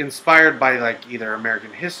inspired by like either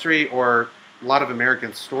American history or a lot of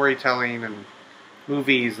American storytelling and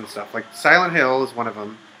movies and stuff. Like Silent Hill is one of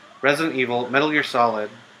them. Resident Evil, Metal Gear Solid.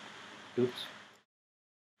 Oops.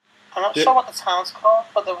 I'm not sure what the town's called,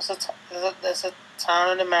 but there's a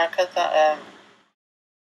town in America that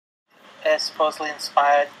is supposedly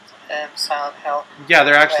inspired Silent Hill. Yeah,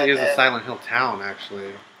 there actually is a Silent Hill town,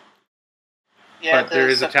 actually. Yeah, but there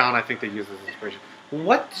is a town I think they use as inspiration.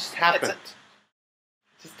 What just happened?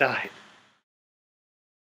 Just died.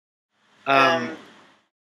 Yeah.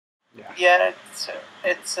 Yeah,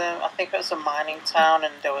 it's I think it was a mining town,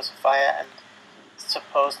 and there was a fire, and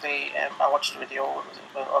supposedly I watched a video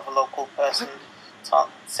of a local person telling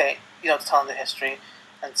the history,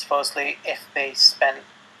 and supposedly if they spent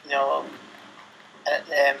a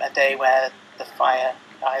day where the fire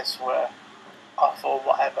guys were off or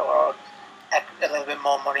whatever, or a little bit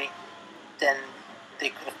more money, then they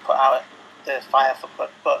could have put out the fire for good,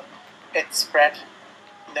 but it spread.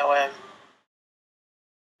 Well,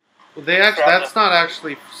 that's not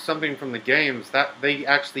actually something from the games. That they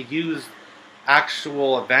actually used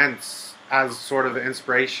actual events as sort of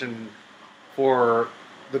inspiration for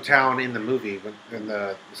the town in the movie, in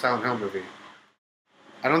the Silent Hill movie.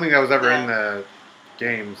 I don't think that was ever in the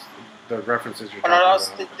games. The references you're talking about.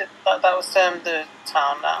 That was the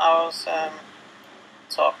town that I was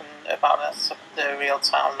talking about. That's the real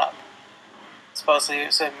town. That supposedly it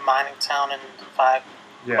was a mining town, and fire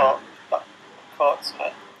got caught to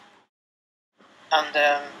it. And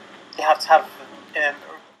you have to have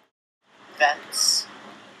vents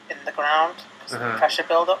in the ground because of the pressure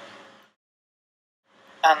build-up.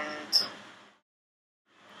 And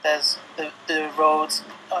there's the roads.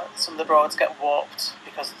 Some of the roads get warped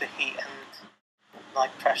because of the heat and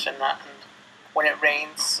like pressure and that. And when it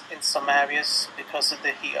rains in some areas because of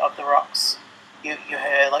the heat of the rocks, you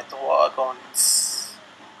hear like the water going. Tss.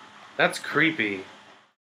 That's creepy.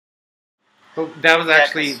 Well, that was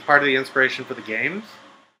actually part of the inspiration for the games?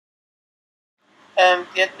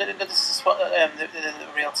 This is what the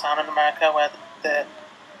real town in America where they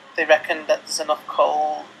reckon that there's enough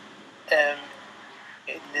coal in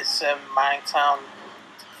this mining town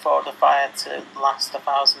for the fire to last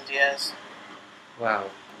 1,000 years. Wow.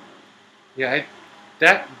 Yeah,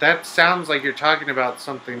 that sounds like you're talking about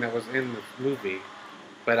something that was in the movie,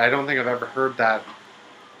 but I don't think I've ever heard that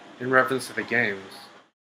in reference to the games.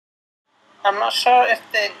 I'm not sure if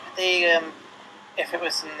if it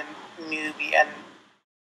was in the movie and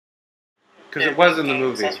because it was in the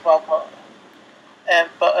movie as well, but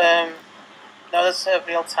no, there's a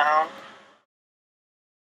real town.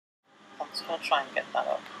 I'm just gonna try and get that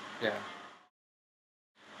up. Yeah.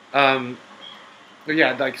 But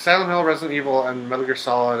yeah, like Silent Hill, Resident Evil, and Metal Gear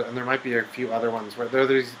Solid, and there might be a few other ones where there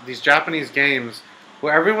are these Japanese games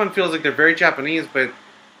where everyone feels like they're very Japanese, but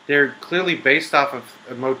they're clearly based off of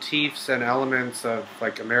motifs and elements of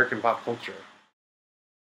like American pop culture.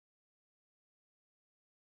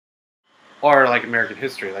 Or like American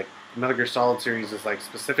history. Like Metal Gear Solid series is like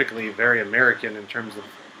specifically very American in terms of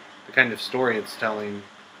the kind of story it's telling,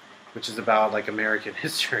 which is about like American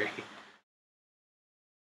history.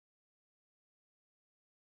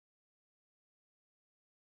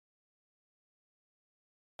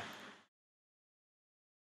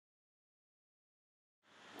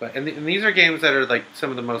 But and these are games that are like some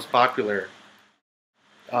of the most popular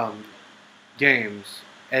games,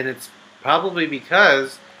 and it's probably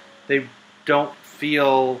because they don't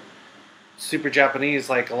feel super Japanese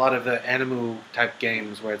like a lot of the anime type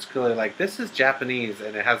games, where it's clearly like this is Japanese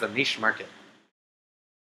and it has a niche market.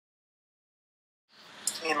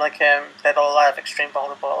 I mean, like Dead or Alive, Extreme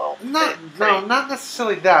Volleyball. Not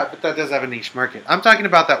necessarily that, but that does have a niche market. I'm talking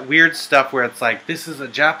about that weird stuff where it's like this is a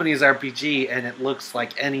Japanese RPG and it looks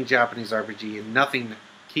like any Japanese RPG, and nothing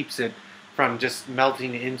keeps it from just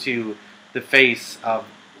melting into the face of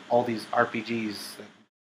all these RPGs that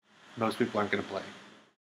most people aren't going to play.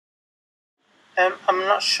 I'm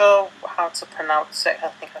not sure how to pronounce it. I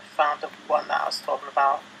think I found the one that I was talking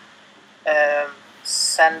about.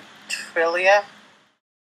 Centralia.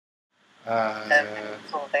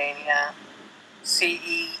 Pennsylvania.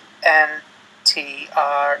 CENTRALIA.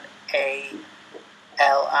 Tralia.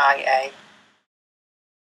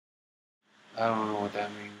 I don't know what that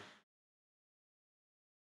means.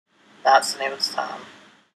 That's the name of the town.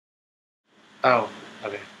 Oh,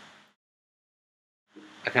 okay.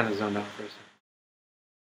 I kind of zoned out for a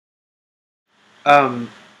second.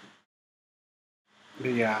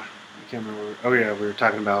 But yeah, I can't remember. Oh yeah, we were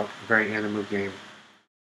talking about a very anime game.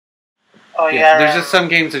 Oh yeah. There's just some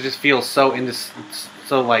games that just feel so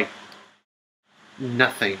so like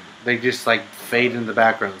nothing. They just like fade in the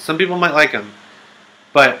background. Some people might like them,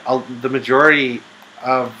 but the majority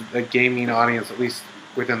of the gaming audience, at least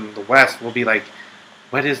within the West, will be like,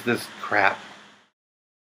 "What is this crap?"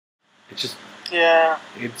 It's just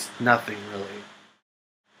it's nothing really.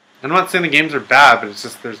 I'm not saying the games are bad, but it's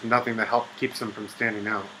just there's nothing that keeps them from standing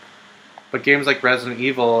out. But games like Resident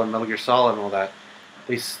Evil and Metal Gear Solid and all that,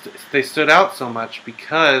 they stood out so much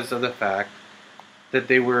because of the fact that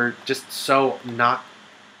they were just so not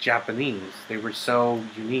Japanese. They were so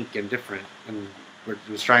unique and different, and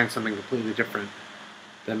was trying something completely different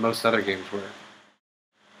than most other games were.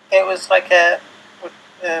 It was like would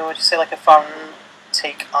you say like a fun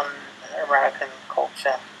take on American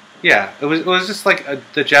culture? Yeah, it was just like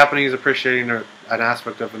the Japanese appreciating an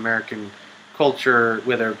aspect of American culture,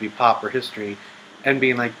 whether it be pop or history, and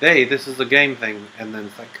being like, "Hey, this is a game thing," and then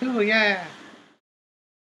it's like, "Cool, yeah."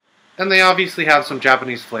 And they obviously have some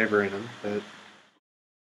Japanese flavor in them, but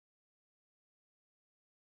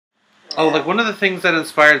like one of the things that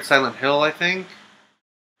inspired Silent Hill, I think,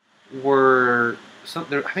 were I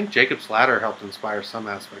think Jacob's Ladder helped inspire some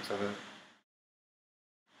aspects of it.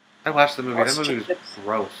 I watched the movie. That movie was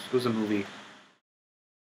gross. It was a movie.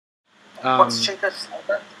 What's Jacob's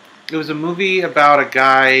Ladder? It was a movie about a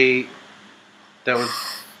guy that was...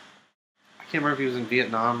 I can't remember if he was in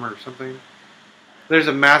Vietnam or something. There's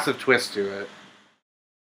a massive twist to it.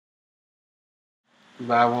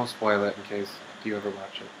 But I won't spoil it in case you ever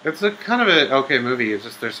watch it. It's a kind of an okay movie. It's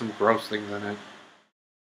just there's some gross things in it.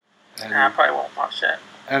 And I probably won't watch it.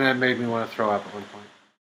 And it made me want to throw up at one point.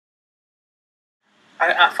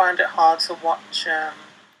 I find it hard to watch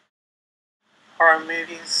horror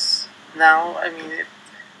movies now. I mean,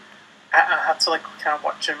 I have to like kind of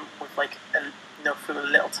watch them with like through a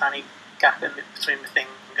little tiny gap in between my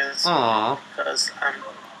fingers. Aww. Because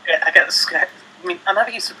I get scared. I mean, I never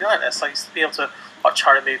used to be like this. I used to be able to watch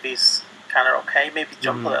horror movies kind of okay, maybe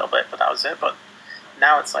jump a little bit, but that was it. But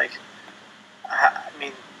now it's like, I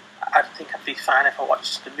mean, I think I'd be fine if I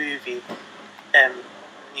watched the movie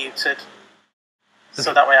muted.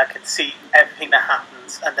 So that way I can see everything that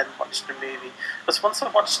happens and then watch the movie. Because once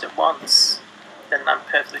I've watched it once, then I'm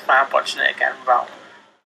perfectly fine watching it again without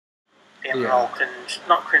being all cringe.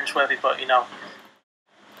 Not cringe-worthy, but, you know,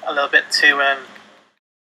 a little bit too...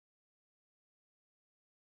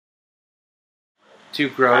 too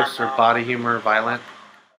gross or body humor violent?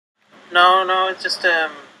 No, it's just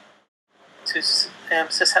too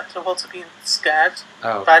susceptible to being scared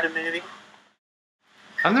by the movie.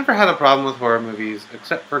 I've never had a problem with horror movies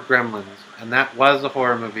except for Gremlins, and that was a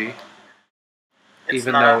horror movie.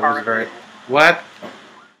 Even though it was very... What?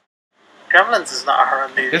 Gremlins is not a horror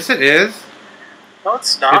movie. Yes, it is. No,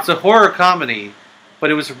 it's not. It's a horror comedy,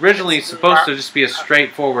 but it was originally supposed to just be a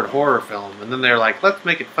straightforward horror film, and then they're like, let's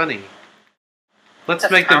make it funny. Let's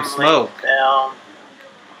make them smoke.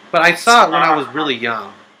 But I saw it when I was really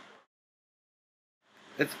young.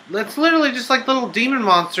 It's literally just like little demon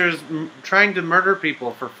monsters trying to murder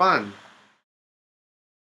people for fun.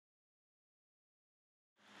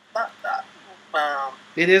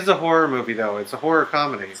 It is a horror movie, though. It's a horror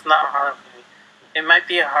comedy. It's not a horror movie. It might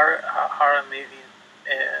be a horror movie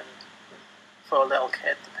for a little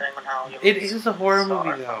kid, depending on how you... It is a horror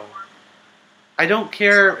movie, though. I don't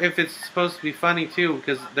care if it's supposed to be funny, too,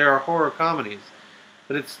 because there are horror comedies.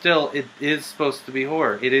 But it is supposed to be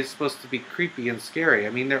horror. It is supposed to be creepy and scary. I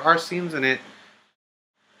mean, there are scenes in it.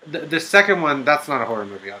 The second one, that's not a horror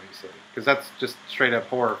movie, obviously. Because that's just straight up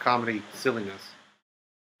horror comedy silliness.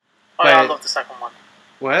 Oh, yeah, I love the second one.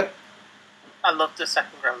 What? I love the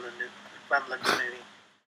second Gremlins movie.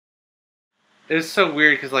 It's so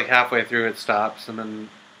weird because like halfway through it stops and then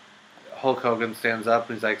Hulk Hogan stands up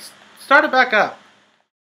and he's like, start it back up.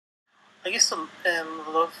 I used to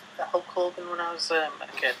love Hulk Hogan when I was a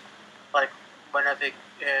kid. Like, whenever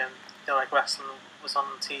like wrestling was on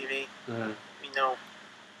TV, you know,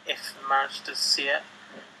 if I managed to see it,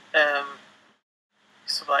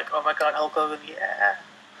 so like, oh my god, Hulk Hogan, yeah.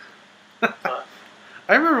 But,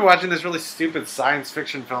 I remember watching this really stupid science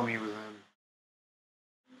fiction film he was in.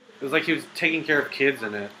 It was like he was taking care of kids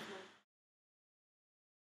in it.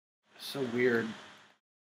 So weird.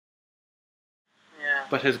 Yeah.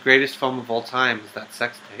 But his greatest film of all time is that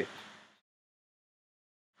sex tape.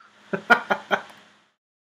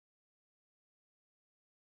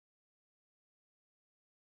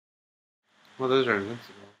 Well, those are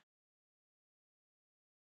invincible.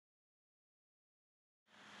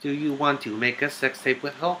 Do you want to make a sex tape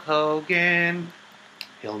with Hulk Hogan?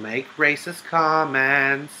 He'll make racist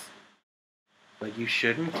comments. But you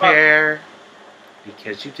shouldn't care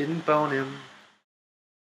because you didn't bone him.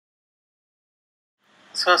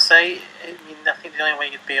 I was gonna say, I mean, I think the only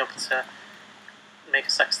way you'd be able to make a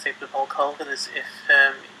sex tape with Hulk Hogan is if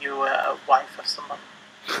you were a wife of someone.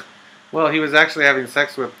 Well, he was actually having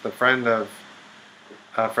sex with a friend of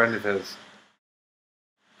his.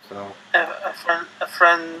 So. A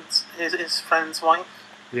friend, his friend's wife.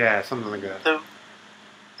 Yeah, something like that.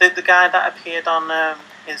 The guy that appeared on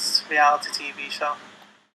his reality TV show.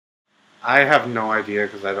 I have no idea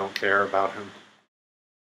because I don't care about him.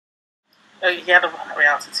 He had a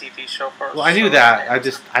reality TV show for us. Well, I knew that.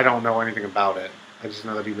 I don't know anything about it. I just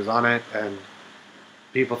know that he was on it, and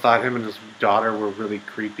people thought him and his daughter were really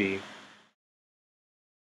creepy.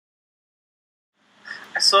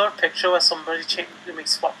 I saw a picture where somebody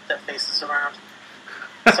swapped their faces around.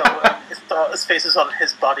 So his daughter's face is on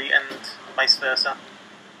his body and vice versa.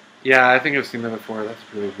 Yeah, I think I've seen that before. That's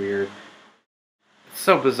really weird. It's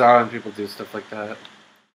so bizarre when people do stuff like that.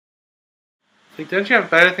 It's like, don't you have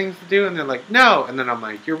better things to do? And they're like, no. And then I'm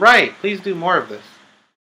like, you're right. Please do more of this.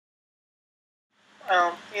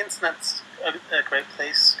 Well, the internet's a great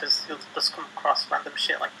place because you'll just come across random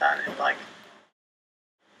shit like that and you're like...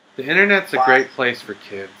 The internet's a great place for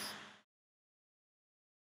kids.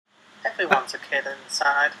 Everyone's a kid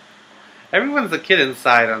inside. Everyone's a kid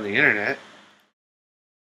inside on the internet.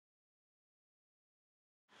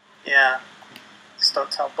 Yeah. Just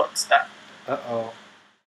don't tell Butts that. Uh-oh.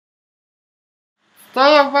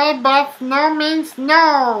 Stay away, Butts. No means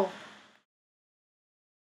no.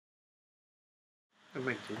 What am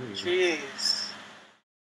I doing? Jeez.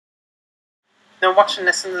 Now, watching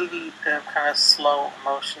this in the kind of slow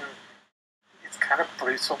motion, it's kind of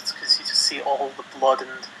brutal because you just see all the blood and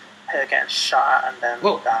her getting shot and then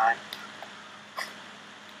die.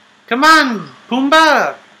 Come on,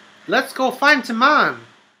 Pumbaa! Let's go find Timon!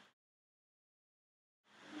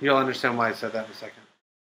 You'll understand why I said that in a second.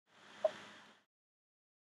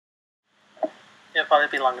 It'll probably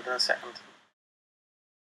be longer than a second.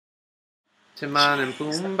 Timon and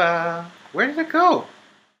Pumbaa. Where did it go?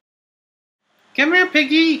 Come here,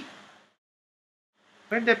 Piggy!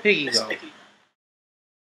 Where'd that Piggy go? Piggy.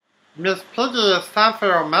 Miss Piggy, it's time for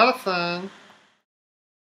your medicine.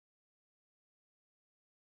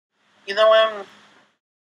 You know,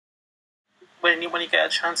 when you get a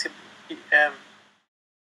chance, when you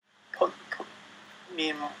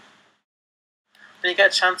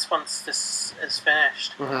get a chance once this is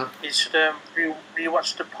finished, you should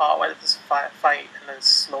rewatch the part where there's a fight and then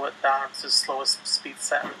slow it down to the slowest speed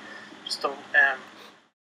setting. Just to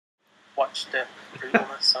watch the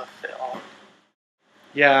brutalness of it all.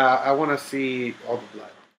 Yeah, I want to see all the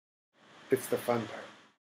blood. It's the fun part.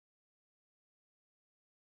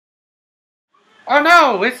 Oh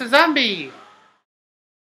no, it's a zombie!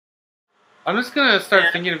 I'm just gonna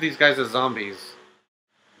start thinking of these guys as zombies.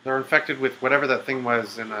 They're infected with whatever that thing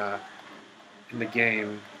was in the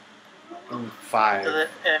game. In 5.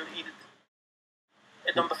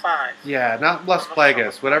 In number 5? Yeah, not Las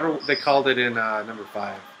Plagas, whatever they called it in number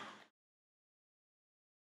 5.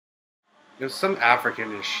 It was some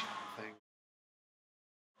African-ish thing.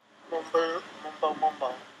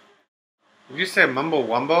 Mumbo. Did you say Mumbo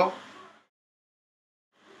Wumbo?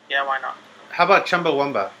 Yeah, why not? How about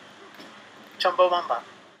Chumbawamba? Chumbawamba.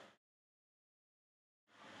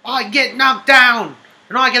 I get knocked down,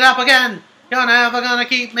 and I get up again. You're never gonna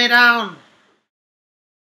keep me down.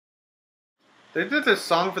 They did this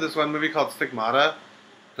song for this one movie called Stigmata,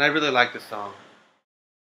 and I really like this song.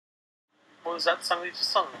 What was that song you just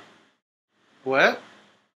sung? What?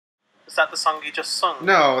 Was that the song you just sung?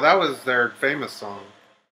 No, that was their famous song.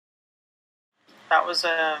 That was,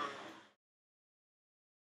 I'm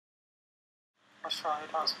not sure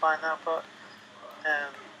who I was by now, but,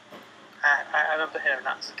 I remember hearing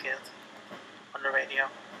that as a kid on the radio.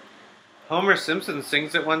 Homer Simpson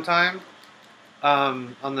sings it one time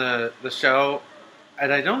on the show,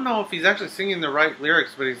 and I don't know if he's actually singing the right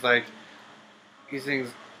lyrics, but he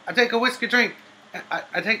sings, I take a whiskey drink,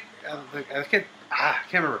 I can't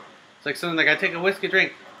remember. It's like something like, I take a whiskey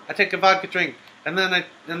drink, I take a vodka drink, and then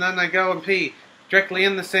I go and pee directly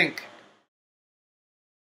in the sink.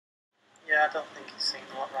 Yeah, I don't think he's singing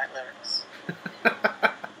the right lyrics.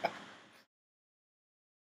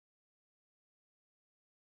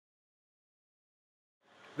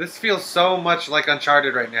 This feels so much like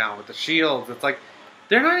Uncharted right now with the shields. It's like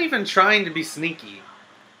they're not even trying to be sneaky.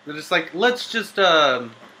 They're just like, let's just copy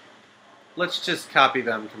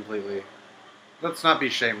them completely. Let's not be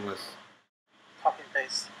shameless. Copy and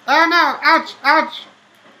paste. Oh no! Ouch! Ouch!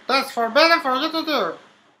 That's forbidden for you to do. I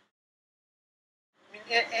mean,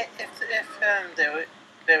 if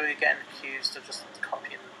they were getting accused of just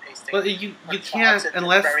copying and pasting. Well, you can't Uncharted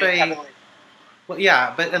unless very they. heavily. Well,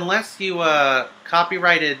 yeah, but unless you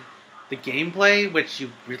copyrighted the gameplay, which you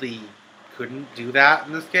really couldn't do that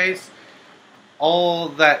in this case, all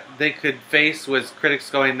that they could face was critics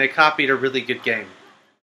going, they copied a really good game.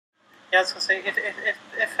 Yeah, I was gonna say if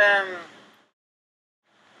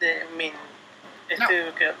they, I mean, if No.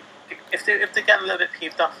 they're getting a little bit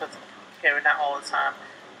peeved off of hearing that all the time,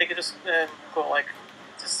 they could just go like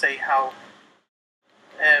to say how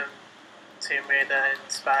Tomb Raider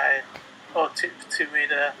inspired or Tomb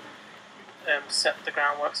Raider set the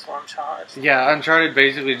groundworks for Uncharted. Yeah, Uncharted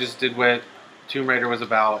basically just did what Tomb Raider was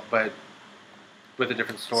about, but with a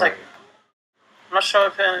different story. like- I'm not sure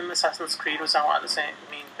if Assassin's Creed was out at the same,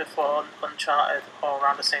 before Uncharted or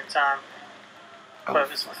around the same time. Oh. But if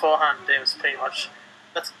it was beforehand, it was pretty much,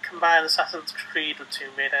 let's combine Assassin's Creed with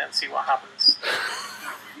Tomb Raider and see what happens.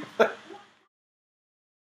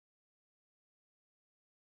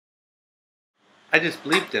 I just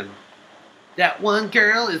bleeped him. That one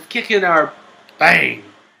girl is kicking our bang.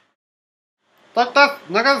 Like that,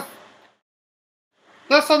 niggas.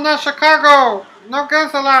 Listen to Chicago. No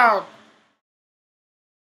guns allowed.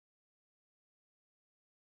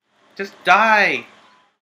 Just die.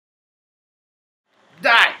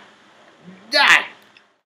 Die. Die.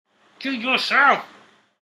 Kill yourself.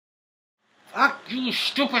 Fuck you,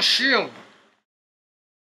 stupid shield.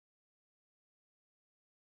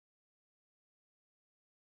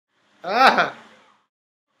 Ah!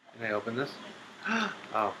 Can I open this? Oh.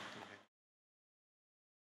 Okay.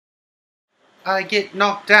 I get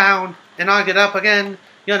knocked down and I get up again.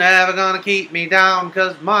 You're never gonna keep me down,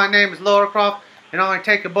 'cause my name is Laura Croft and I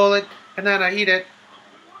take a bullet and then I eat it.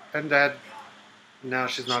 And then now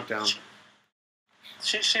she's knocked down.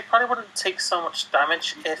 She probably wouldn't take so much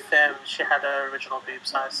damage if she had her original boob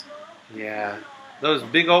size. Yeah. Those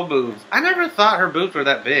big old boobs. I never thought her boobs were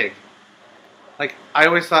that big. Like, I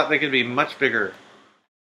always thought they could be much bigger.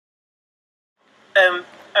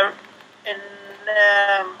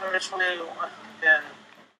 Originally,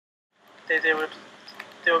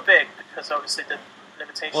 they were big because obviously the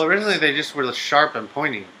limitations. Well, originally they just were sharp and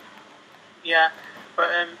pointy. Yeah, but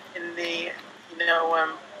in the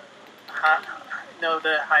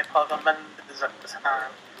the high polygon lenses at the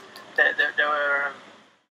time, they were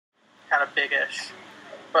kind of biggish,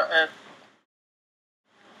 but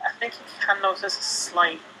I think you can notice a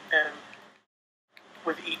slight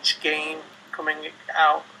with each game coming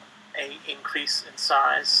out a increase in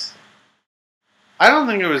size. I don't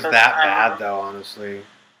think it was Because that I bad, don't know. though, honestly.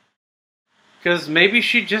 Because maybe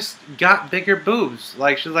she just got bigger boobs.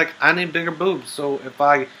 Like, she's like, I need bigger boobs, so if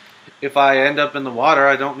I end up in the water,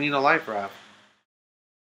 I don't need a life raft.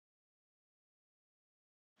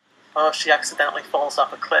 Or she accidentally falls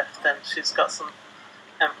off a cliff, then she's got some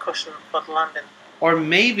cushion for the landing. Or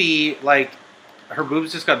maybe, like, her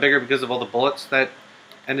boobs just got bigger because of all the bullets that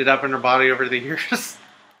ended up in her body over the years.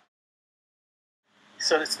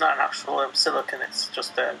 So it's not an actual silicon, it's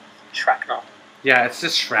just a shrapnel. Yeah, it's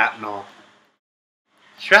just shrapnel.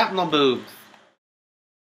 Shrapnel boobs.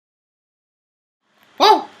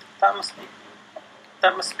 Whoa! That must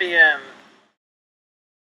be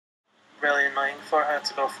really annoying for her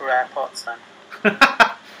to go through airports then.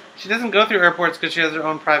 She doesn't go through airports because she has her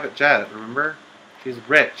own private jet, remember? She's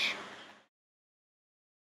rich.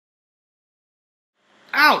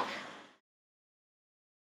 Ouch!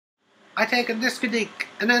 I take a disco dink,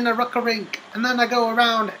 and then a rucka rink, and then I go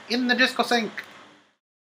around in the disco sink.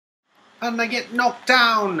 And I get knocked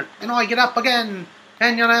down, and I get up again,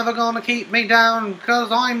 and you're never gonna keep me down,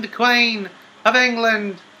 'cause I'm the Queen of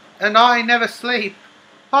England, and I never sleep.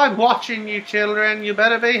 I'm watching you children, you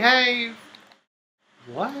better behave.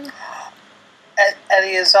 What?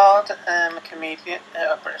 Eddie Izzard, a comedian,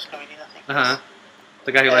 a British comedian, I think. Uh-huh.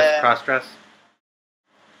 The guy who likes to cross-dress?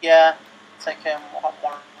 Yeah, it's like one of a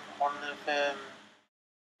part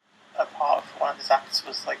of one of his acts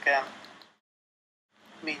was like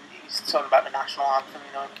he's talking about the national anthem,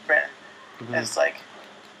 in Britain. Mhm. It's like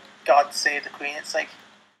God Save the Queen. It's like,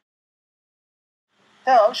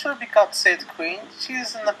 no, it shouldn't be God Save the Queen.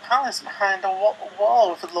 She's in the palace behind a wall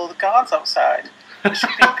with a load of guards outside. It should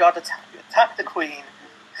be God attack the Queen.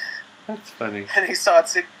 That's funny. And he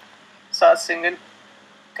started singing,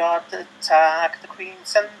 God attack the queen,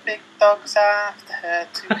 send big dogs after her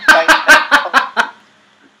to fight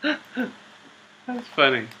her. That's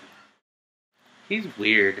funny. He's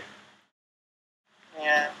weird.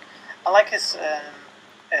 Yeah, I like his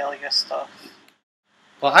earlier stuff.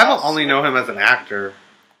 Well, I don't only know him as an actor.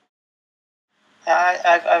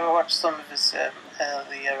 I've watched some of his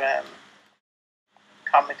earlier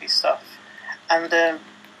comedy stuff, and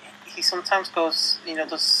he sometimes goes,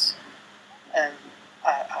 does a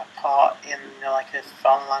part in like a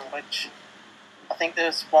foreign language. I think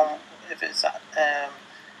there's one if it's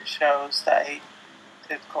shows that he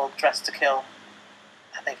did called Dress to Kill.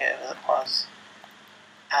 I think it was,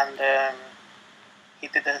 and he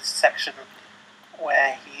did a section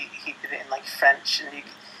where he did it in like French, and you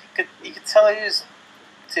could tell he was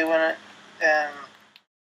doing it.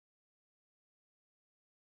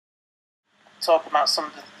 Talk about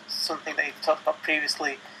something that he talked about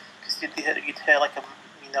previously, because you'd hear like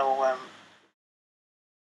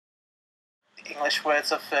English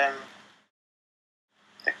words of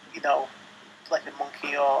like a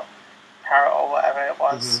monkey or parrot or whatever it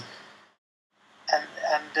was, and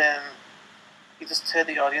you just hear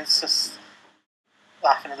the audience just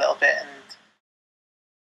laughing a little bit, and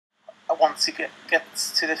once he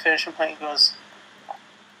gets to the finishing point, he goes,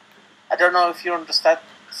 "I don't know if you understood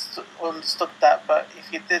that, but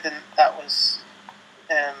if you didn't, that was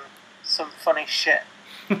some funny shit,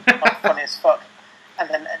 or funny as fuck." And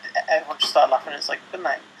then everyone just started laughing. And it's like, good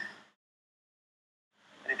night.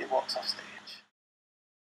 And he walks off stage.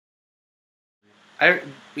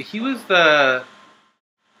 He was the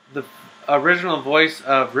original voice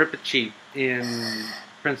of Rippercheap in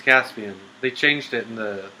Prince Caspian. They changed it in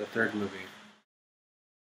the third movie.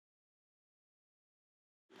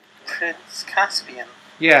 Prince Caspian?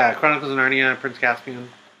 Yeah, Chronicles of Narnia, Prince Caspian.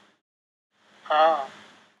 Oh.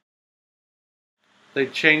 They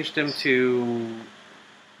changed him to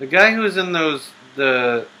the guy who was in those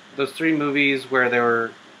three movies where they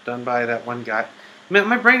were done by that one guy. Man,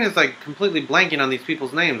 my brain is like completely blanking on these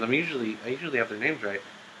people's names. I usually have their names right.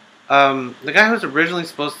 The guy who was originally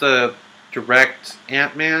supposed to direct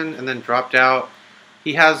Ant-Man and then dropped out.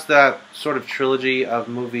 He has that sort of trilogy of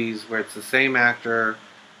movies where it's the same actor,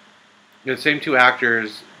 the same two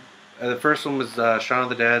actors. The first one was Shaun of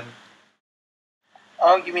the Dead.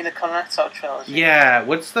 Oh, you mean the Cornetto trilogy? Yeah.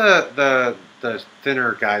 What's the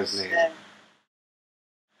thinner guy's name?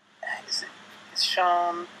 It's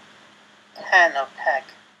Sean Penn or Pegg.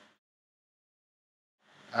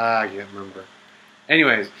 I can't remember.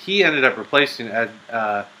 Anyways, he ended up replacing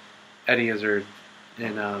Eddie Izzard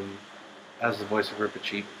in as the voice of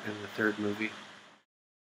Rippercheap in the third movie.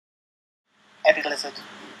 Eddie Lizard.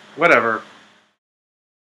 Whatever.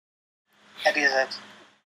 Eddie Izzard.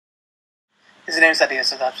 His name's Eddie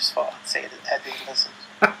Izzard. I just thought I'd say it, Eddie Lizard.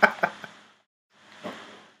 I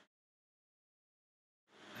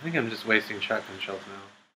think I'm just wasting shotgun shells now.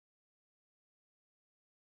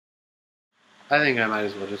 I think I might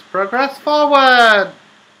as well just progress forward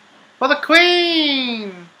for the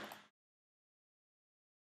Queen!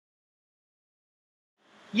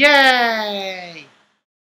 Yay!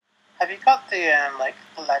 Have you got the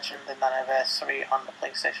Legend and Anniversary on the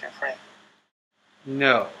PlayStation 3?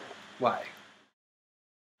 No. Why?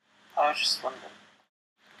 I was just wondering.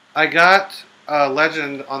 I got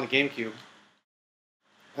Legend on the GameCube.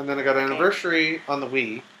 And then I got Anniversary on the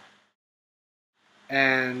Wii.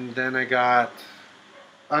 And then I got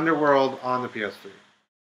Underworld on the PS3.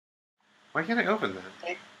 Why can't I open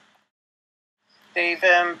that? They've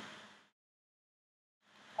I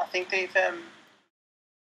think they've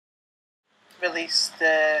released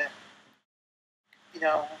the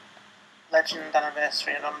Legend,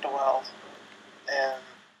 Anniversary, and Underworld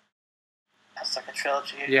as like a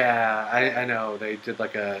trilogy. Yeah, I know. They did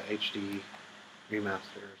like a HD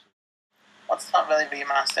remaster or something. Well, it's not really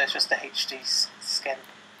remaster, it's just a HD skin.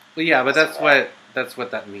 Well, yeah, but that's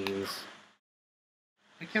what that means.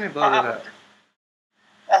 Why can't I blow that up?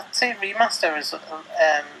 I'd say remaster is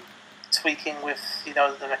tweaking with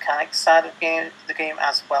the mechanics side of the game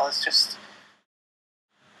as well as just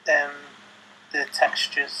the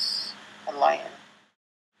textures and lighting.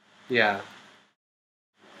 Yeah.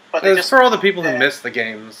 But it's for all the people who missed the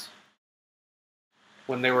games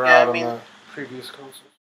when they were out on the previous consoles.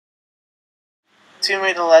 Tomb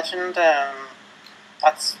Raider Legend,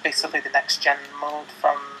 that's basically the next gen mode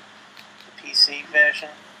from the PC version.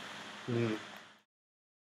 Mm.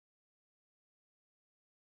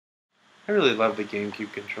 I really love the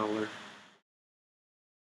GameCube controller.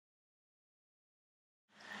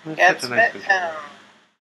 Yeah, it's it's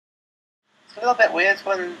a little bit weird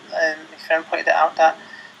when my friend pointed it out that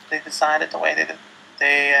they designed it the way they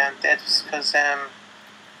they did was because their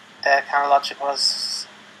kind of logic was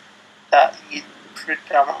that you'd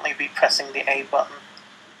predominantly be pressing the A button,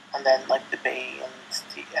 and then like the B and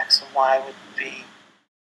the X and Y would be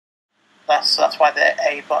less. So that's why the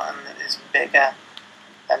A button is bigger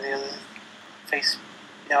than the other face,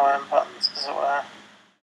 buttons, as it were.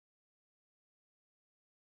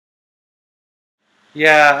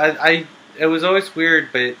 Yeah, I it was always weird,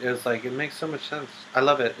 but it was like it makes so much sense. I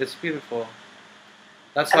love it. It's beautiful.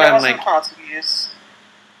 That's And why it I'm wasn't like, hard to use.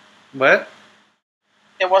 what?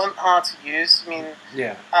 It wasn't hard to use. I mean,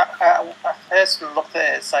 Yeah. I first looked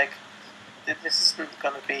at it, it's like, this isn't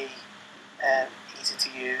going to be easy to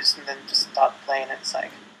use, and then just start playing it, it's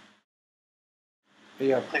like,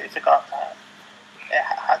 Yeah. completely forgot that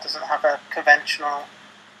it doesn't have a conventional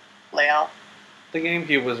layout. The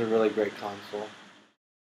GameCube was a really great console.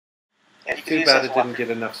 Yeah, you could Too use bad it it didn't get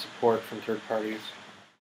enough support from third parties.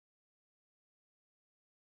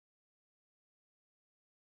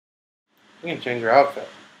 You can change your outfit.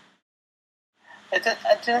 It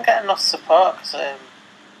didn't get enough support because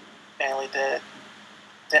mainly the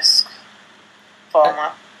disc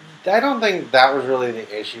format. I don't think that was really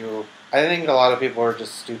the issue. I think a lot of people are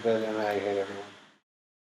just stupid, and I hate everyone.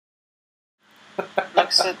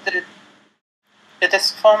 Like, so the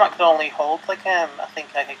disc format could only hold like I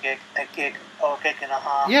think like a gig or a gig and a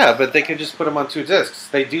half. Yeah, but they could just put them on 2 discs.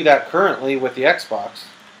 They do that currently with the Xbox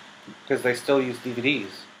because they still use DVDs.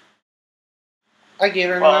 I gave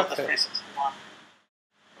her an Well, the outfit. 361.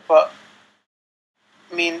 But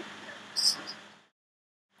I mean,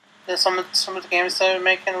 there's some of the games they're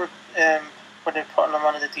making where they're putting them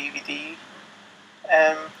on the DVD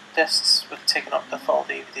discs, with taking up the full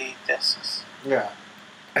DVD discs. Yeah.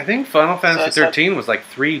 I think Final Fantasy it's like- 13 was like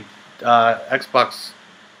 3 Xbox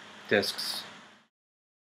discs.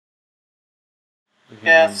 I can't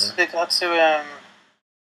Yes, remember. they got to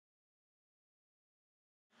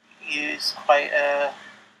use quite a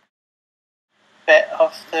bit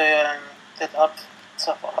of the they'd have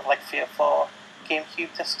to have like 3 or 4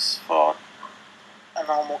 GameCube discs for a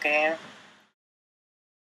normal game.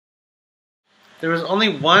 There was only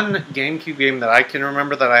one GameCube game that I can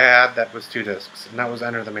remember that I had that was 2 discs, and that was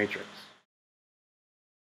Enter the Matrix.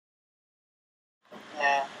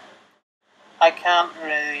 Yeah, I can't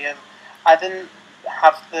really. I didn't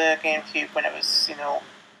have the GameCube when it was,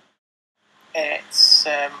 its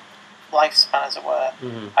lifespan, as it were.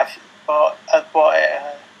 Mm-hmm. I bought it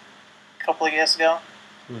a couple of years ago,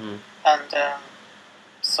 Mm-hmm. and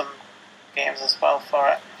some games as well for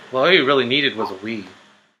it. Well, all you really needed was a Wii.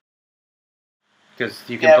 Because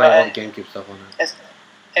you can Yeah, play but all the GameCube stuff on it.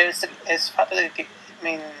 It's the fact that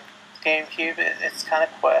GameCube. It's kind of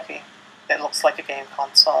quirky. It looks like a game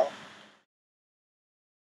console.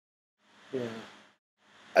 Yeah.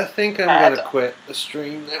 I think I'm I gonna don't- quit the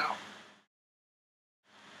stream now.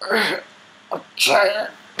 I'm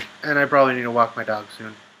tired. And I probably need to walk my dog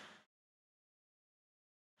soon.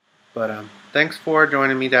 But thanks for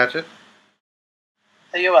joining me, Datchet.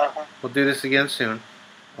 You're welcome. We'll do this again soon.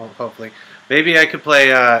 Well, hopefully. Maybe I could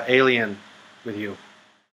play Alien with you.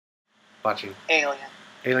 Watching.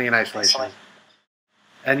 Alien Isolation. Excellent.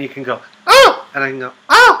 And you can go, oh! And I can go,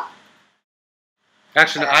 oh!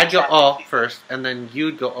 Actually, no, And I I'd go, can oh, keep- first, and then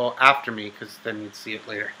you'd go, oh, after me, because then you'd see it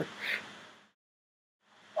later.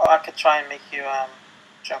 Or I could try and make you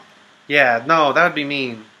jump. Yeah, no, that would be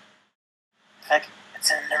mean. Like,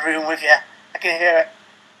 it's in the room with you. I can hear it.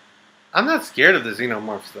 I'm not scared of the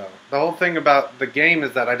xenomorphs, though. The whole thing about the game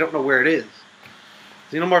is that I don't know where it is.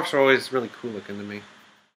 Xenomorphs are always really cool looking to me.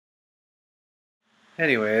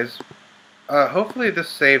 Anyways, hopefully this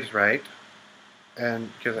saves right.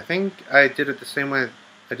 And because I think I did it the same way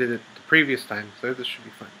I did it the previous time, so this should be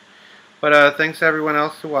fine. But thanks to everyone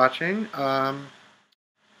else for watching.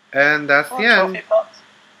 And that's Oh, the a end. trophy pot.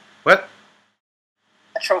 What?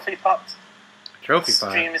 A trophy pot. Trophy The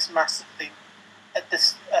pot. stream is massively.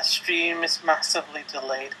 A stream is massively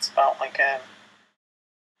delayed. It's about like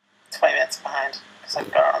 20 minutes behind because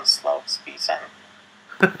I've got it on slow speed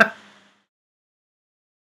time.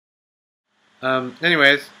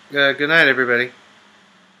 Anyways, good night, everybody.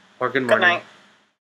 Or good morning. Good night.